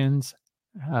 lifespans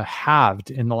halved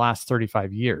in the last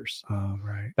 35 years. Oh,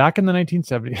 right. Back in the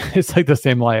 1970s, it's like the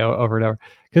same lie over and over,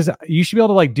 because you should be able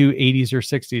to like do 80s or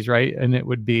 60s, right? And it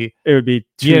would be 2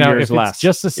 years if less. it's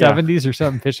just the 70s or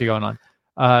something fishy going on.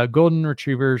 Golden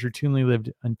retrievers routinely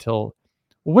lived until,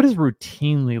 what is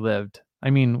routinely lived? I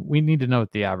mean, we need to know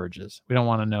what the average is. We don't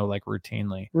want to know like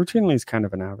routinely. Routinely is kind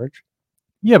of an average.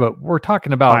 Yeah, but we're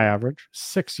talking about High average.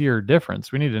 6-year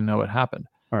difference. We need to know what happened.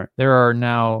 All right. There are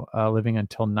now living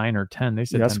until 9 or 10. They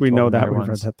said yes, 10, we know that. We've We've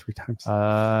read that 3 times.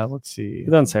 Let's see.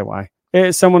 It doesn't say why.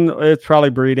 It's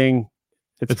probably breeding.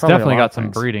 It's definitely got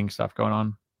some breeding stuff going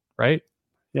on, right?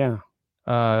 Yeah.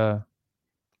 Wow.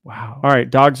 All right.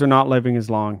 Dogs are not living as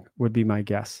long, would be my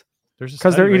guess. There's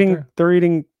because they're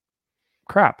eating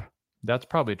crap. That's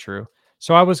probably true.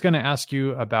 So I was going to ask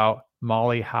you about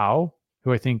Molly Howe,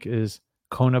 who I think is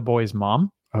Kona Boy's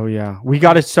mom. Oh yeah, we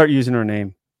got to start using her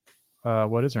name.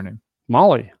 What is her name?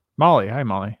 Molly. Molly. Hi,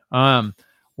 Molly.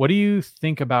 What do you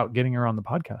think about getting her on the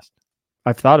podcast?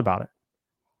 I've thought about it.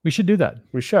 We should do that.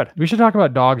 We should talk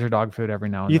about dogs or dog food every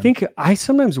now and then. You think I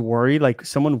sometimes worry like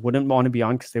someone wouldn't want to be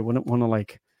on because they wouldn't want to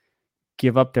like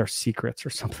give up their secrets or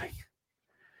something.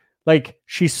 Like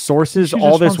she sources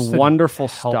all this wonderful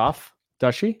stuff.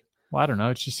 Does she? Well, I don't know.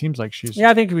 It just seems like she's. Yeah,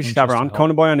 I think we should have her on.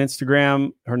 Kona Boy on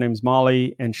Instagram. Her name's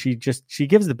Molly, and she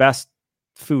gives the best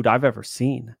food I've ever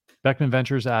seen.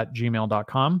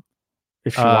 BeckmanVentures@gmail.com.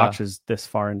 If she watches this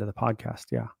far into the podcast,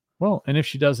 yeah. Well, and if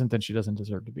she doesn't, then she doesn't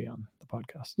deserve to be on the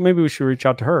podcast. Maybe we should reach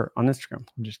out to her on Instagram.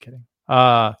 I'm just kidding.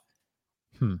 Right.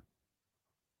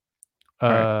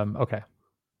 Okay.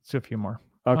 Let's do a few more.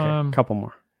 Okay, a couple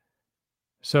more.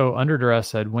 So Under Duress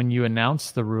said, when you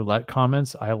announced the roulette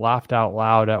comments, I laughed out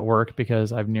loud at work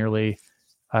because I've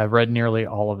read nearly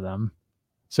all of them.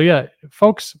 So yeah,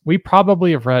 folks, we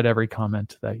probably have read every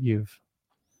comment that you've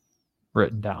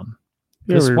written down.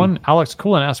 This one, Alex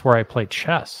Coolin asked where I play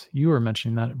chess. You were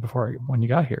mentioning that before when you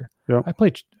got here. Yeah. I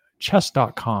play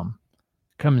chess.com.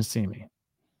 Come and see me.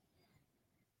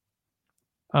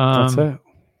 That's it. Let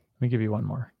me give you one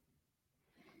more.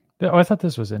 Oh, I thought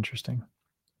this was interesting.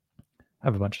 I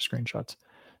have a bunch of screenshots.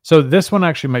 So this one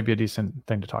actually might be a decent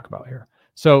thing to talk about here.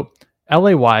 So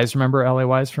LA Wise, remember LA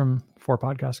Wise from 4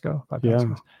 podcasts ago? 5 podcasts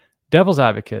ago? Devil's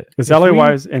Advocate. Is LA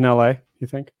Wise in LA, you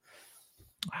think?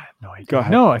 I have no idea. Go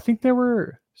ahead. No, I think there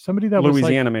were somebody that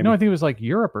Louisiana, was like, maybe. No, I think it was like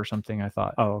Europe or something, I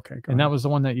thought. Oh, okay. And that was the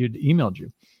one that you'd emailed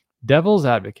you. Devil's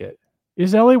Advocate.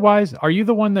 Is LA Wise, are you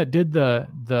the one that did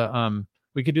the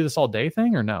we could do this all day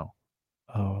thing or no?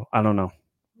 Oh, I don't know.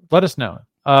 Let us know.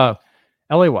 LA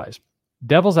Wise.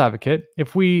 Devil's Advocate.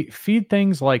 If we feed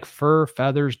things like fur,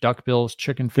 feathers, duckbills,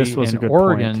 chicken feet, and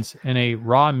organs in a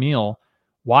raw meal,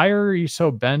 why are you so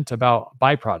bent about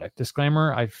byproduct?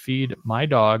 Disclaimer, I feed my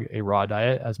dog a raw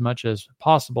diet as much as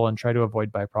possible and try to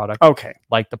avoid byproduct. Okay.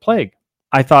 Like the plague.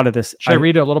 I thought of this. Should I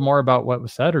read a little more about what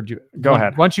was said, or do you go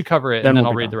ahead? Once you cover it, and then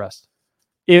I'll read the rest.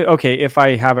 Okay, if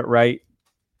I have it right.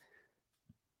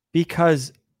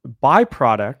 Because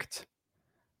byproduct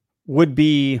would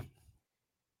be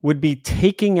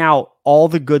taking out all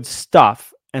the good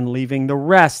stuff and leaving the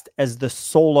rest as the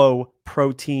solo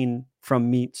protein from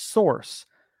meat source.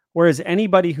 Whereas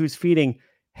anybody who's feeding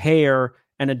hair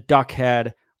and a duck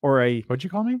head or a what'd you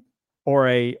call me? Or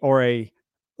a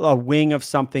wing of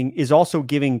something is also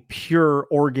giving pure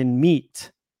organ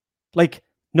meat. Like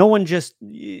no one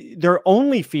they're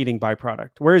only feeding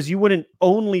byproduct. Whereas you wouldn't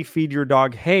only feed your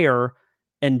dog hair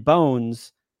and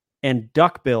bones and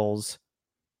duckbills.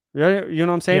 You know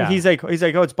what I'm saying? Yeah. He's like, oh,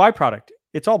 it's byproduct.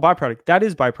 It's all byproduct. That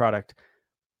is byproduct.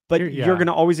 But you're going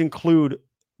to always include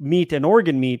meat and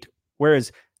organ meat,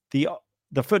 whereas the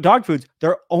dog foods,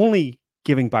 they're only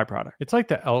giving byproduct. It's like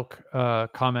the elk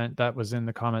comment that was in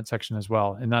the comment section as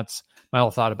well. And that's my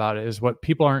whole thought about it, is what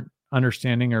people aren't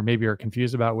understanding or maybe are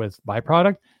confused about with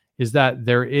byproduct is that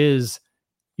there is,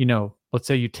 let's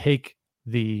say you take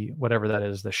the whatever that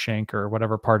is, the shank or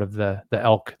whatever part of the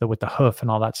elk with the hoof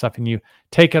and all that stuff, and you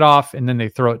take it off and then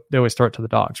they always throw it to the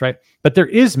dogs, right? But there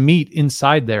is meat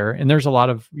inside there, and there's a lot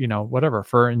of whatever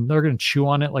fur, and they're going to chew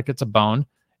on it like it's a bone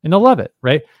and they'll love it,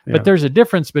 right? Yeah. But there's a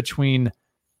difference between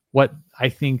what I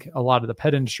think a lot of the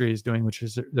pet industry is doing, which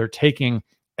is they're taking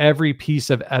every piece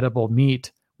of edible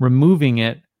meat, removing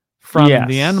it from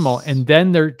the animal, and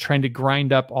then they're trying to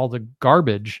grind up all the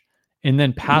garbage and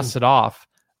then pass it off,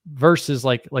 versus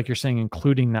like you're saying,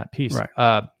 including that piece.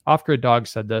 Right. Off-Grid Dog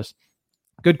said this.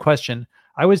 Good question.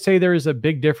 I would say there is a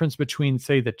big difference between,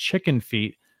 say, the chicken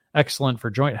feet, excellent for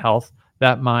joint health,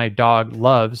 that my dog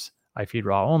loves. I feed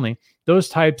raw only. Those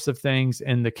types of things,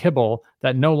 and the kibble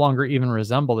that no longer even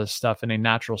resemble this stuff in a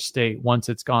natural state once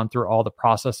it's gone through all the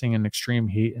processing and extreme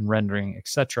heat and rendering,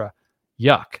 etc.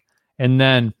 Yuck. And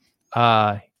then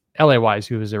LA Wise,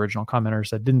 who was the original commenter,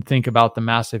 said didn't think about the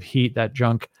massive heat that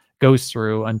junk goes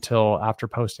through until after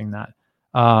posting that.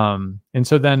 And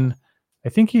so then I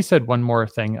think he said one more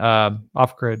thing,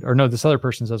 off grid, or no, this other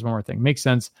person says one more thing. Makes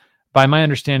sense. By my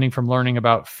understanding from learning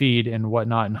about feed and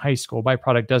whatnot in high school,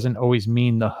 byproduct doesn't always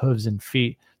mean the hooves and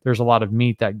feet. There's a lot of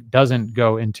meat that doesn't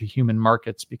go into human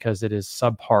markets because it is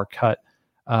subpar cut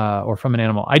or from an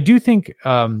animal. I do think,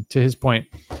 to his point,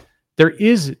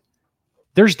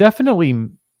 there's definitely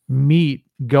meat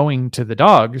going to the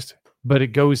dogs, but it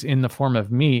goes in the form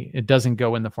of meat. It doesn't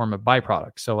go in the form of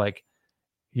byproducts. So like,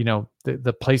 you know,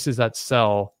 the places that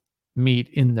sell meat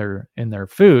in their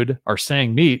food are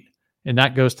saying meat, and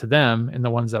that goes to them, and the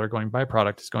ones that are going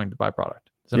byproduct is going to byproduct.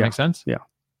 Does that make sense? Yeah.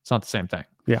 It's not the same thing.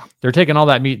 Yeah. They're taking all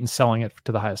that meat and selling it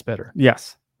to the highest bidder.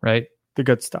 Yes. Right? The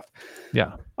good stuff.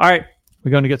 Yeah. All right. We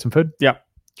going to get some food? Yeah.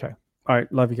 Okay. All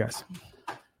right. Love you guys.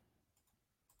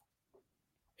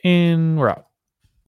 And we're out.